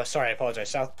oh, sorry, I apologize.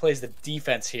 South plays the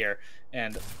defense here,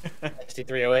 and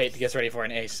SD308 gets ready for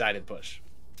an A-sided push.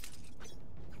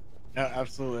 Yeah,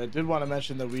 absolutely. I did want to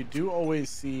mention that we do always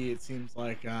see, it seems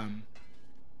like, I'm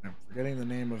forgetting the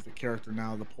name of the character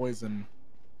now, the poison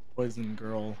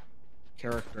girl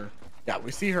character. Yeah,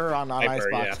 we see her on Viper,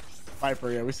 Icebox. yeah.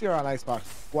 Viper, yeah, we see her on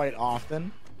Icebox quite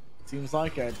often. It seems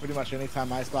like pretty much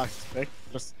anytime Icebox is picked,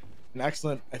 just an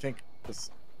excellent, I think,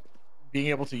 just being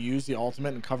able to use the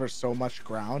ultimate and cover so much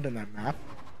ground in that map.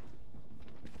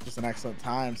 Just an excellent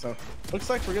time. So looks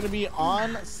like we're going to be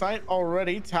on site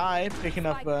already. Ty picking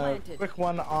up a quick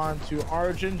one onto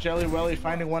Arjun. Jelly Welly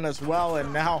finding one as well.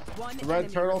 And now the Red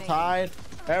Turtle tied.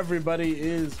 Everybody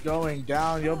is going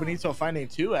down. Yo Benito finding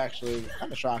 2, actually.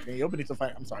 Kind of shocking. Yo Benito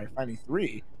finding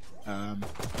 3.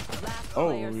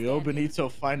 Yo Benito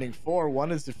finding 4.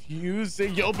 1 is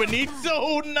defusing. Yo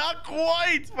Benito not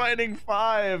quite finding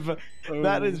 5.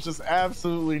 That is just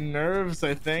absolutely nerves,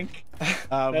 I think.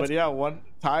 But yeah,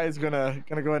 Ty is gonna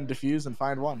go ahead and defuse and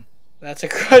find 1. That's a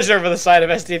crusher for the side of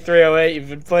SD308. You've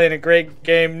been playing a great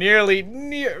game, nearly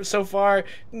getting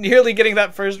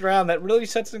that first round. That really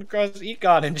sets it across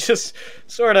Econ and just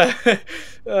sort of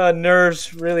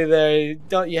nerves really there.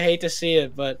 You hate to see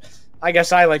it, but I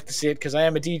guess I like to see it because I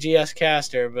am a DGS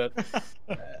caster. But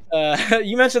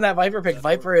you mentioned that Viper pick.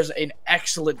 Viper is an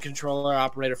excellent controller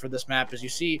operator for this map. As you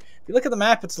see, if you look at the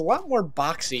map, it's a lot more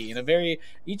boxy.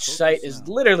 Each site is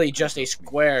literally just a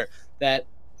square that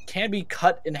can be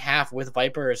cut in half with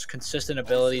Viper's consistent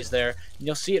abilities there. And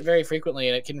you'll see it very frequently,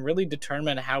 and it can really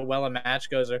determine how well a match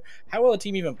goes or how well a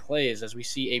team even plays, as we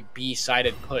see a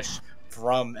B-sided push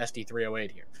from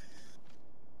SD308 here.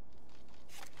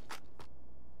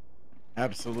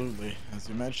 Absolutely. As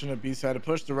you mentioned, a B-sided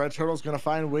push. The Red Turtle's going to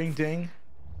find Wingding,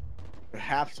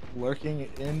 perhaps lurking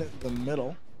in the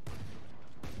middle.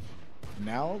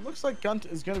 Now it looks like Gunt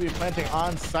is going to be planting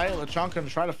on site. LeChonk going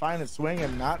to try to find a swing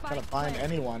and not going to find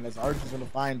anyone, as Arjun's going to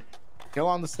find kill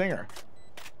on the Stinger.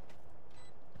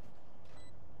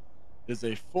 It is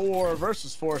a 4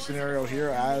 versus 4 scenario here,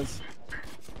 as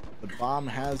the bomb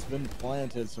has been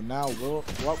planted. So now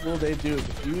what will they do? The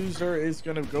Diffuser is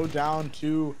going to go down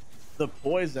to the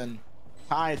Poison.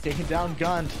 Ty taking down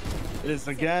Gunt. It is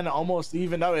again almost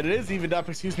evened up. It is evened up,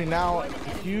 excuse me. Now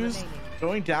Fuse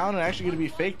going down and actually going to be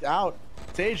faked out.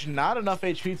 Sage not enough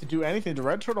HP to do anything. The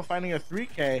Red Turtle finding a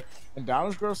 3K, and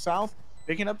Downers Grove South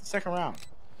picking up the second round.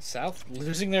 South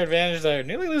losing their advantage there,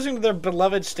 nearly losing to their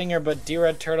beloved Stinger, but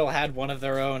D-Red Turtle had one of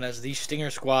their own as the Stinger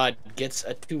squad gets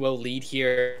a 2-0 lead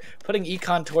here, putting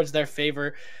Econ towards their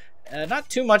favor. Not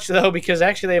too much though, because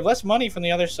actually they have less money from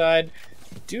the other side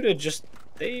due to just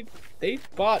they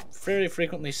bought fairly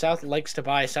frequently. South likes to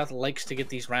buy. South likes to get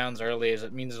these rounds early, as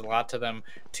it means a lot to them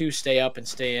to stay up and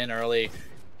stay in early.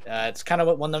 It's kind of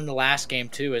what won them the last game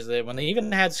too, is that when they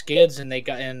even had skids and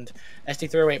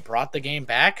SD308 brought the game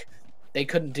back, they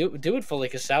couldn't do it fully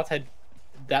because South had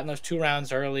gotten those 2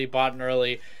 rounds early, bought in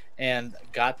early, and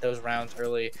got those rounds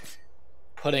early,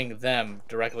 putting them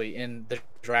directly in the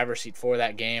driver's seat for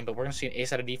that game. But we're going to see an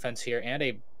ace out of defense here and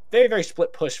a very, very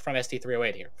split push from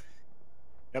SD308 here.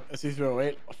 Yep,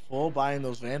 SD308 full buying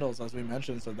those Vandals, as we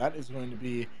mentioned, so that is going to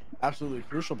be absolutely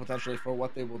crucial potentially for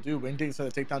what they will do. Wingding's going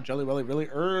to take down Jelly Welly really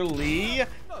early,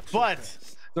 but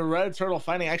the Red Turtle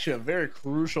finding actually a very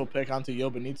crucial pick onto Yo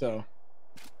Benito.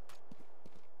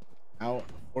 Now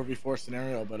 4v4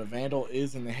 scenario, but a Vandal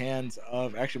is in the hands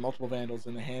of, actually multiple Vandals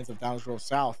in the hands of Downers Grove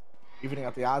South, evening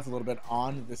out the odds a little bit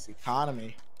on this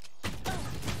economy.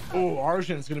 Oh,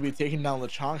 Arjun's going to be taking down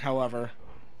Lechonk, however.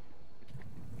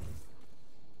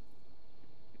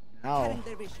 Now,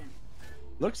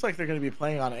 looks like they're going to be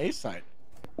playing on A side.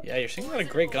 Yeah, you're seeing a lot of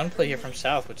great gunplay here from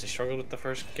South, which they struggled with the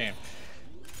first game.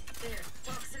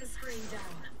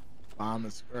 Bomb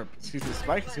is, or excuse me,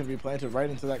 Spike is going to be planted right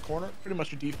into that corner. Pretty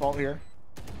much a default here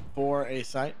for A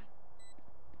site.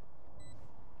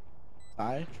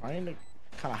 Ty trying to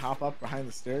kind of hop up behind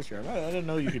the stairs here. I didn't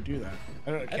know you could do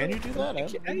that. Can you do that? I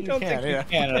don't think you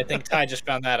can, and I think Ty just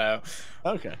found that out.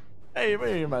 Okay. Hey,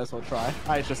 you might as well try.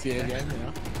 IHSEA again, you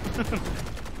know.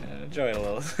 Enjoy it a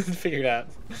little. Figure it out.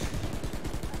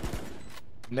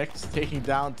 Nyx taking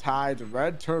down Ty. The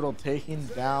Red Turtle taking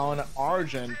down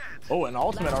Arjun. Oh, an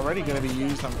ultimate already going to be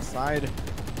used on the side.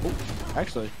 Oh,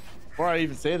 actually, before I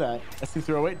even say that,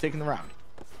 SD308 taking the round.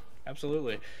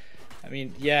 Absolutely. I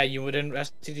mean, yeah, you wouldn't.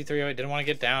 SD308 didn't want to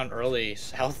get down early.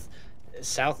 South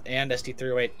and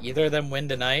SD308, either of them win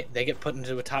tonight, they get put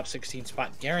into a top 16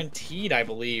 spot, guaranteed, I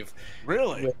believe.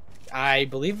 Really? I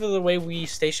believe the way we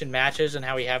station matches and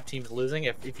how we have teams losing,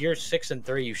 if you're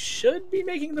 6-3, you should be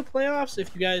making the playoffs.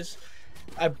 If you guys,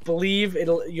 I believe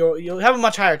you'll have a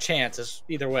much higher chance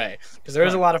either way, because there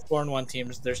is a lot of 4-1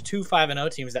 teams. There's 2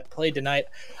 5-0 teams that played tonight.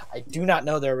 I do not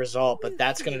know their result, but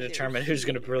that's going to determine who's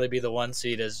going to really be the 1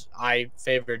 seed. As I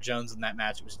favored Jones in that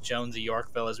match, it was Jones of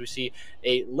Yorkville. As we see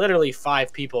literally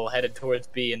 5 people headed towards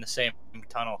B in the same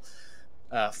tunnel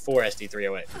for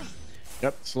SD308.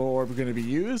 Yep, slow orb going to be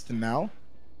used, and now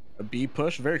a B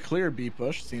push, very clear B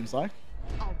push seems like.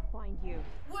 I'll find you.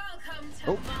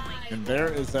 Oh, and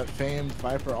there is that famed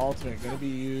Viper ultimate going to be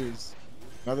used.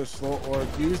 Another slow orb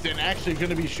used, and actually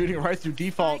going to be shooting right through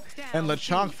default. And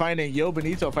Lechonk finding Yo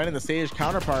Benito, finding the Sage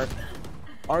counterpart.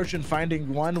 Arjun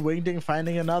finding one, Wingding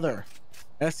finding another.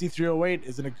 SD308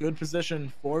 is in a good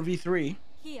position, 4v3.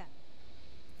 Here.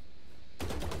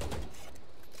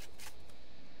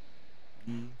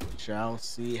 We shall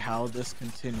see how this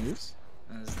continues.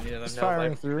 Just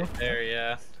firing through. There,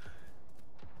 yeah.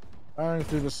 Firing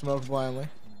through the smoke blindly.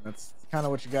 That's kind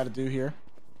of what you got to do here.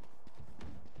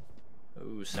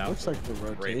 Ooh, South. Looks like the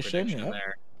rotation. Yep.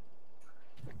 There.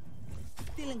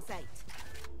 Still in sight.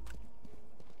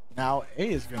 Now A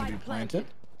is going to be planted.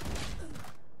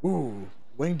 Ooh,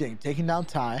 Wingding taking down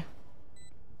Ty.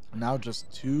 Now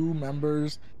just 2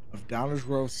 members of Downers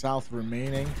Grove South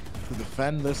remaining to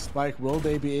defend this spike. Will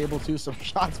they be able to? Some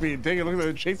shots being taken. Look at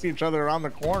them chasing each other around the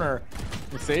corner.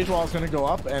 The sage wall is going to go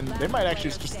up, and they might actually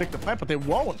just stick the plant, but they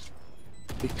won't,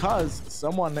 because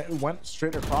someone went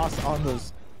straight across on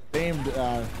those famed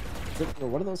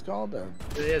what are those called? It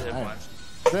is zip lines.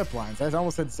 Zip lines. I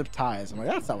almost said zip ties. I'm like,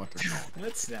 that's not what they're called.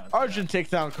 That's not Arjun takes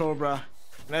down Cobra,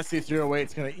 and SD308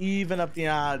 is going to even up the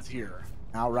odds here.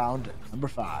 Now round number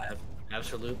 5.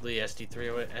 Absolutely,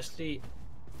 SD308.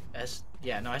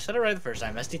 Yeah, no, I said it right the first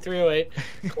time. SD308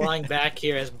 clawing back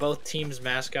here, as both teams'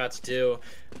 mascots do.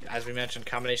 As we mentioned,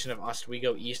 combination of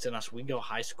Oswego East and Oswego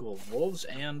High School. Wolves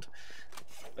and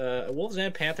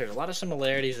Panthers. A lot of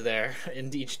similarities there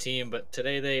in each team, but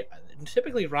today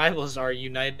typically rivals are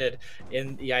united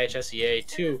in the IHSEA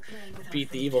to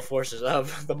beat the evil forces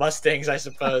of the Mustangs, I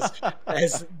suppose.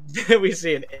 As we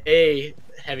see an A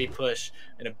heavy push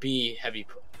and a B heavy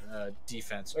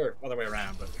defense, or other way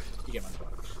around, but you get my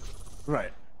point.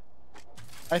 Right.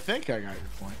 I think I got your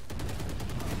point.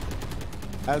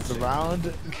 as the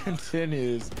round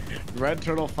continues. Red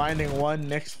Turtle finding one,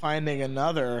 Nyx finding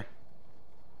another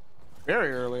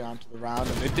very early onto the round,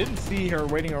 and they didn't see her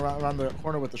waiting around the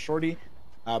corner with the shorty,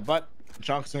 but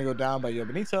Chunk's gonna go down by Yo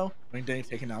Benito. Wing Ding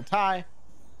taking down Ty.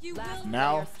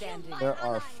 Now there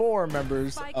are 4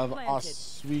 members of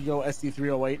Oswego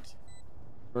SD308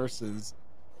 versus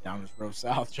Downers Grove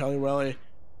South. Jelly Welly,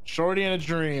 shorty and a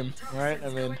dream, right? I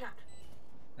mean,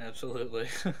 absolutely.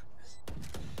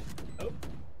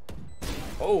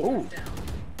 oh,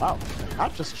 wow,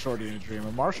 not just a shorty and a dream,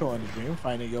 a Marshall and a dream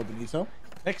finding Yo Benito.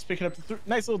 Next, picking up the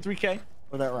nice little 3K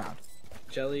for that round.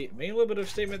 Jelly made a little bit of a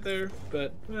statement there,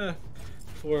 but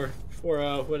for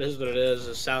what is what it is,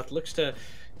 the South looks to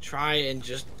try and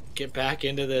just get back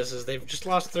into this, as they've just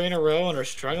lost 3 in a row and are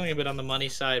struggling a bit on the money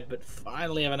side, but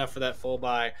finally have enough for that full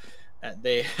buy.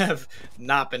 They have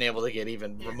not been able to get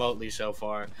even remotely so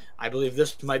far. I believe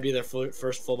this might be their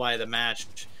first full buy of the match,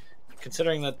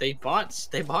 considering that they bought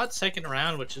second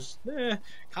round, which is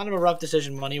kind of a rough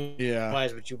decision money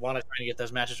wise, but you want to try to get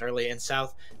those matches early. And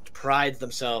South prides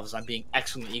themselves on being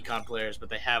excellent econ players, but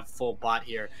they have full bot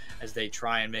here as they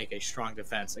try and make a strong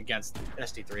defense against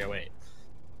SD308.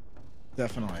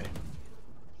 Definitely.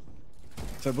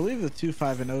 So I believe the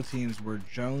 2-5-0 teams were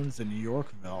Jones and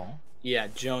Yorkville. Yeah,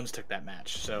 Jones took that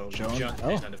match. So Jones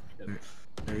stays undefeated.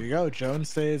 There you go. Jones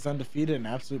stays undefeated. An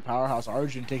absolute powerhouse.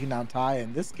 Arjun taking down Ty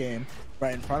in this game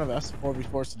right in front of us.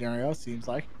 4v4 scenario, seems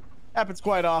like. Happens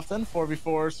quite often.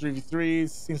 4v4s, 3v3s.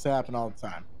 Seems to happen all the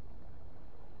time.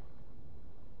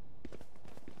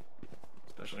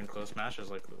 Especially in close matches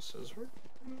like this. As we're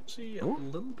going to see a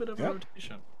little bit of a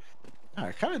rotation.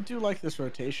 I kind of do like this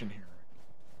rotation here.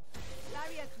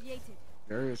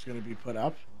 Barrier is going to be put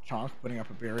up. Chonk putting up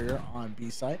a barrier on B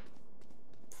site.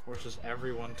 Forces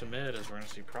everyone to mid, as we're going to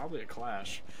see probably a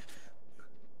clash.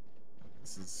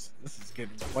 This is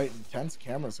getting quite intense.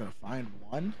 Camera's going to find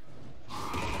one.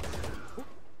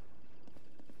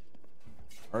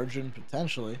 Arjun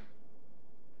potentially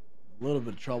a little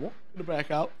bit of trouble. Gonna back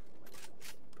out.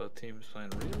 Both teams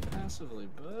playing real passively,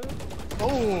 but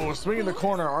oh, swinging the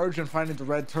corner. Arjun finding the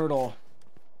red turtle.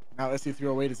 Now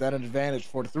SD308 is at an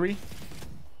advantage, 4-3.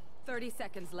 30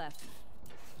 seconds left.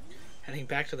 Heading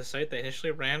back to the site they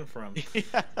initially ran from.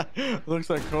 Yeah. Looks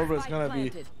like Cobra is going to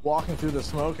be walking through the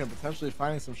smoke and potentially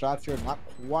finding some shots here. Not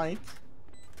quite.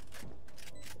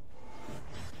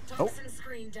 Oh.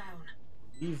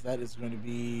 I believe that is going to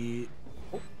be...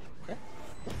 Oh, okay.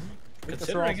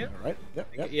 Considering it. Right?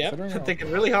 Yep.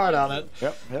 Thinking really hard on it.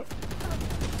 Yep.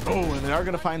 Oh, and they are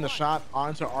going to find the shot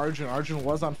onto Arjun. Arjun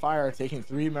was on fire, taking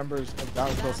 3 members of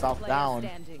Downhill South down.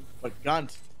 But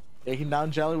Gunt taking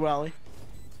down Jelly Welly.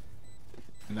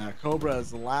 And Cobra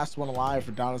is the last one alive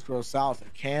for Downers Grove South.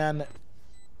 Can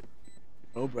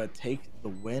Cobra take the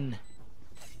win?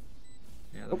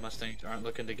 Yeah, the Mustangs aren't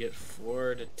looking to get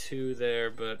 4-2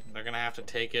 there, but they're going to have to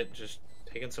take it. Just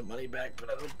taking some money back, but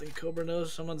I don't think Cobra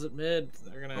knows someone's at mid.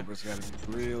 They're gonna. Cobra's got to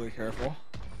be really careful.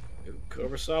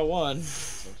 Cobra saw one.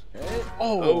 Okay.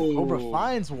 Oh, Cobra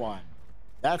finds one.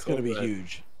 That's going to be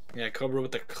huge. Yeah, Cobra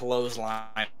with the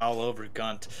clothesline all over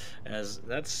Gunt, as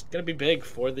that's going to be big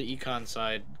for the econ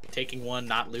side. Taking one,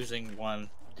 not losing one.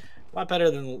 A lot better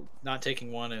than not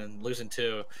taking one and losing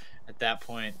 2 at that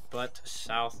point. But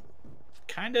South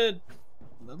kind of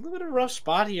a little bit of a rough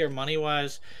spot here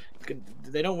money-wise.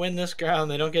 They don't win this ground.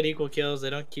 They don't get equal kills. They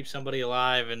don't keep somebody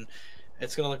alive, and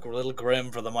it's going to look a little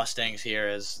grim for the Mustangs here,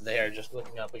 as they are just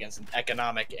looking up against an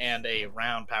economic and a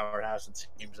round powerhouse, it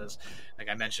seems. As, like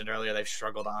I mentioned earlier, they've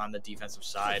struggled on the defensive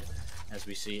side, as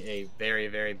we see a very,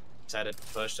 very excited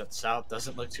push that South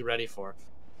doesn't look too ready for.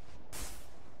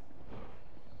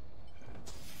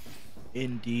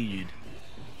 Indeed.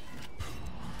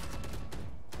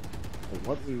 But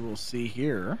what we will see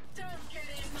here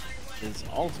is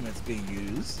ultimates being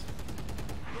used.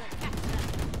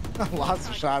 Lots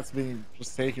of shots being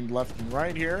just taken left and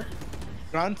right here.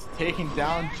 Grunt taking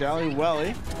down Jelly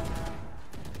Welly.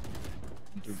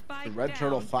 The red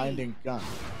turtle finding Gun.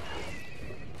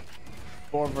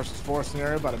 4 versus 4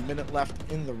 scenario, about a minute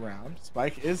left in the round.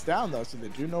 Spike is down though, so they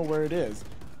do know where it is.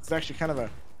 It's actually kind of a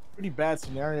pretty bad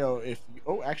scenario if you,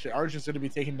 oh, actually Arjun's going to be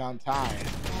taking down Ty.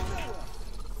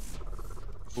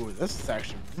 Ooh, this is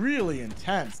actually really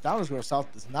intense. Downers Grove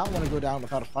South does not want to go down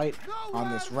without a fight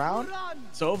on this round.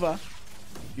 Sova,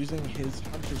 using his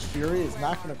Hunter's Fury, is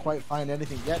not going to quite find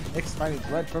anything yet. Nyx finding the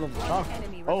red turtle in the trunk.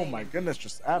 Oh my goodness,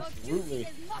 just absolutely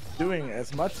doing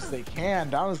as much as they can.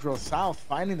 Downers Grove South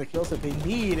finding the kills that they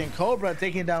need, and Cobra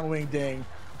taking down Wing Ding.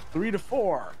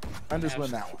 3-4. Unders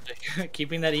win that one.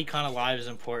 Keeping that econ alive is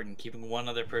important. Keeping one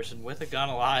other person with a gun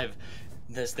alive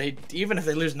even if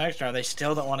they lose next round, they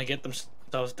still don't want to get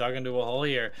themselves dug into a hole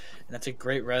here. And that's a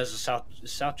great res.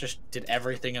 South just did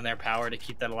everything in their power to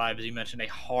keep that alive. As you mentioned, a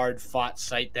hard fought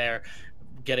site there,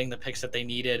 getting the picks that they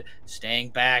needed, staying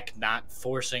back, not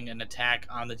forcing an attack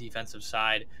on the defensive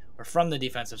side, or from the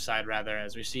defensive side rather,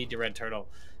 as we see Red Turtle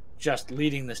just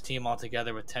leading this team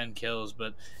altogether with 10 kills.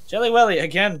 But Jelly Willy,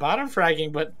 again, bottom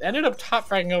fragging, but ended up top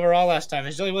fragging overall last time.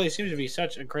 As Jelly Willy seems to be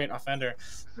such a great offender.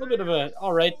 A little bit of a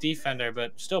all right defender,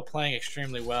 but still playing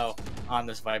extremely well on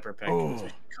this Viper pick.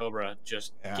 Cobra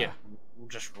just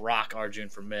rock Arjun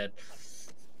from mid.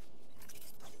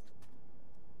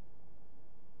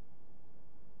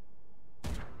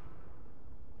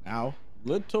 Now,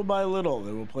 little by little,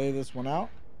 they will play this one out.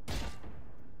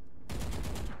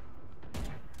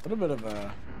 A little bit of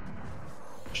a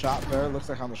shot there. Looks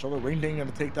like on the shoulder. Wingding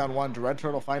going to take down one. Red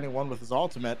Turtle finding one with his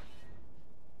ultimate.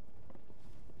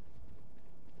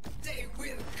 They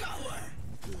will cover.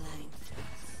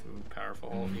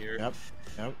 Powerful hole here. Yep.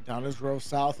 Down his row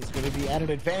south. It's going to be at an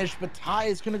advantage, but Ty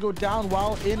is going to go down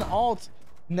while in alt.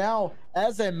 Now,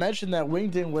 as I mentioned, that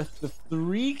Wingding with the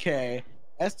 3K,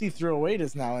 SD308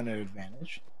 is now in an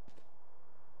advantage.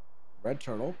 Red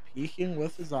Turtle peeking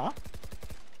with his op.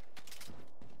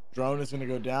 Drone is going to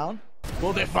go down.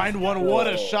 Will they find one? What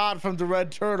a shot from the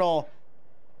Red Turtle.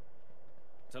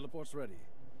 Teleport's ready.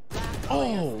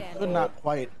 Oh, could not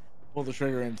quite pull the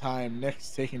trigger in time.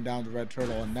 Nick's taking down the Red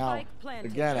Turtle. And now,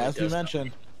 again, as you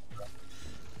mentioned.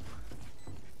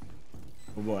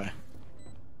 Oh boy.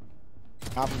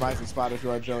 Compromising spot if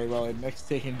you are Jelly Willy. Nick's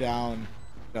taking down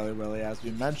Jelly Willy, as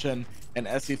we mentioned. And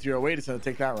SD308 is going to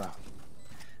take that round.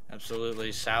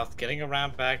 Absolutely. South getting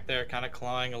around back there, kind of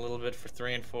clawing a little bit for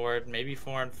 3 and 4, maybe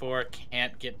 4 and 4.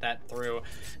 Can't get that through,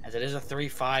 as it is a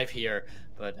 3-5 here.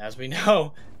 But as we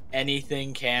know,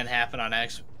 anything can happen on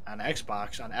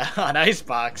Icebox. As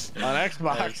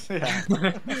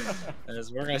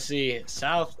we're gonna see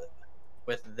South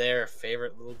with their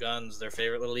favorite little guns, their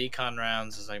favorite little econ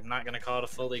rounds. As I'm not gonna call it a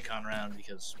full econ round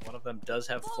because one of them does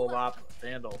have full op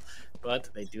Vandal, but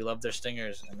they do love their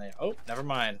stingers. And they never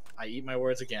mind. I eat my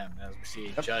words again, as we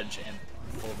see Judge and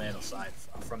full Vandal side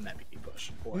from that B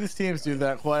push. These teams do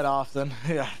that quite often.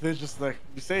 Yeah, they're just like,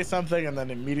 you say something and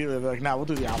then immediately they're like, nah, we'll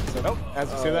do the opposite.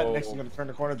 As you say that, Nick's gonna turn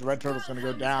the corner. The Red Turtle's gonna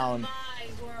go down.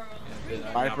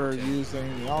 Viper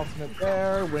using the ultimate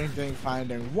there. Wingding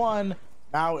finding one.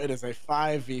 Now it is a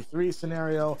 5v3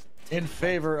 scenario in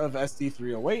favor of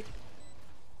SD308.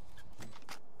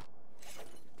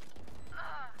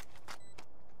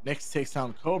 Nyx takes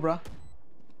down Cobra.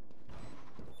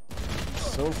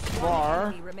 So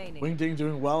far, Wingding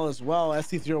doing well as well.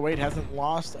 SD308 hasn't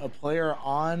lost a player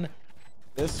on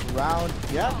this round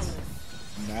yet.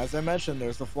 And as I mentioned,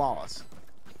 there's the flawless.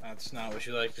 That's not what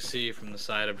you like to see from the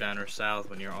side of Downer South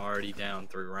when you're already down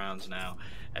 3 rounds now,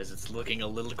 as it's looking a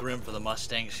little grim for the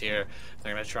Mustangs here.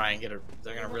 They're gonna try and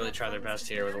they're gonna really try their best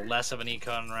here with less of an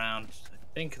econ round. I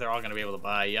think they're all gonna be able to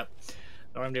buy. Yep,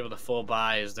 they're gonna be able to full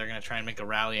buy, as they're gonna try and make a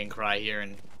rallying cry here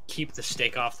and keep the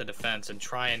stake off the defense and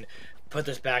try and put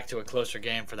this back to a closer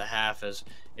game for the half, as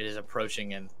it is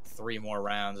approaching in 3 more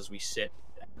rounds as we sit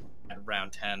at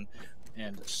round 10.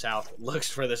 And South looks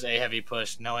for this A heavy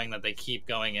push, knowing that they keep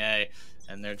going A,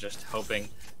 and they're just hoping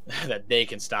that they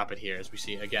can stop it here, as we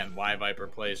see again why Viper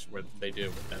plays where they do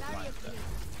with that line.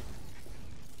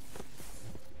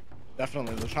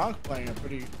 Definitely, LeChonk playing a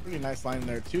pretty nice line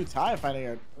there too. Ty finding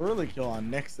an early kill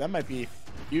on Nyx. That might be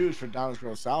huge for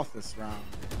Downsgrove South this round.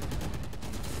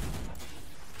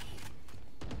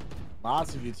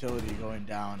 Lots of utility going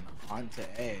down onto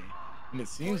A. And it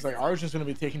seems like Arjun's going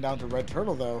to be taking down to Red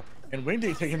Turtle, though. And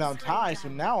Wingding taking down Ty. So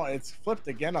now it's flipped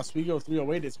again. Oswego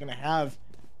 308 is going to have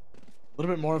a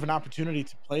little bit more of an opportunity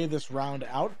to play this round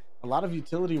out. A lot of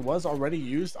utility was already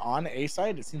used on A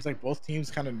side. It seems like both teams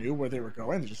kind of knew where they were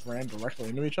going. They just ran directly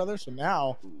into each other. So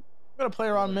now we're going to play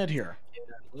around mid here. Yeah,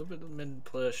 a little bit of mid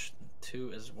push.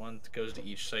 2 as 1 goes to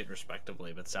each site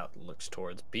respectively, but South looks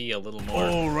towards B a little more.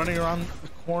 Oh, running around the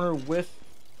corner with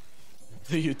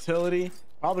the utility.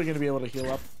 Probably going to be able to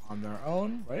heal up on their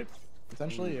own, right?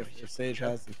 Potentially, if Sage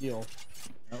has the heal.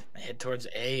 Nope. Head towards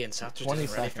A, and South just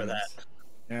isn't ready for that.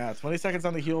 Yeah, 20 seconds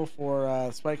on the heal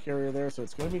for Spike Carrier there, so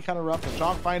it's going to be kind of rough.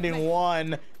 LeChonk finding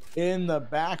one in the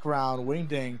background.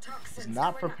 Wingding is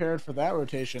not prepared for that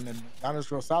rotation, and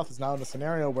Downersville South is now in a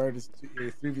scenario where it is a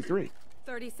 3v3.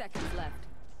 30 seconds left.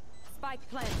 Spike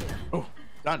planted. Oh,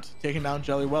 Dunt taking down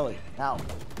Jelly Willy. Now,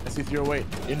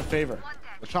 SD308 in favor.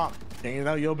 LeChonk taking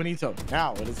down Yo Benito.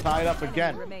 Now it is tied up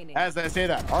again. As I say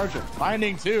that, Arjun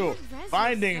finding 2,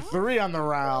 finding 3 on the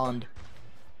round.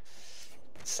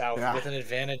 South with an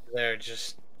advantage there,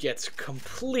 just gets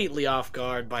completely off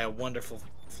guard by a wonderful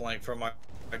flank from our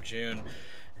June,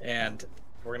 and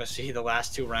we're gonna see the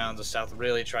last 2 rounds of South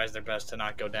really tries their best to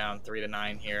not go down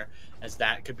 3-9 here, as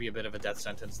that could be a bit of a death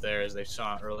sentence there, as they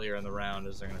saw earlier in the round,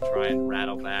 as they're gonna try and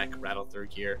rattle through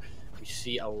here. We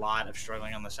see a lot of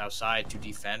struggling on the South side to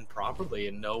defend properly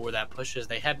and know where that push is.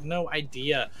 They had no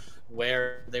idea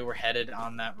where they were headed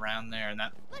on that round there, and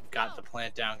that got the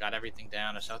plant down, got everything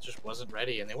down, and South just wasn't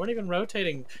ready, and they weren't even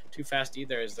rotating too fast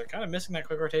either, as they're kind of missing that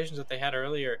quick rotations that they had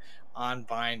earlier on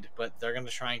bind, but they're going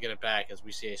to try and get it back as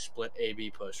we see a split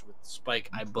A-B push with Spike,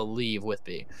 I believe, with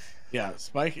B. Yeah,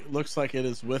 Spike looks like it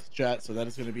is with Jet, so that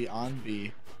is going to be on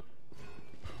B.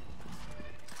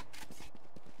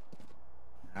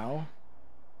 Now,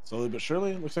 slowly but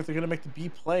surely, looks like they're going to make the B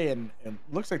play, and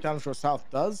looks like Dinosaur South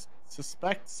does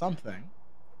suspect something.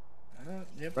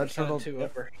 Yep, Red Turtle.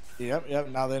 Yep.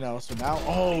 Now they know. So now,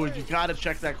 oh, you got to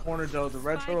check that corner, though. The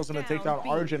Red Turtle's going to take down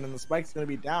Arjun, and the Spike's going to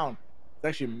be down. It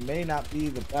actually may not be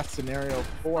the best scenario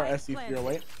for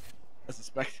SD308. As a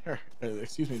Spectre,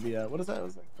 excuse me, the what is that?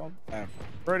 What's that called? I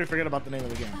already forget about the name of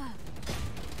the game.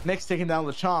 Nick's taking down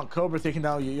LeChonk. Cobra taking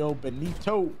down Yo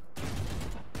Benito.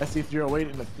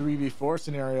 SD308 in a 3v4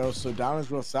 scenario, so Down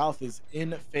is Real South is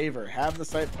in favor. Have the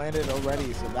site planted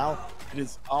already, so now it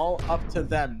is all up to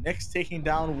them. Nick's taking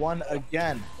down one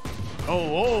again.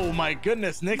 Oh my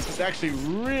goodness, Nick's is actually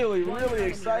really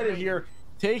excited here,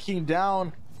 taking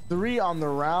down 3 on the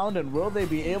round, and will they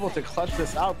be able to clutch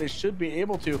this out? They should be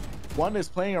able to. One is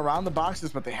playing around the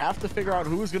boxes, but they have to figure out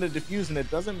who's going to defuse, and it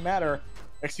doesn't matter.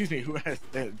 Excuse me, who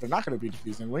they're not going to be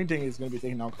defusing. Wingding is going to be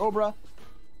taking down Cobra.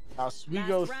 Now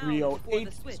Swigo 308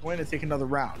 is going to take another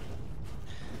round.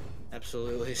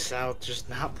 Absolutely, South just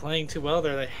not playing too well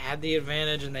there. They had the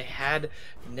advantage and they had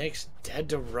Nick's dead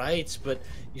to rights, but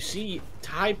you see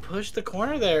Ty push the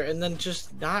corner there and then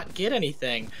just not get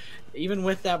anything. Even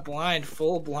with that blind,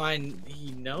 full blind,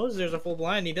 he knows there's a full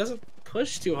blind. He doesn't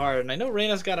push too hard. And I know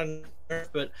Reyna's got a nerf,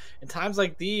 but in times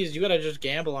like these, you got to just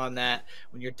gamble on that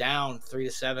when you're down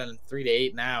 3-7,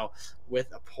 3-8 now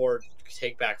with a poor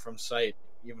take back from sight.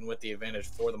 Even with the advantage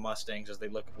for the Mustangs, as they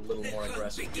look a little more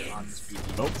aggressive on this BT.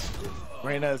 Nope.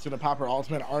 Reyna is going to pop her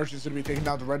ultimate. Arch is going to be taking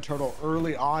down the Red Turtle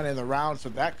early on in the round, so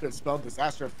that could spell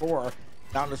disaster for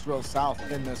Down this Real South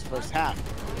in this first half.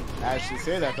 As she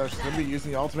say that, though, she's going to be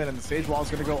using the ultimate, and the stage wall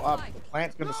is going to go up. The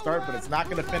plant's going to start, but it's not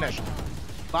going to finish.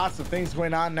 Lots of things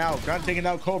going on now. Gun taking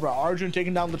down Cobra. Arjun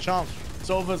taking down LeChonk.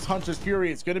 Sova's Hunter's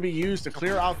Fury. It's going to be used to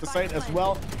clear out the site as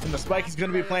well, and the spike is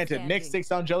going to be planted. Nick takes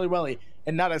down Jelly Welly,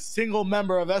 and not a single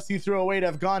member of SD308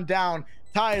 have gone down.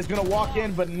 Ty is going to walk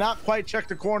in, but not quite check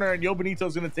the corner, and Yo Benito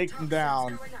is going to take him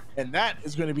down. And that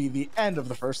is going to be the end of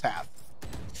the first half.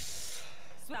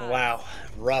 Wow,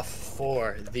 rough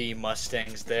for the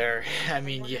Mustangs there. I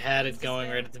mean, you had it going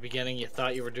right at the beginning. You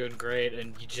thought you were doing great,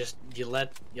 and you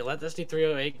let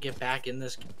SD308 get back in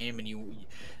this game, and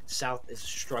South is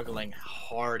struggling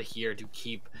hard here to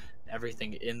keep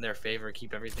everything in their favor,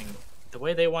 keep everything the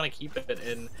way they want to keep it,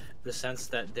 in the sense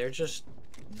that they're just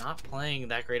not playing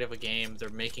that great of a game. They're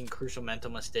making crucial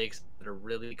mental mistakes that are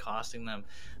really costing them,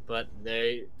 but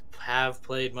they have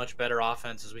played much better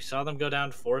offense, as we saw them go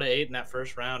down 4-8 in that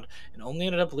first round and only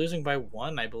ended up losing by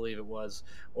 1, I believe it was,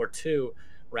 or 2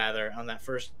 rather, on that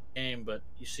first game. But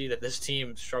you see that this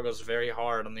team struggles very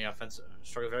hard on the offensive,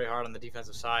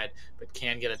 defensive side, but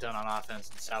can get it done on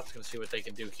offense. And South's going to see what they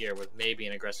can do here with maybe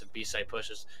an aggressive B-side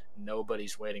pushes.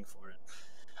 Nobody's waiting for it.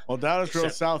 Well, Down is Real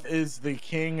South is the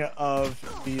king of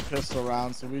the pistol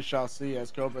round, so we shall see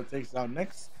as Cobra takes down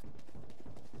Nyx.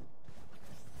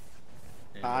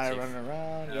 Ty running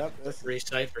around. Yep. This free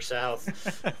sight for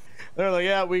South. They're like,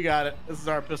 yeah, we got it. This is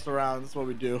our pistol round. This is what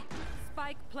we do.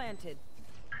 Spike planted.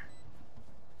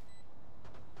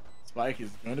 Spike is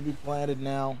going to be planted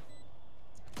now.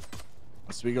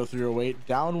 So we go 308,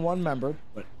 down 1 member,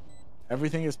 but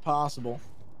everything is possible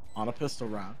on a pistol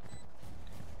round.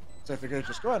 So if they're going to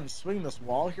just go ahead and swing this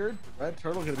wall here, the Red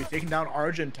Turtle going to be taking down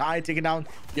Arjun, Ty taking down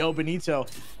Yo Benito,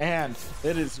 and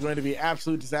it is going to be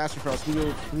absolute disaster for us. We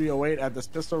go 308 at this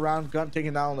pistol round. Gun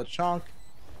taking down LeChonk.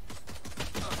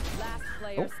 Last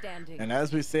player standing. And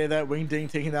as we say that, Wing Ding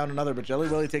taking down another, but Jelly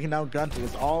Willy taking down Gunt. It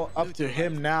is all up to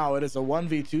him now. It is a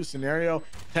 1v2 scenario,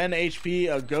 10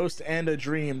 HP, a ghost, and a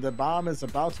dream. The bomb is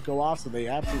about to go off, so they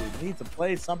absolutely need to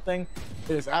play something.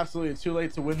 It is absolutely too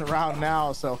late to win the round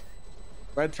now, so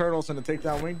Red Turtle's going to take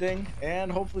down Wing Ding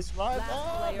and hopefully survive.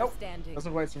 Nope,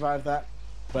 doesn't quite survive that,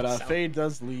 but Fade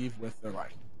does leave with their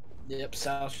life. Yep,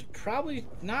 South should probably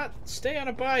not stay on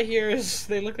a bye here, as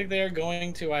they look like they are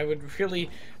going to. I would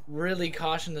really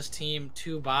caution this team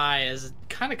to buy, as it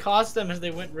kind of cost them as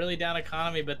they went really down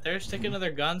economy, but they're sticking to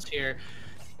their guns here.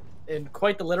 in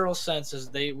quite the literal sense, is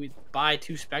we buy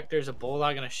 2 Spectres, a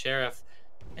Bulldog, and a Sheriff,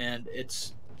 and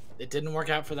it didn't work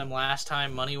out for them last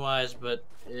time money wise, but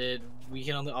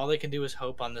all they can do is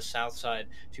hope on the south side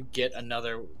to get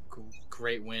another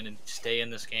great win and stay in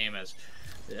this game as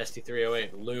the SD308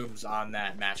 looms on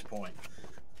that match point.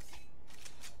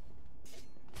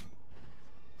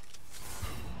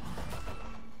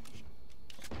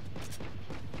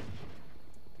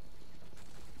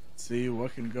 See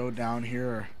what can go down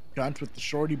here. Gunt with the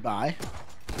shorty buy.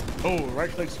 Oh, right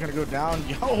click's gonna go down.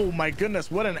 Oh my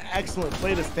goodness, what an excellent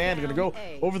play to stand. Gonna go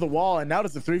over the wall, and now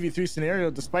it's a 3v3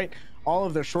 scenario. Despite all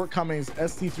of their shortcomings,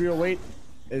 SD308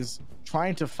 is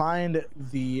trying to find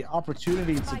the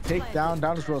opportunity to take down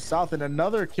Downers Grove South, and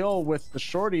another kill with the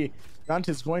shorty. Gunt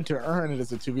is going to earn it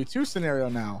as a 2v2 scenario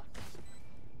now.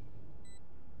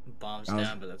 Bombs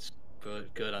down, but that's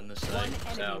good on this side.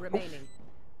 So.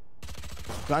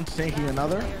 Gunt taking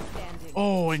another.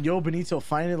 Oh, and Yo Benito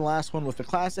finding the last one with the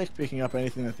classic, picking up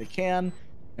anything that they can,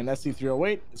 and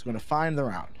SD308 is going to find the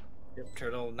round. Yep,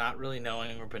 Turtle not really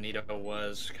knowing where Benito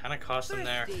was kind of cost them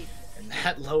there, and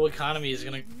that low economy is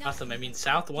going to cost them. I mean,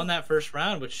 South won that first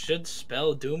round, which should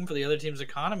spell doom for the other team's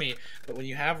economy, but when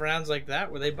you have rounds like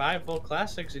that where they buy full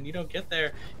classics and you don't get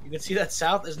there, you can see that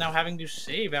South is now having to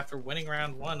save after winning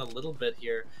round 1 a little bit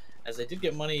here, as they did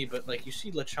get money, but like you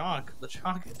see LeChonk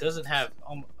doesn't have,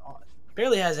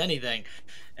 barely has anything,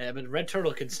 but Red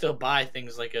Turtle can still buy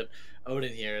things like a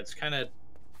Odin here. It's kind of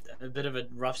a bit of a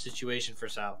rough situation for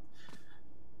South.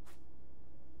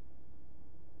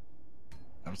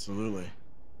 Absolutely.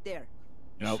 There.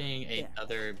 Nope. Seeing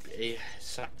another A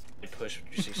side push,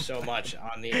 you see so much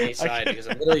on the A side because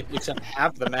it literally takes up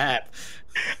half the map.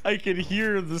 I can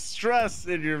hear the stress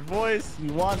in your voice.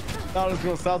 You want Downers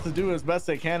Grove South to do as best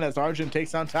they can as Argent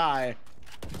takes on Ty.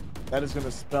 That is going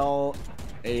to spell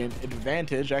an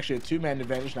advantage, actually a 2-man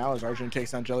advantage now as Argent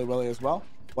takes on Jelly Willy as well.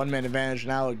 1-man advantage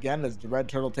now again as the Red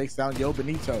Turtle takes down Yo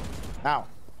Benito. Now,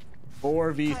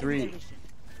 4v3.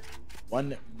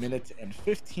 1 minute and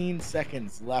 15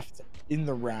 seconds left in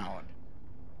the round.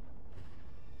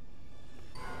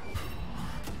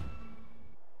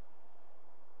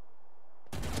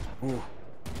 Ooh.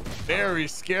 Very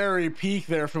scary peek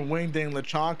there from Wingding.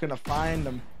 LeChonk gonna find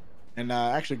them. And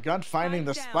actually Gunt finding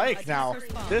the spike now.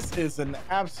 This is an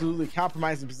absolutely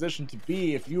compromising position to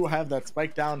be if you have that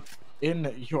spike down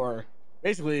in your,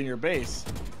 basically in your base.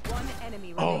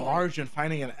 Oh, Argent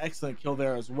finding an excellent kill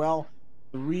there as well.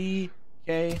 3K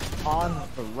on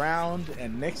the round,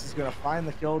 and Nyx is gonna find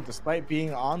the kill despite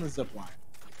being on the zip line.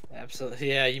 Absolutely,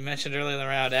 yeah. You mentioned earlier in the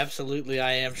round. Absolutely,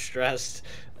 I am stressed.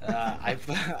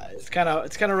 It's kind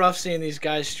of rough seeing these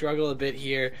guys struggle a bit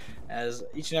here, as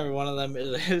each and every one of them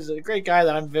is a great guy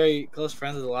that I'm very close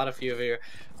friends with. A lot of you here,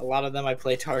 a lot of them I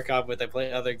play Tarkov with, I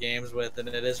play other games with, and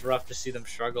it is rough to see them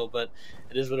struggle. But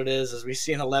it is what it is. As we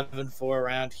see an 11-4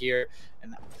 round here,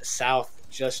 and South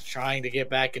just trying to get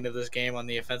back into this game on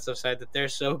the offensive side that they're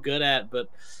so good at, but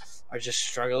are just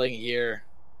struggling here.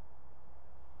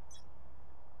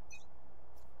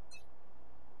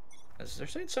 They're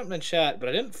saying something in chat, but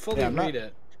I didn't fully read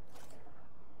it.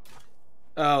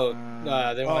 Oh,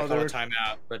 they want to call a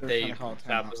timeout, but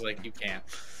South was like, you can't.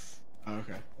 Oh,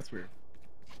 okay, that's weird.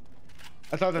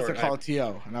 I thought that's a call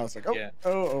TO, and I was like, oh, yeah.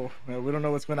 We don't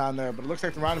know what's going on there, but it looks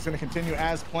like the round is going to continue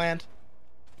as planned.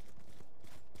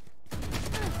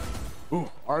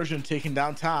 Ooh, Arjun taking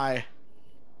down Ty.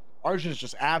 Arjun is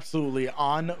just absolutely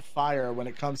on fire when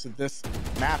it comes to this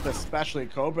map, especially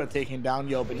Cobra taking down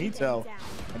Yo Benito.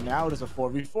 And now it is a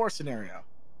 4v4 scenario.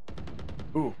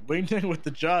 Ooh, Wingding with the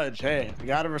judge. Hey, you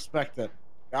gotta respect it.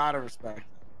 Gotta respect it.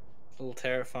 A little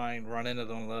terrifying run into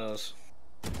one of those.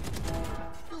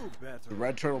 The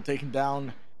Red Turtle taking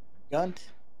down Gunt.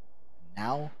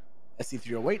 Now,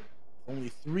 SD308. Only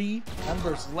 3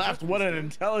 members left. What an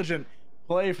intelligent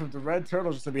play from the Red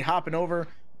Turtle, just to be hopping over,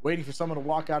 waiting for someone to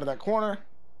walk out of that corner.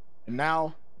 And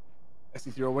now,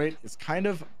 SD308 is kind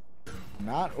of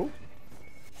not... Oh. All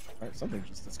right, something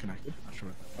just disconnected. Not sure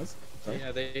what that was. Sorry.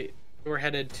 Yeah, they were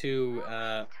headed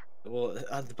to,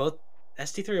 both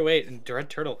SD308 and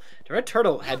Red Turtle. The Red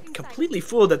Turtle had completely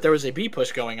fooled that there was a B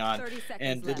push going on,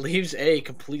 and it leaves A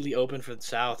completely open for the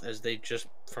South as they just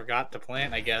forgot to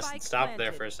plant, I guess, and stopped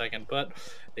there for a second. But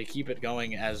they keep it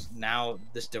going as now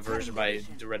this diversion by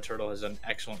the Red Turtle has done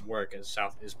excellent work as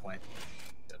South is playing.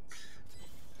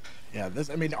 Yeah,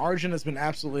 I mean, Arjun has been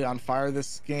absolutely on fire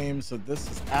this game, so this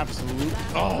is absolute.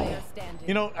 Oh,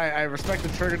 you know, I respect the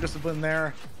trigger discipline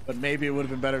there, but maybe it would have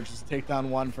been better just to take down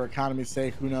one for economy's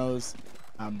sake. Who knows?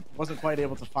 Wasn't quite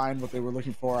able to find what they were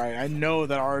looking for. I know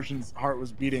that Arjun's heart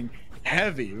was beating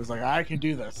heavy. It was like, I can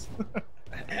do this.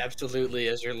 Absolutely,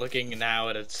 as you're looking now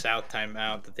at a South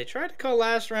timeout that they tried to call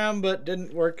last round but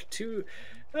didn't work too.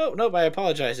 Oh, no, I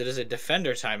apologize. It is a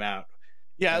defender timeout.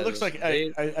 Yeah, it looks As like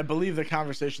they I believe the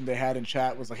conversation they had in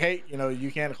chat was like, hey,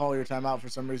 you can't call your timeout for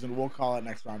some reason. We'll call it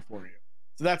next round for you.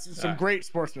 So that's some great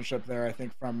sportsmanship there, I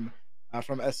think, from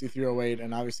SD308,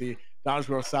 and obviously Downers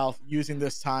Grove South using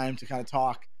this time to kind of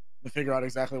talk and figure out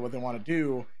exactly what they want to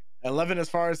do. 11 as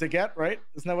far as they get, right?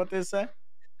 Isn't that what they say?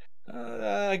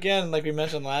 again, like we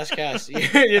mentioned last cast,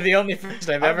 you're the only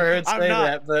person I've ever heard say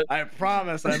that. But I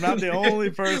promise, I'm not the only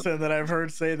person that I've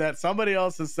heard say that. Somebody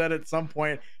else has said at some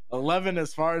point, 11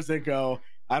 as far as they go.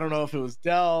 I don't know if it was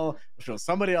Dell, if it was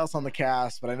somebody else on the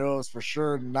cast, but I know it was for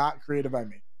sure not created by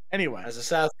me. Anyway, as a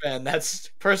South fan, that's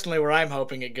personally where I'm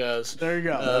hoping it goes. There you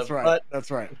go. That's right. But that's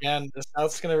right. again, the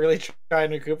South's going to really try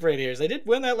and recuperate here. They did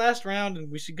win that last round, and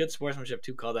we see good sportsmanship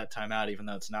to call that timeout, even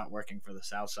though it's not working for the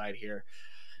South side here.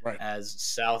 Right. As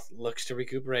South looks to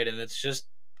recuperate, and it's just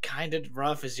kind of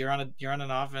rough as you're on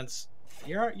an offense.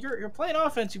 You're playing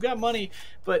offense. You've got money,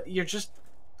 but you're just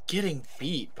getting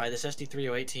beat by this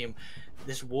SD308 team.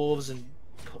 This Wolves and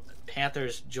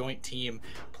Panthers joint team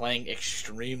playing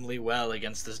extremely well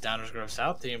against this Downers Grove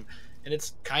South team, and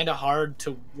it's kind of hard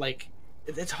to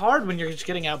it's hard when you're just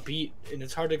getting outbeat, and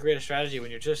it's hard to create a strategy when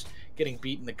you're just getting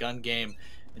beat in the gun game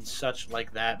and such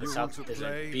like that. The South is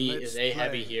a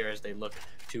heavy here as they look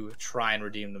to try and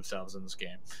redeem themselves in this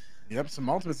game. Yep, some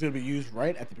ultimate's going to be used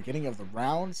right at the beginning of the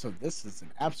round, so this is an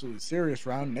absolutely serious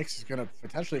round. Nyx is going to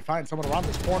potentially find someone around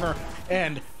this corner,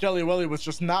 and Jelly Willy was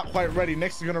just not quite ready.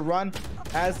 Nyx is going to run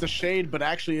as the shade, but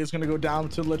actually is going to go down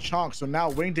to LeChonk. So now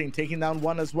Wingding taking down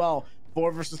one as well.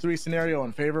 4 versus 3 scenario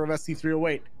in favor of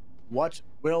SD308. What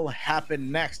will happen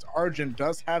next? Arjun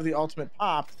does have the ultimate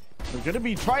popped. They're going to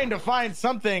be trying to find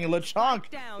something. LeChonk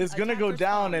is going to go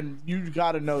down, and you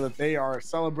got to know that they are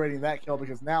celebrating that kill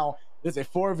because now it's a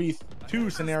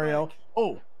 4v2 scenario.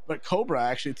 Oh, but Cobra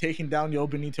actually taking down Yo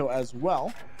Benito as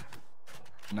well.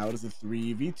 Now it is a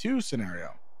 3v2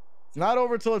 scenario. It's not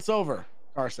over till it's over,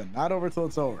 Carson. Not over till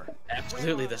it's over.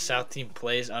 Absolutely, the South team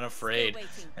plays unafraid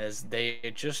as they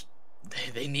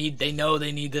know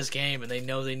they need this game, and they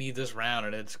know they need this round,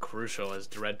 and it's crucial as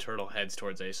the Red Turtle heads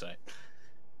towards A site.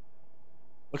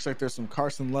 Looks like there's some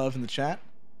Carson love in the chat.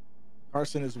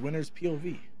 Carson is winner's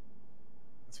POV.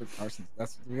 That's what Carson.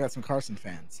 We got some Carson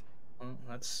fans. Well,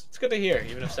 it's good to hear,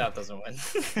 even if South doesn't win.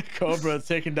 Cobra is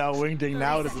taking down Wingding.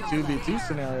 Now it is a 2v2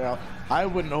 scenario. I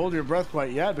wouldn't hold your breath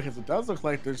quite yet because it does look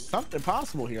like there's something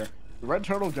possible here. The Red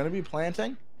Turtle going to be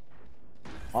planting.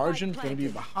 Arjun's going to be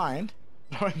behind.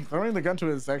 Throwing the gun to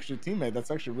his actually teammate.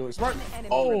 That's actually really smart.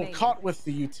 Oh, caught with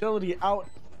the utility out.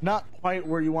 Not quite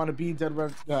where you want to be, the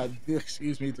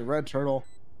Red Turtle.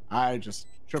 I just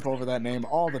trip over that name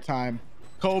all the time.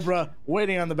 Cobra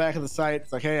waiting on the back of the site.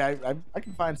 It's like, hey, I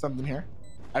can find something here.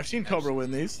 I've seen Cobra win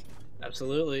these.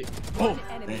 Absolutely. Oh,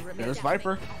 there's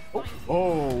Viper.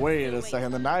 Oh, wait a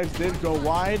second. The knives did go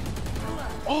wide.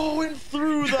 Oh, and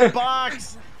through the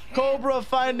box. Cobra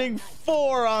finding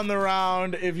 4 on the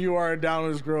round. If you are a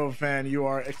Downers Grove fan, you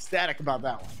are ecstatic about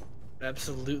that one.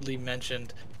 Absolutely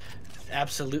mentioned.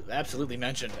 Absolutely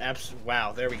mentioned.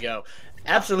 Wow, there we go.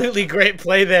 Absolutely great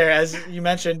play there, as you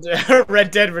mentioned.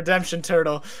 Red Dead Redemption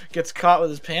Turtle gets caught with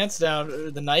his pants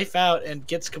down, the knife out, and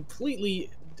gets completely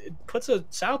puts a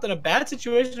South in a bad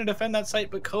situation to defend that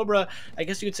site. But Cobra, I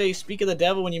guess you could say, speak of the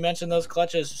devil when you mention those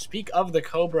clutches. Speak of the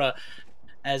Cobra,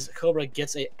 as Cobra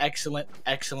gets a excellent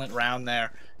round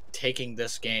there, taking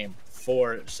this game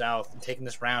for South, taking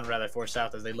this round rather for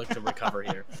South as they look to recover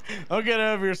here. Don't get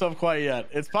ahead of yourself quite yet.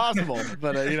 It's possible,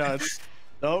 but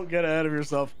don't get ahead of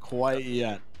yourself quite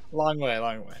yet. Long way.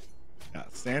 Yeah,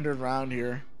 standard round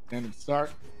here. Standard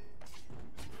start.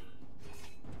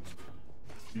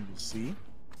 You will see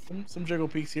some jiggle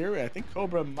peeks here. I think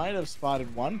Cobra might have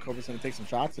spotted one. Cobra's going to take some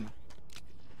shots and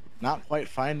not quite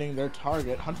finding their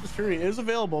target. Hunter's Fury is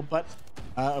available, but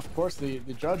of course the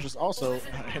judge is also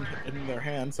in their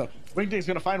hands. So Wingding's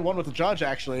going to find one with the judge,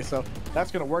 actually. So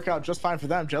that's going to work out just fine for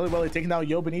them. Jelly Willy taking down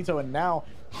Yo Benito, and now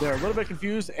they're a little bit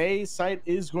confused. A site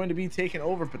is going to be taken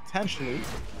over potentially.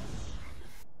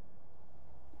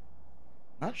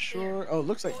 Not sure. Oh, it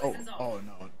looks like. Oh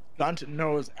no. Gunt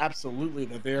knows absolutely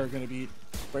that they are going to be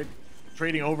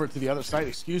trading over to the other side.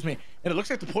 Excuse me. And it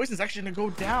looks like the poison's actually going to go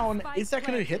down. Is that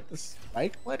going to hit the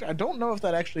spike planter? I don't know if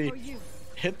that actually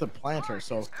hit the planter.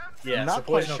 So yeah, not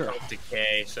quite sure.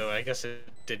 Decay. So I guess it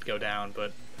did go down,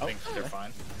 but I think they're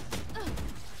fine.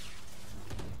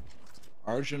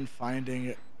 Arjun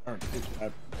finding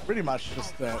pretty much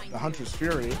just the Hunter's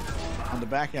Fury on the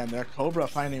back end there. Cobra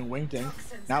finding Wingding.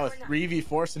 Now a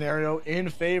 3v4 scenario in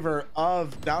favor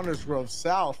of Downers Grove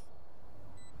South.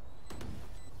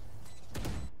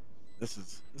 This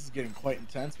is getting quite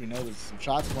intense. We know there's some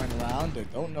shots going around. They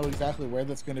don't know exactly where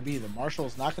that's going to be. The Marshall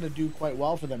is not going to do quite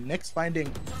well for them. Nick's finding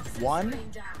one.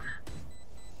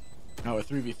 Now a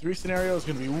 3v3 scenario is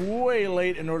going to be way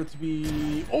late in order to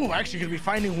be... Oh, actually going to be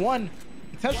finding one.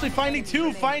 Potentially finding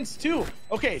two. Finds two.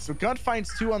 Okay, so Gunt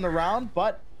finds two on the round,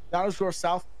 but Downers Grove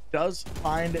South does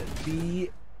find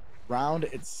the round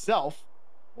itself.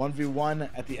 1v1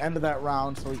 at the end of that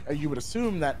round. So you would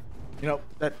assume that, you know,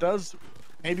 that does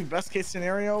maybe best case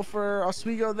scenario for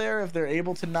Oswego there if they're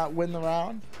able to not win the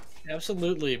round.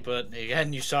 Absolutely, but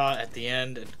again, you saw at the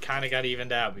end it kind of got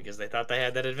evened out because they thought they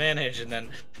had that advantage, and then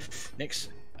Nick's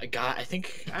got,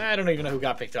 I don't even know who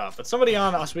got picked off, but somebody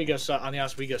on the Oswego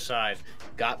side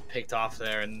got picked off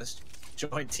there, and this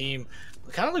joint team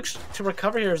kind of looks to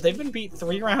recover here as they've been beat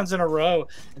 3 rounds in a row,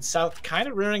 and South kind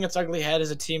of rearing its ugly head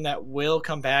as a team that will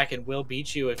come back and will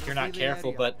beat you if you're not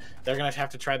careful, but they're going to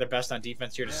have to try their best on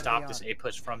defense here to stop this A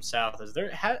push from South, as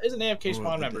there is an AFK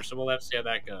spawn member, so we'll have to see how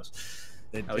that goes.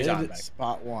 They did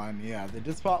spot one. Yeah, they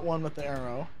did spot one with the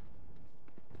arrow.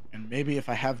 And maybe if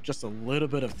I have just a little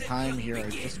bit of time here, I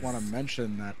just want to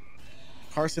mention that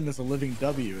Carson is a living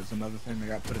W is another thing that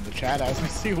got put in the chat. As we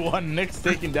see one, Nick's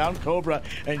taking down Cobra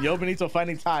and Yo Benito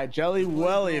finding Ty. Jelly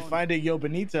Welly finding Yo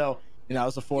Benito. And now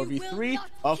it's a 4v3,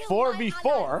 a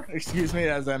 4v4, excuse me,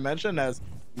 as I mentioned, as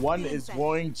one is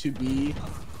going to be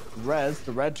Rez,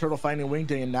 the Red Turtle finding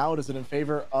Wingding, and now it is in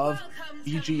favor of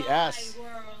BGS.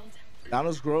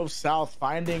 Downers Grove South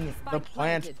finding the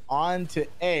plant onto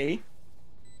A.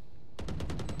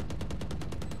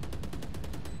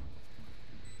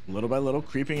 Little by little,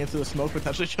 creeping into the smoke,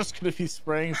 potentially just going to be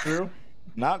spraying through.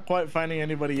 Not quite finding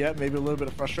anybody yet. Maybe a little bit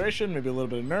of frustration, maybe a little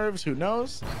bit of nerves. Who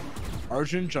knows?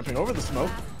 Arjun jumping over the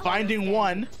smoke, finding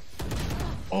one.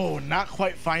 Oh, not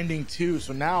quite finding two.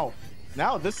 So now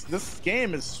this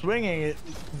game is swinging it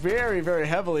very, very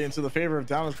heavily into the favor of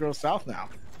Downers Grove South now.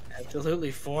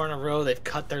 Absolutely, 4 in a row. They've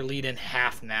cut their lead in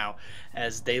half now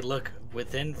as they look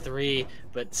within 3,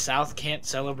 but South can't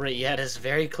celebrate yet as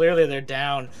very clearly they're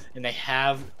down and they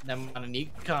have them on an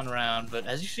econ round. But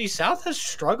as you see, South has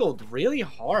struggled really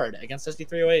hard against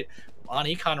SD308 on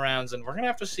econ rounds, and we're going to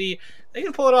have to see they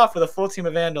can pull it off with a full team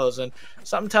of Vandals, and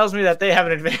something tells me that they have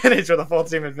an advantage with a full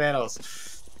team of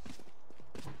Vandals.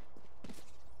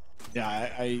 Yeah,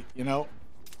 I you know,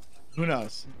 who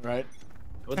knows, right?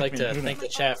 I would like to thank the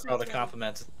chat for all the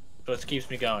compliments, but it keeps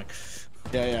me going.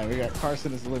 Yeah, we got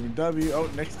Carson as a living W. Oh,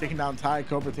 Nick's taking down Ty.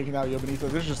 Cobra taking down Yo Benito.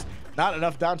 There's just not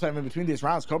enough downtime in between these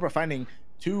rounds. Cobra finding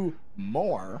 2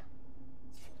 more.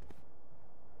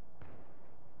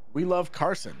 We love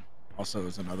Carson. Also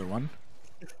is another one.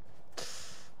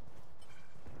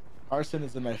 Carson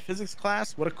is in my physics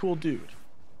class. What a cool dude.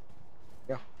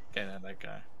 Yeah. Okay, that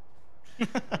guy.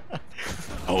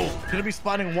 Oh, gonna be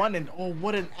spotting one, and oh,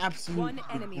 what an absolute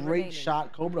great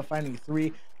shot. Cobra finding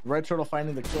 3. Red Turtle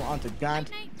finding the kill onto Gant.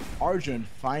 Arjun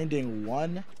finding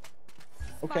 1.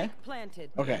 Okay.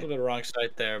 Okay. A little bit wrong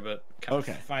site there, but kind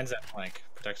of finds that flank,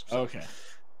 protects himself. Okay.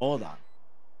 Hold on.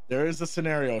 There is a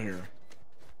scenario here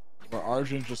where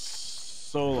Arjun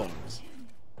just solos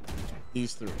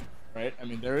these 3, right? I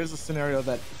mean, there is a scenario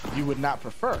that you would not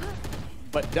prefer,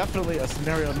 but definitely a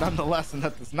scenario nonetheless, and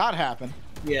that does not happen.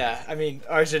 Yeah, I mean,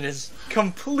 Arjun is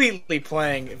completely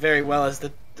playing very well, as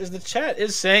the chat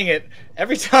is saying it.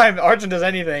 Every time Arjun does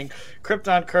anything,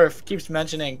 Krypton Kerf keeps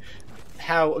mentioning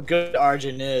how good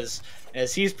Arjun is,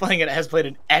 as he's playing it, has played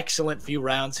an excellent few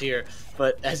rounds here.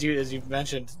 But as you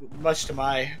mentioned, much to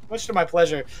my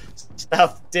pleasure,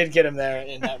 South did get him there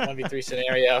in that 1v3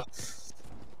 scenario.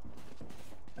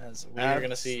 As we're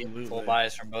going to see full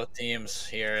buys from both teams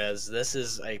here, as this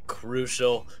is a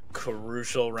crucial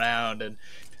round, and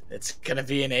it's going to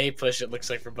be an A push, it looks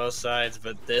like, for both sides,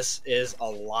 but this is a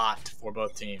lot for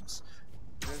both teams.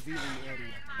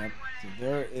 Yep. So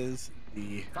there is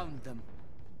the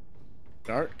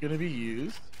dart going to be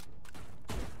used.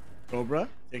 Cobra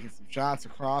taking some shots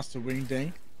across to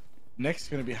Wingding. Nick's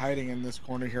going to be hiding in this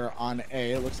corner here on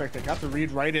A. It looks like they got the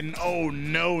read right in. Oh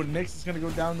no, Nick's is going to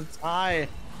go down the tie.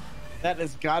 That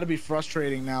has got to be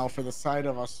frustrating now for the side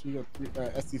of Oswego,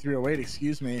 SD308,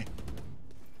 excuse me.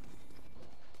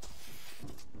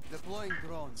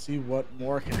 See what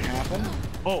more can happen.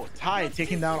 Oh, Ty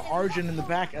taking down Arjun in the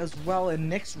back as well, and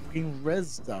Nick's being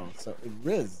rizzed though. So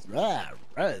Riz.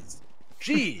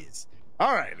 Jeez.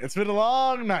 All right, it's been a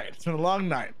long night.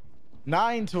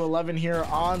 9 to 11 here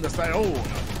on the side.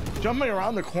 Oh, jumping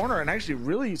around the corner, and actually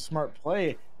really smart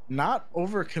play, not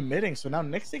over committing. So now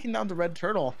Nick's taking down the Red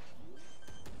Turtle.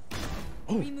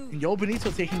 Oh, and Yo Benito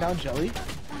taking down Jelly.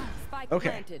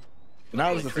 Okay.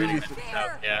 Now it's a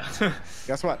 3v3. Yeah.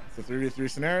 Guess what? It's a 3v3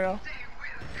 scenario.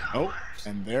 Oh,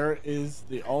 and there is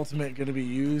the ultimate going to be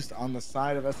used on the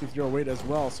side of SD308 as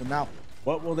well. So now,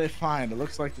 what will they find? It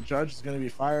looks like the judge is going to be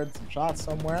fired some shots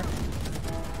somewhere.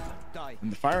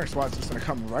 And the firing squad's just going to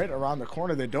come right around the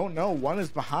corner. They don't know. One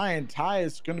is behind. Ty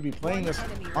is going to be playing this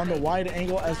on the wide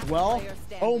angle as well.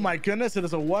 Oh my goodness, it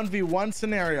is a 1v1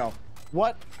 scenario.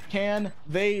 What can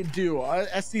they do?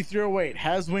 SD308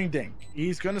 has Wingding.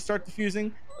 He's going to start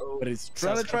defusing, but he's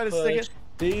trying to stick it.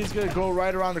 He's going to go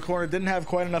right around the corner. Didn't have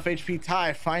quite enough HP.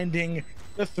 Ty finding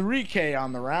the 3K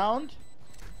on the round.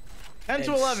 10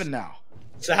 to 11 now.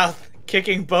 South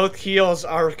kicking both heels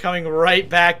are coming right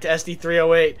back to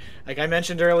SD308. Like I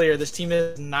mentioned earlier, this team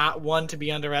is not one to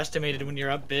be underestimated when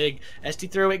you're up big.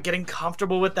 SD308 getting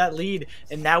comfortable with that lead,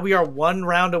 and now we are 1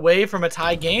 round away from a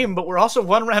tie game, but we're also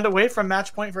 1 round away from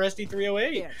match point for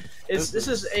SD308. This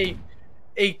is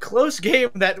a close game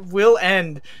that will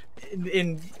end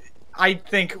in I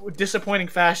think disappointing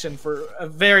fashion for a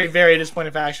very, very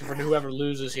disappointing fashion for whoever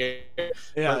loses here.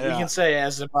 Yeah, we can say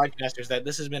as the broadcasters that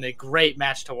this has been a great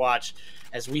match to watch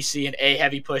as we see an A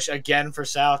heavy push again for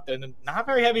South and not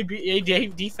very heavy A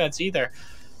defense either.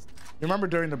 You remember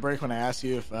during the break when I asked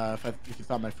you if you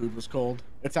thought my food was cold?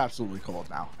 It's absolutely cold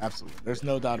now. Absolutely. There's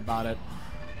no doubt about it.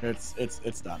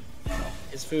 It's done. So.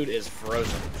 His food is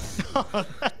frozen.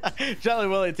 Jelly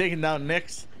Willy taking down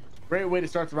Nyx. Great way to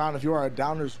start the round if you are a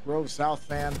Downers Grove South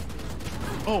fan.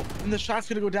 Oh, and the shot's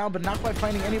going to go down, but not quite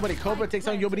finding anybody. Cobra takes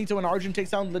down Yobenito, and Arjun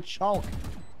takes down LeChonk.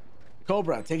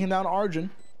 Cobra taking down Arjun.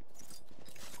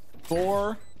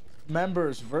 4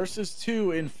 members versus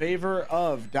 2 in favor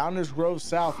of Downers Grove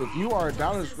South. If you are a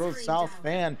Downers Grove South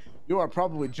fan, you are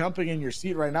probably jumping in your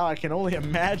seat right now. I can only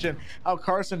imagine how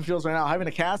Carson feels right now having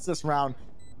to cast this round.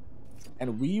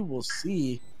 And we will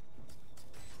see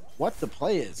what the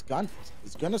play is. Gun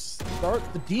is going to start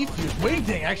the defuse.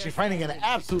 Wingding actually finding an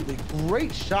absolutely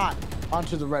great shot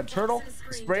onto the red turtle.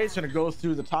 The spray is going to go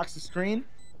through the toxic screen.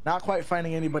 Not quite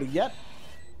finding anybody yet.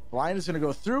 Blind is going to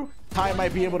go through. Ty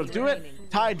might be able to do it.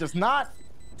 Ty does not.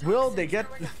 Will they get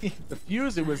the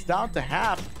fuse? It was down to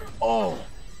half. Oh,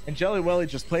 and Jelly Willy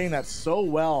just playing that so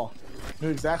well. Knew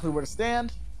exactly where to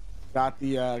stand. Got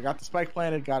the spike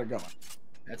planted. Got it going.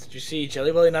 That's what you see.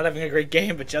 Jelly Willy not having a great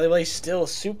game, but Jelly Willy's still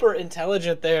super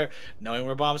intelligent there, knowing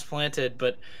where bombs planted,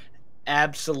 but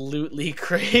absolutely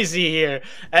crazy here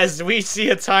as we see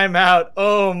a timeout.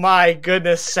 Oh my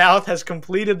goodness, South has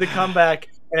completed the comeback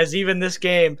and has even this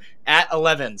game at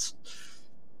 11s.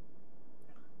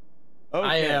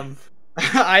 Okay.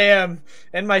 I am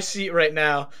in my seat right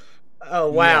now.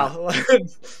 Oh wow. Yeah.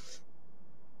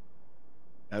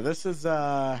 Now this is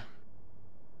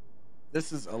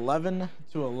 11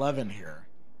 to 11 here.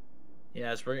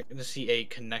 Yes, we're going to see a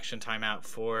connection timeout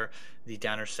for the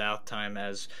Downer South time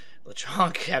as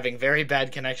LeChonk having very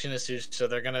bad connection issues, so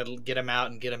they're going to get him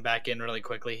out and get him back in really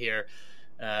quickly here.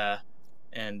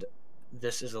 And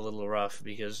this is a little rough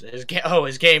because his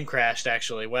game crashed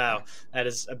actually. Wow, that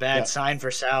is a bad sign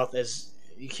for South as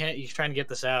you're trying to get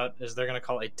this out as they're going to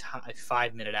call a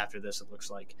 5-minute after this, it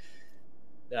looks like.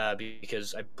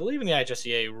 Because I believe in the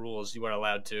IHSEA rules you are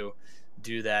allowed to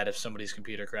do that if somebody's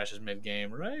computer crashes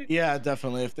mid-game, right? Yeah,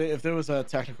 definitely. If there was a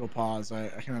technical pause, I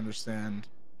can understand.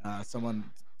 Someone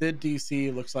did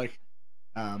DC, looks like,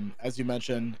 as you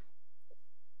mentioned.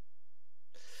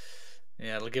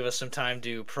 Yeah, it'll give us some time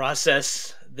to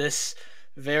process this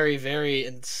very, very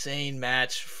insane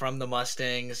match from the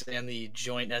Mustangs and the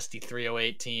joint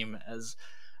SD308 team. As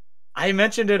I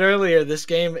mentioned it earlier, this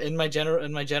game in my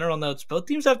general notes, both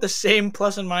teams have the same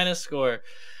plus and minus score.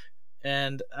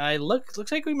 And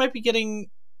looks like we might be getting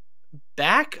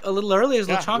back a little early as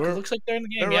LeChonk. It looks like they're in the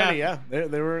game. They're ready, yeah.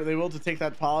 They were able to take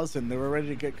that pause and they were ready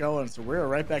to get going. So we're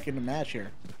right back in the match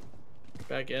here.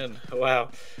 Back in.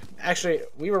 Wow. Actually,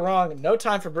 we were wrong. No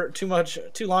time for too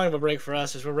long of a break for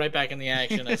us as we're right back in the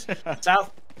action. As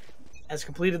South has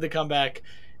completed the comeback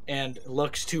and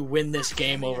looks to win this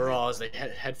game overall as they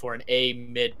head for an A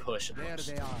mid push. There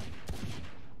they are.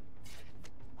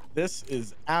 This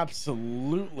is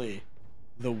absolutely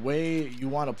the way you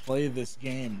want to play this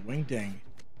game. Wingding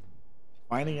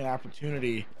finding an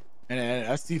opportunity, and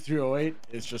SD308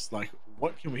 is just like,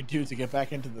 what can we do to get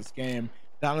back into this game?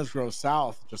 Downers Grove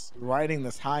South just riding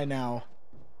this high now.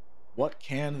 What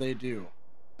can they do?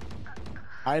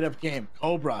 Tied up game.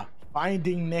 Cobra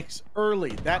finding Nyx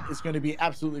early. That is going to be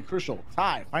absolutely crucial.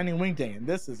 Ty finding Wingding, and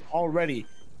this is already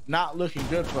not looking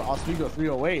good for Oswego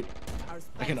 308.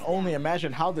 I can only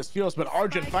imagine how this feels, but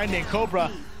Arjun finding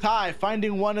Cobra. Ty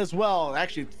finding one as well.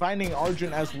 Actually finding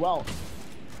Arjun as well.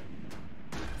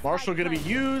 Marshall going to be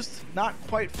used. Not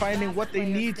quite finding what they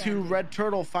need to. Red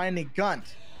Turtle finding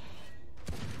Gunt.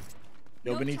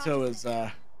 Yobenito is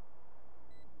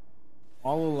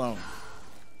all alone.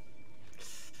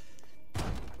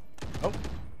 Oh,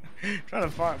 trying to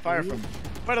fire from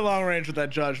quite a long range with that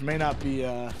judge may not be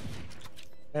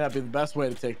the best way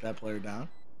to take that player down.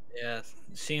 Yeah,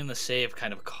 seeing the save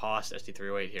kind of cost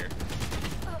SD308 here,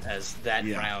 as that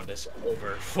round is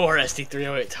over for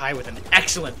SD308, tied with an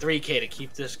excellent 3K to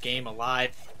keep this game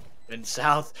alive. And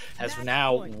South has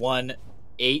now won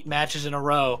 8 matches in a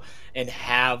row and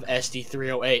have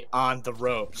SD308 on the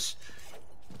ropes.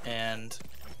 And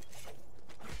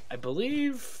I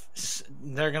believe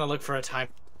they're going to look for a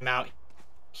timeout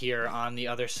here on the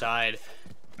other side,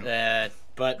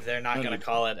 but they're not going to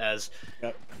call it as,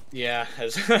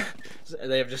 as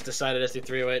they have just decided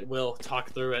SD308 will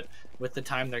talk through it with the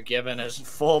time they're given as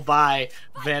full buy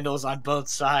Vandals on both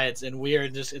sides. And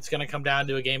it's going to come down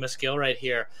to a game of skill right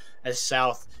here as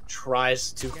South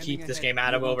tries to keep this game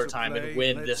out of overtime and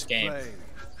win this game.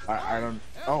 I don't.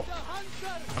 Oh,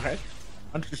 okay.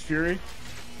 Hunter's Fury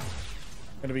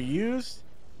going to be used.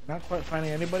 Not quite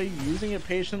finding anybody. Using it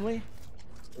patiently.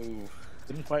 Ooh,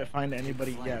 didn't quite find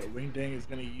anybody yet. Wingding is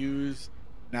going to use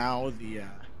now the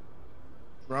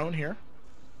drone here.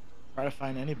 Try to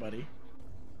find anybody.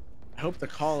 I hope the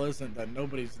call isn't that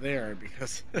nobody's there,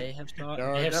 because they have there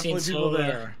are definitely people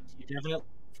there. You definitely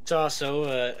saw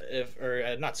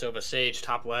Sova, not Sova, Sage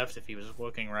top left if he was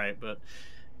looking right, but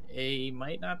he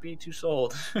might not be too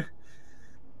sold.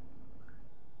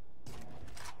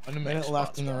 1 minute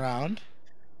left in the round.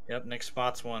 Yep, Nick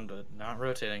spots one, but not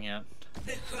rotating yet.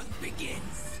 The hunt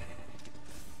begins.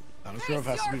 Grove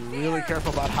has to be really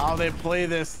careful about how they play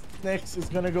this. Nyx is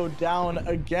going to go down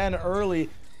again early.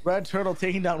 Red Turtle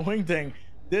taking down Wingding.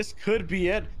 This could be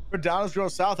it for Downers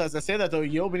Grove South. As I say that, though,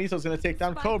 Yo Benito is going to take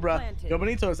down Cobra. Yo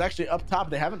Benito is actually up top.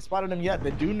 They haven't spotted him yet.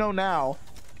 They do know now.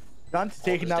 Gun's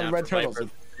taking down the Red Turtles.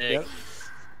 Yep.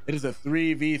 It is a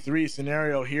 3v3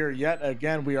 scenario here yet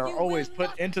again. We are always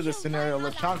put into this scenario.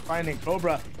 Lechonk finding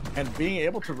Cobra and being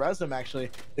able to res him actually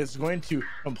is going to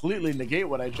completely negate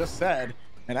what I just said.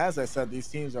 And as I said, these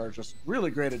teams are just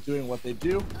really great at doing what they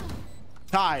do.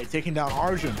 Ty taking down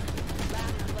Arjun.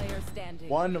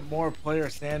 One more player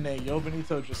standing. Yo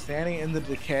Benito just standing in the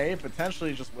decay,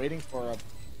 potentially just waiting for a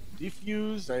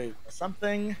defuse,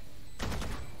 something.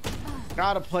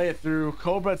 Gotta play it through.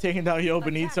 Cobra taking down Yo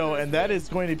Benito, and that is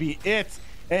going to be it.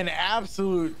 An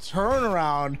absolute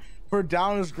turnaround for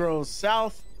Downers Grove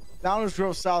South. Downers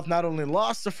Grove South not only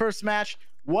lost the first match,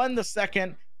 won the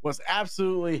second, was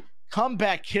absolutely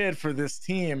comeback kid for this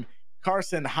team.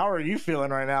 Carson, how are you feeling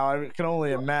right now? I can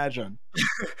only imagine.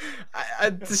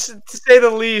 To say the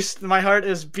least, my heart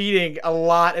is beating a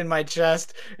lot in my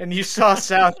chest, and you saw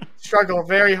South struggle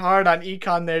very hard on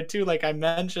Econ there too, like I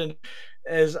mentioned.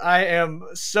 As I am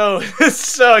so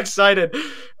excited.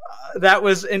 That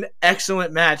was an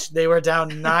excellent match. They were down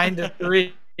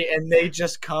 9-3 and they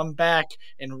just come back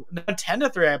and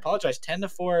 10-3. I apologize,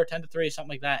 10-4, 10-3, something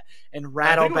like that, and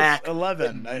rattle back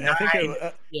 11. I think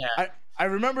I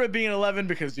remember it being 11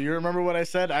 because do you remember what I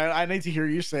said? I need to hear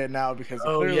you say it now because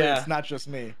clearly it's not just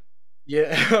me.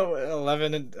 Yeah,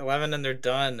 11 and they're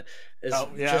done.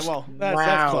 That's close. That's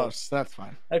fine. Close. That's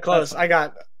fine. I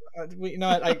got. You know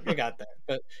what? I got that.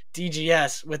 But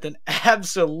DGS with an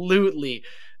absolutely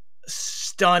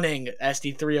stunning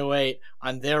SD308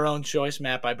 on their own choice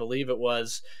map, I believe it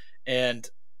was, and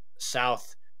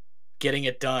South getting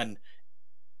it done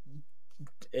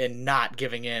and not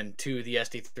giving in to the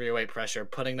SD308 pressure,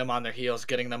 putting them on their heels,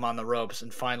 getting them on the ropes,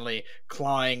 and finally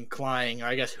clawing, or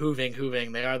I guess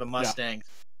hooving. They are the Mustangs.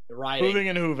 Yeah. Riding. Hooving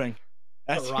and hooving.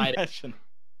 That's riding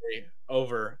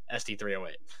over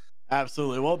SD308.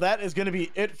 Absolutely. Well, that is going to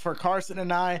be it for Carson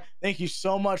and I. Thank you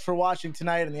so much for watching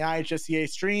tonight in the IHSEA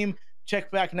stream.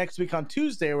 Check back next week on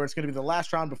Tuesday, where it's going to be the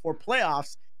last round before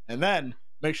playoffs. And then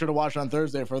make sure to watch on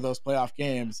Thursday for those playoff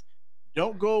games.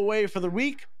 Don't go away for the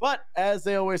week, but as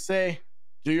they always say,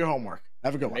 do your homework.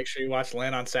 Have a good one. Make sure you watch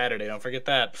LAN on Saturday. Don't forget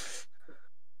that.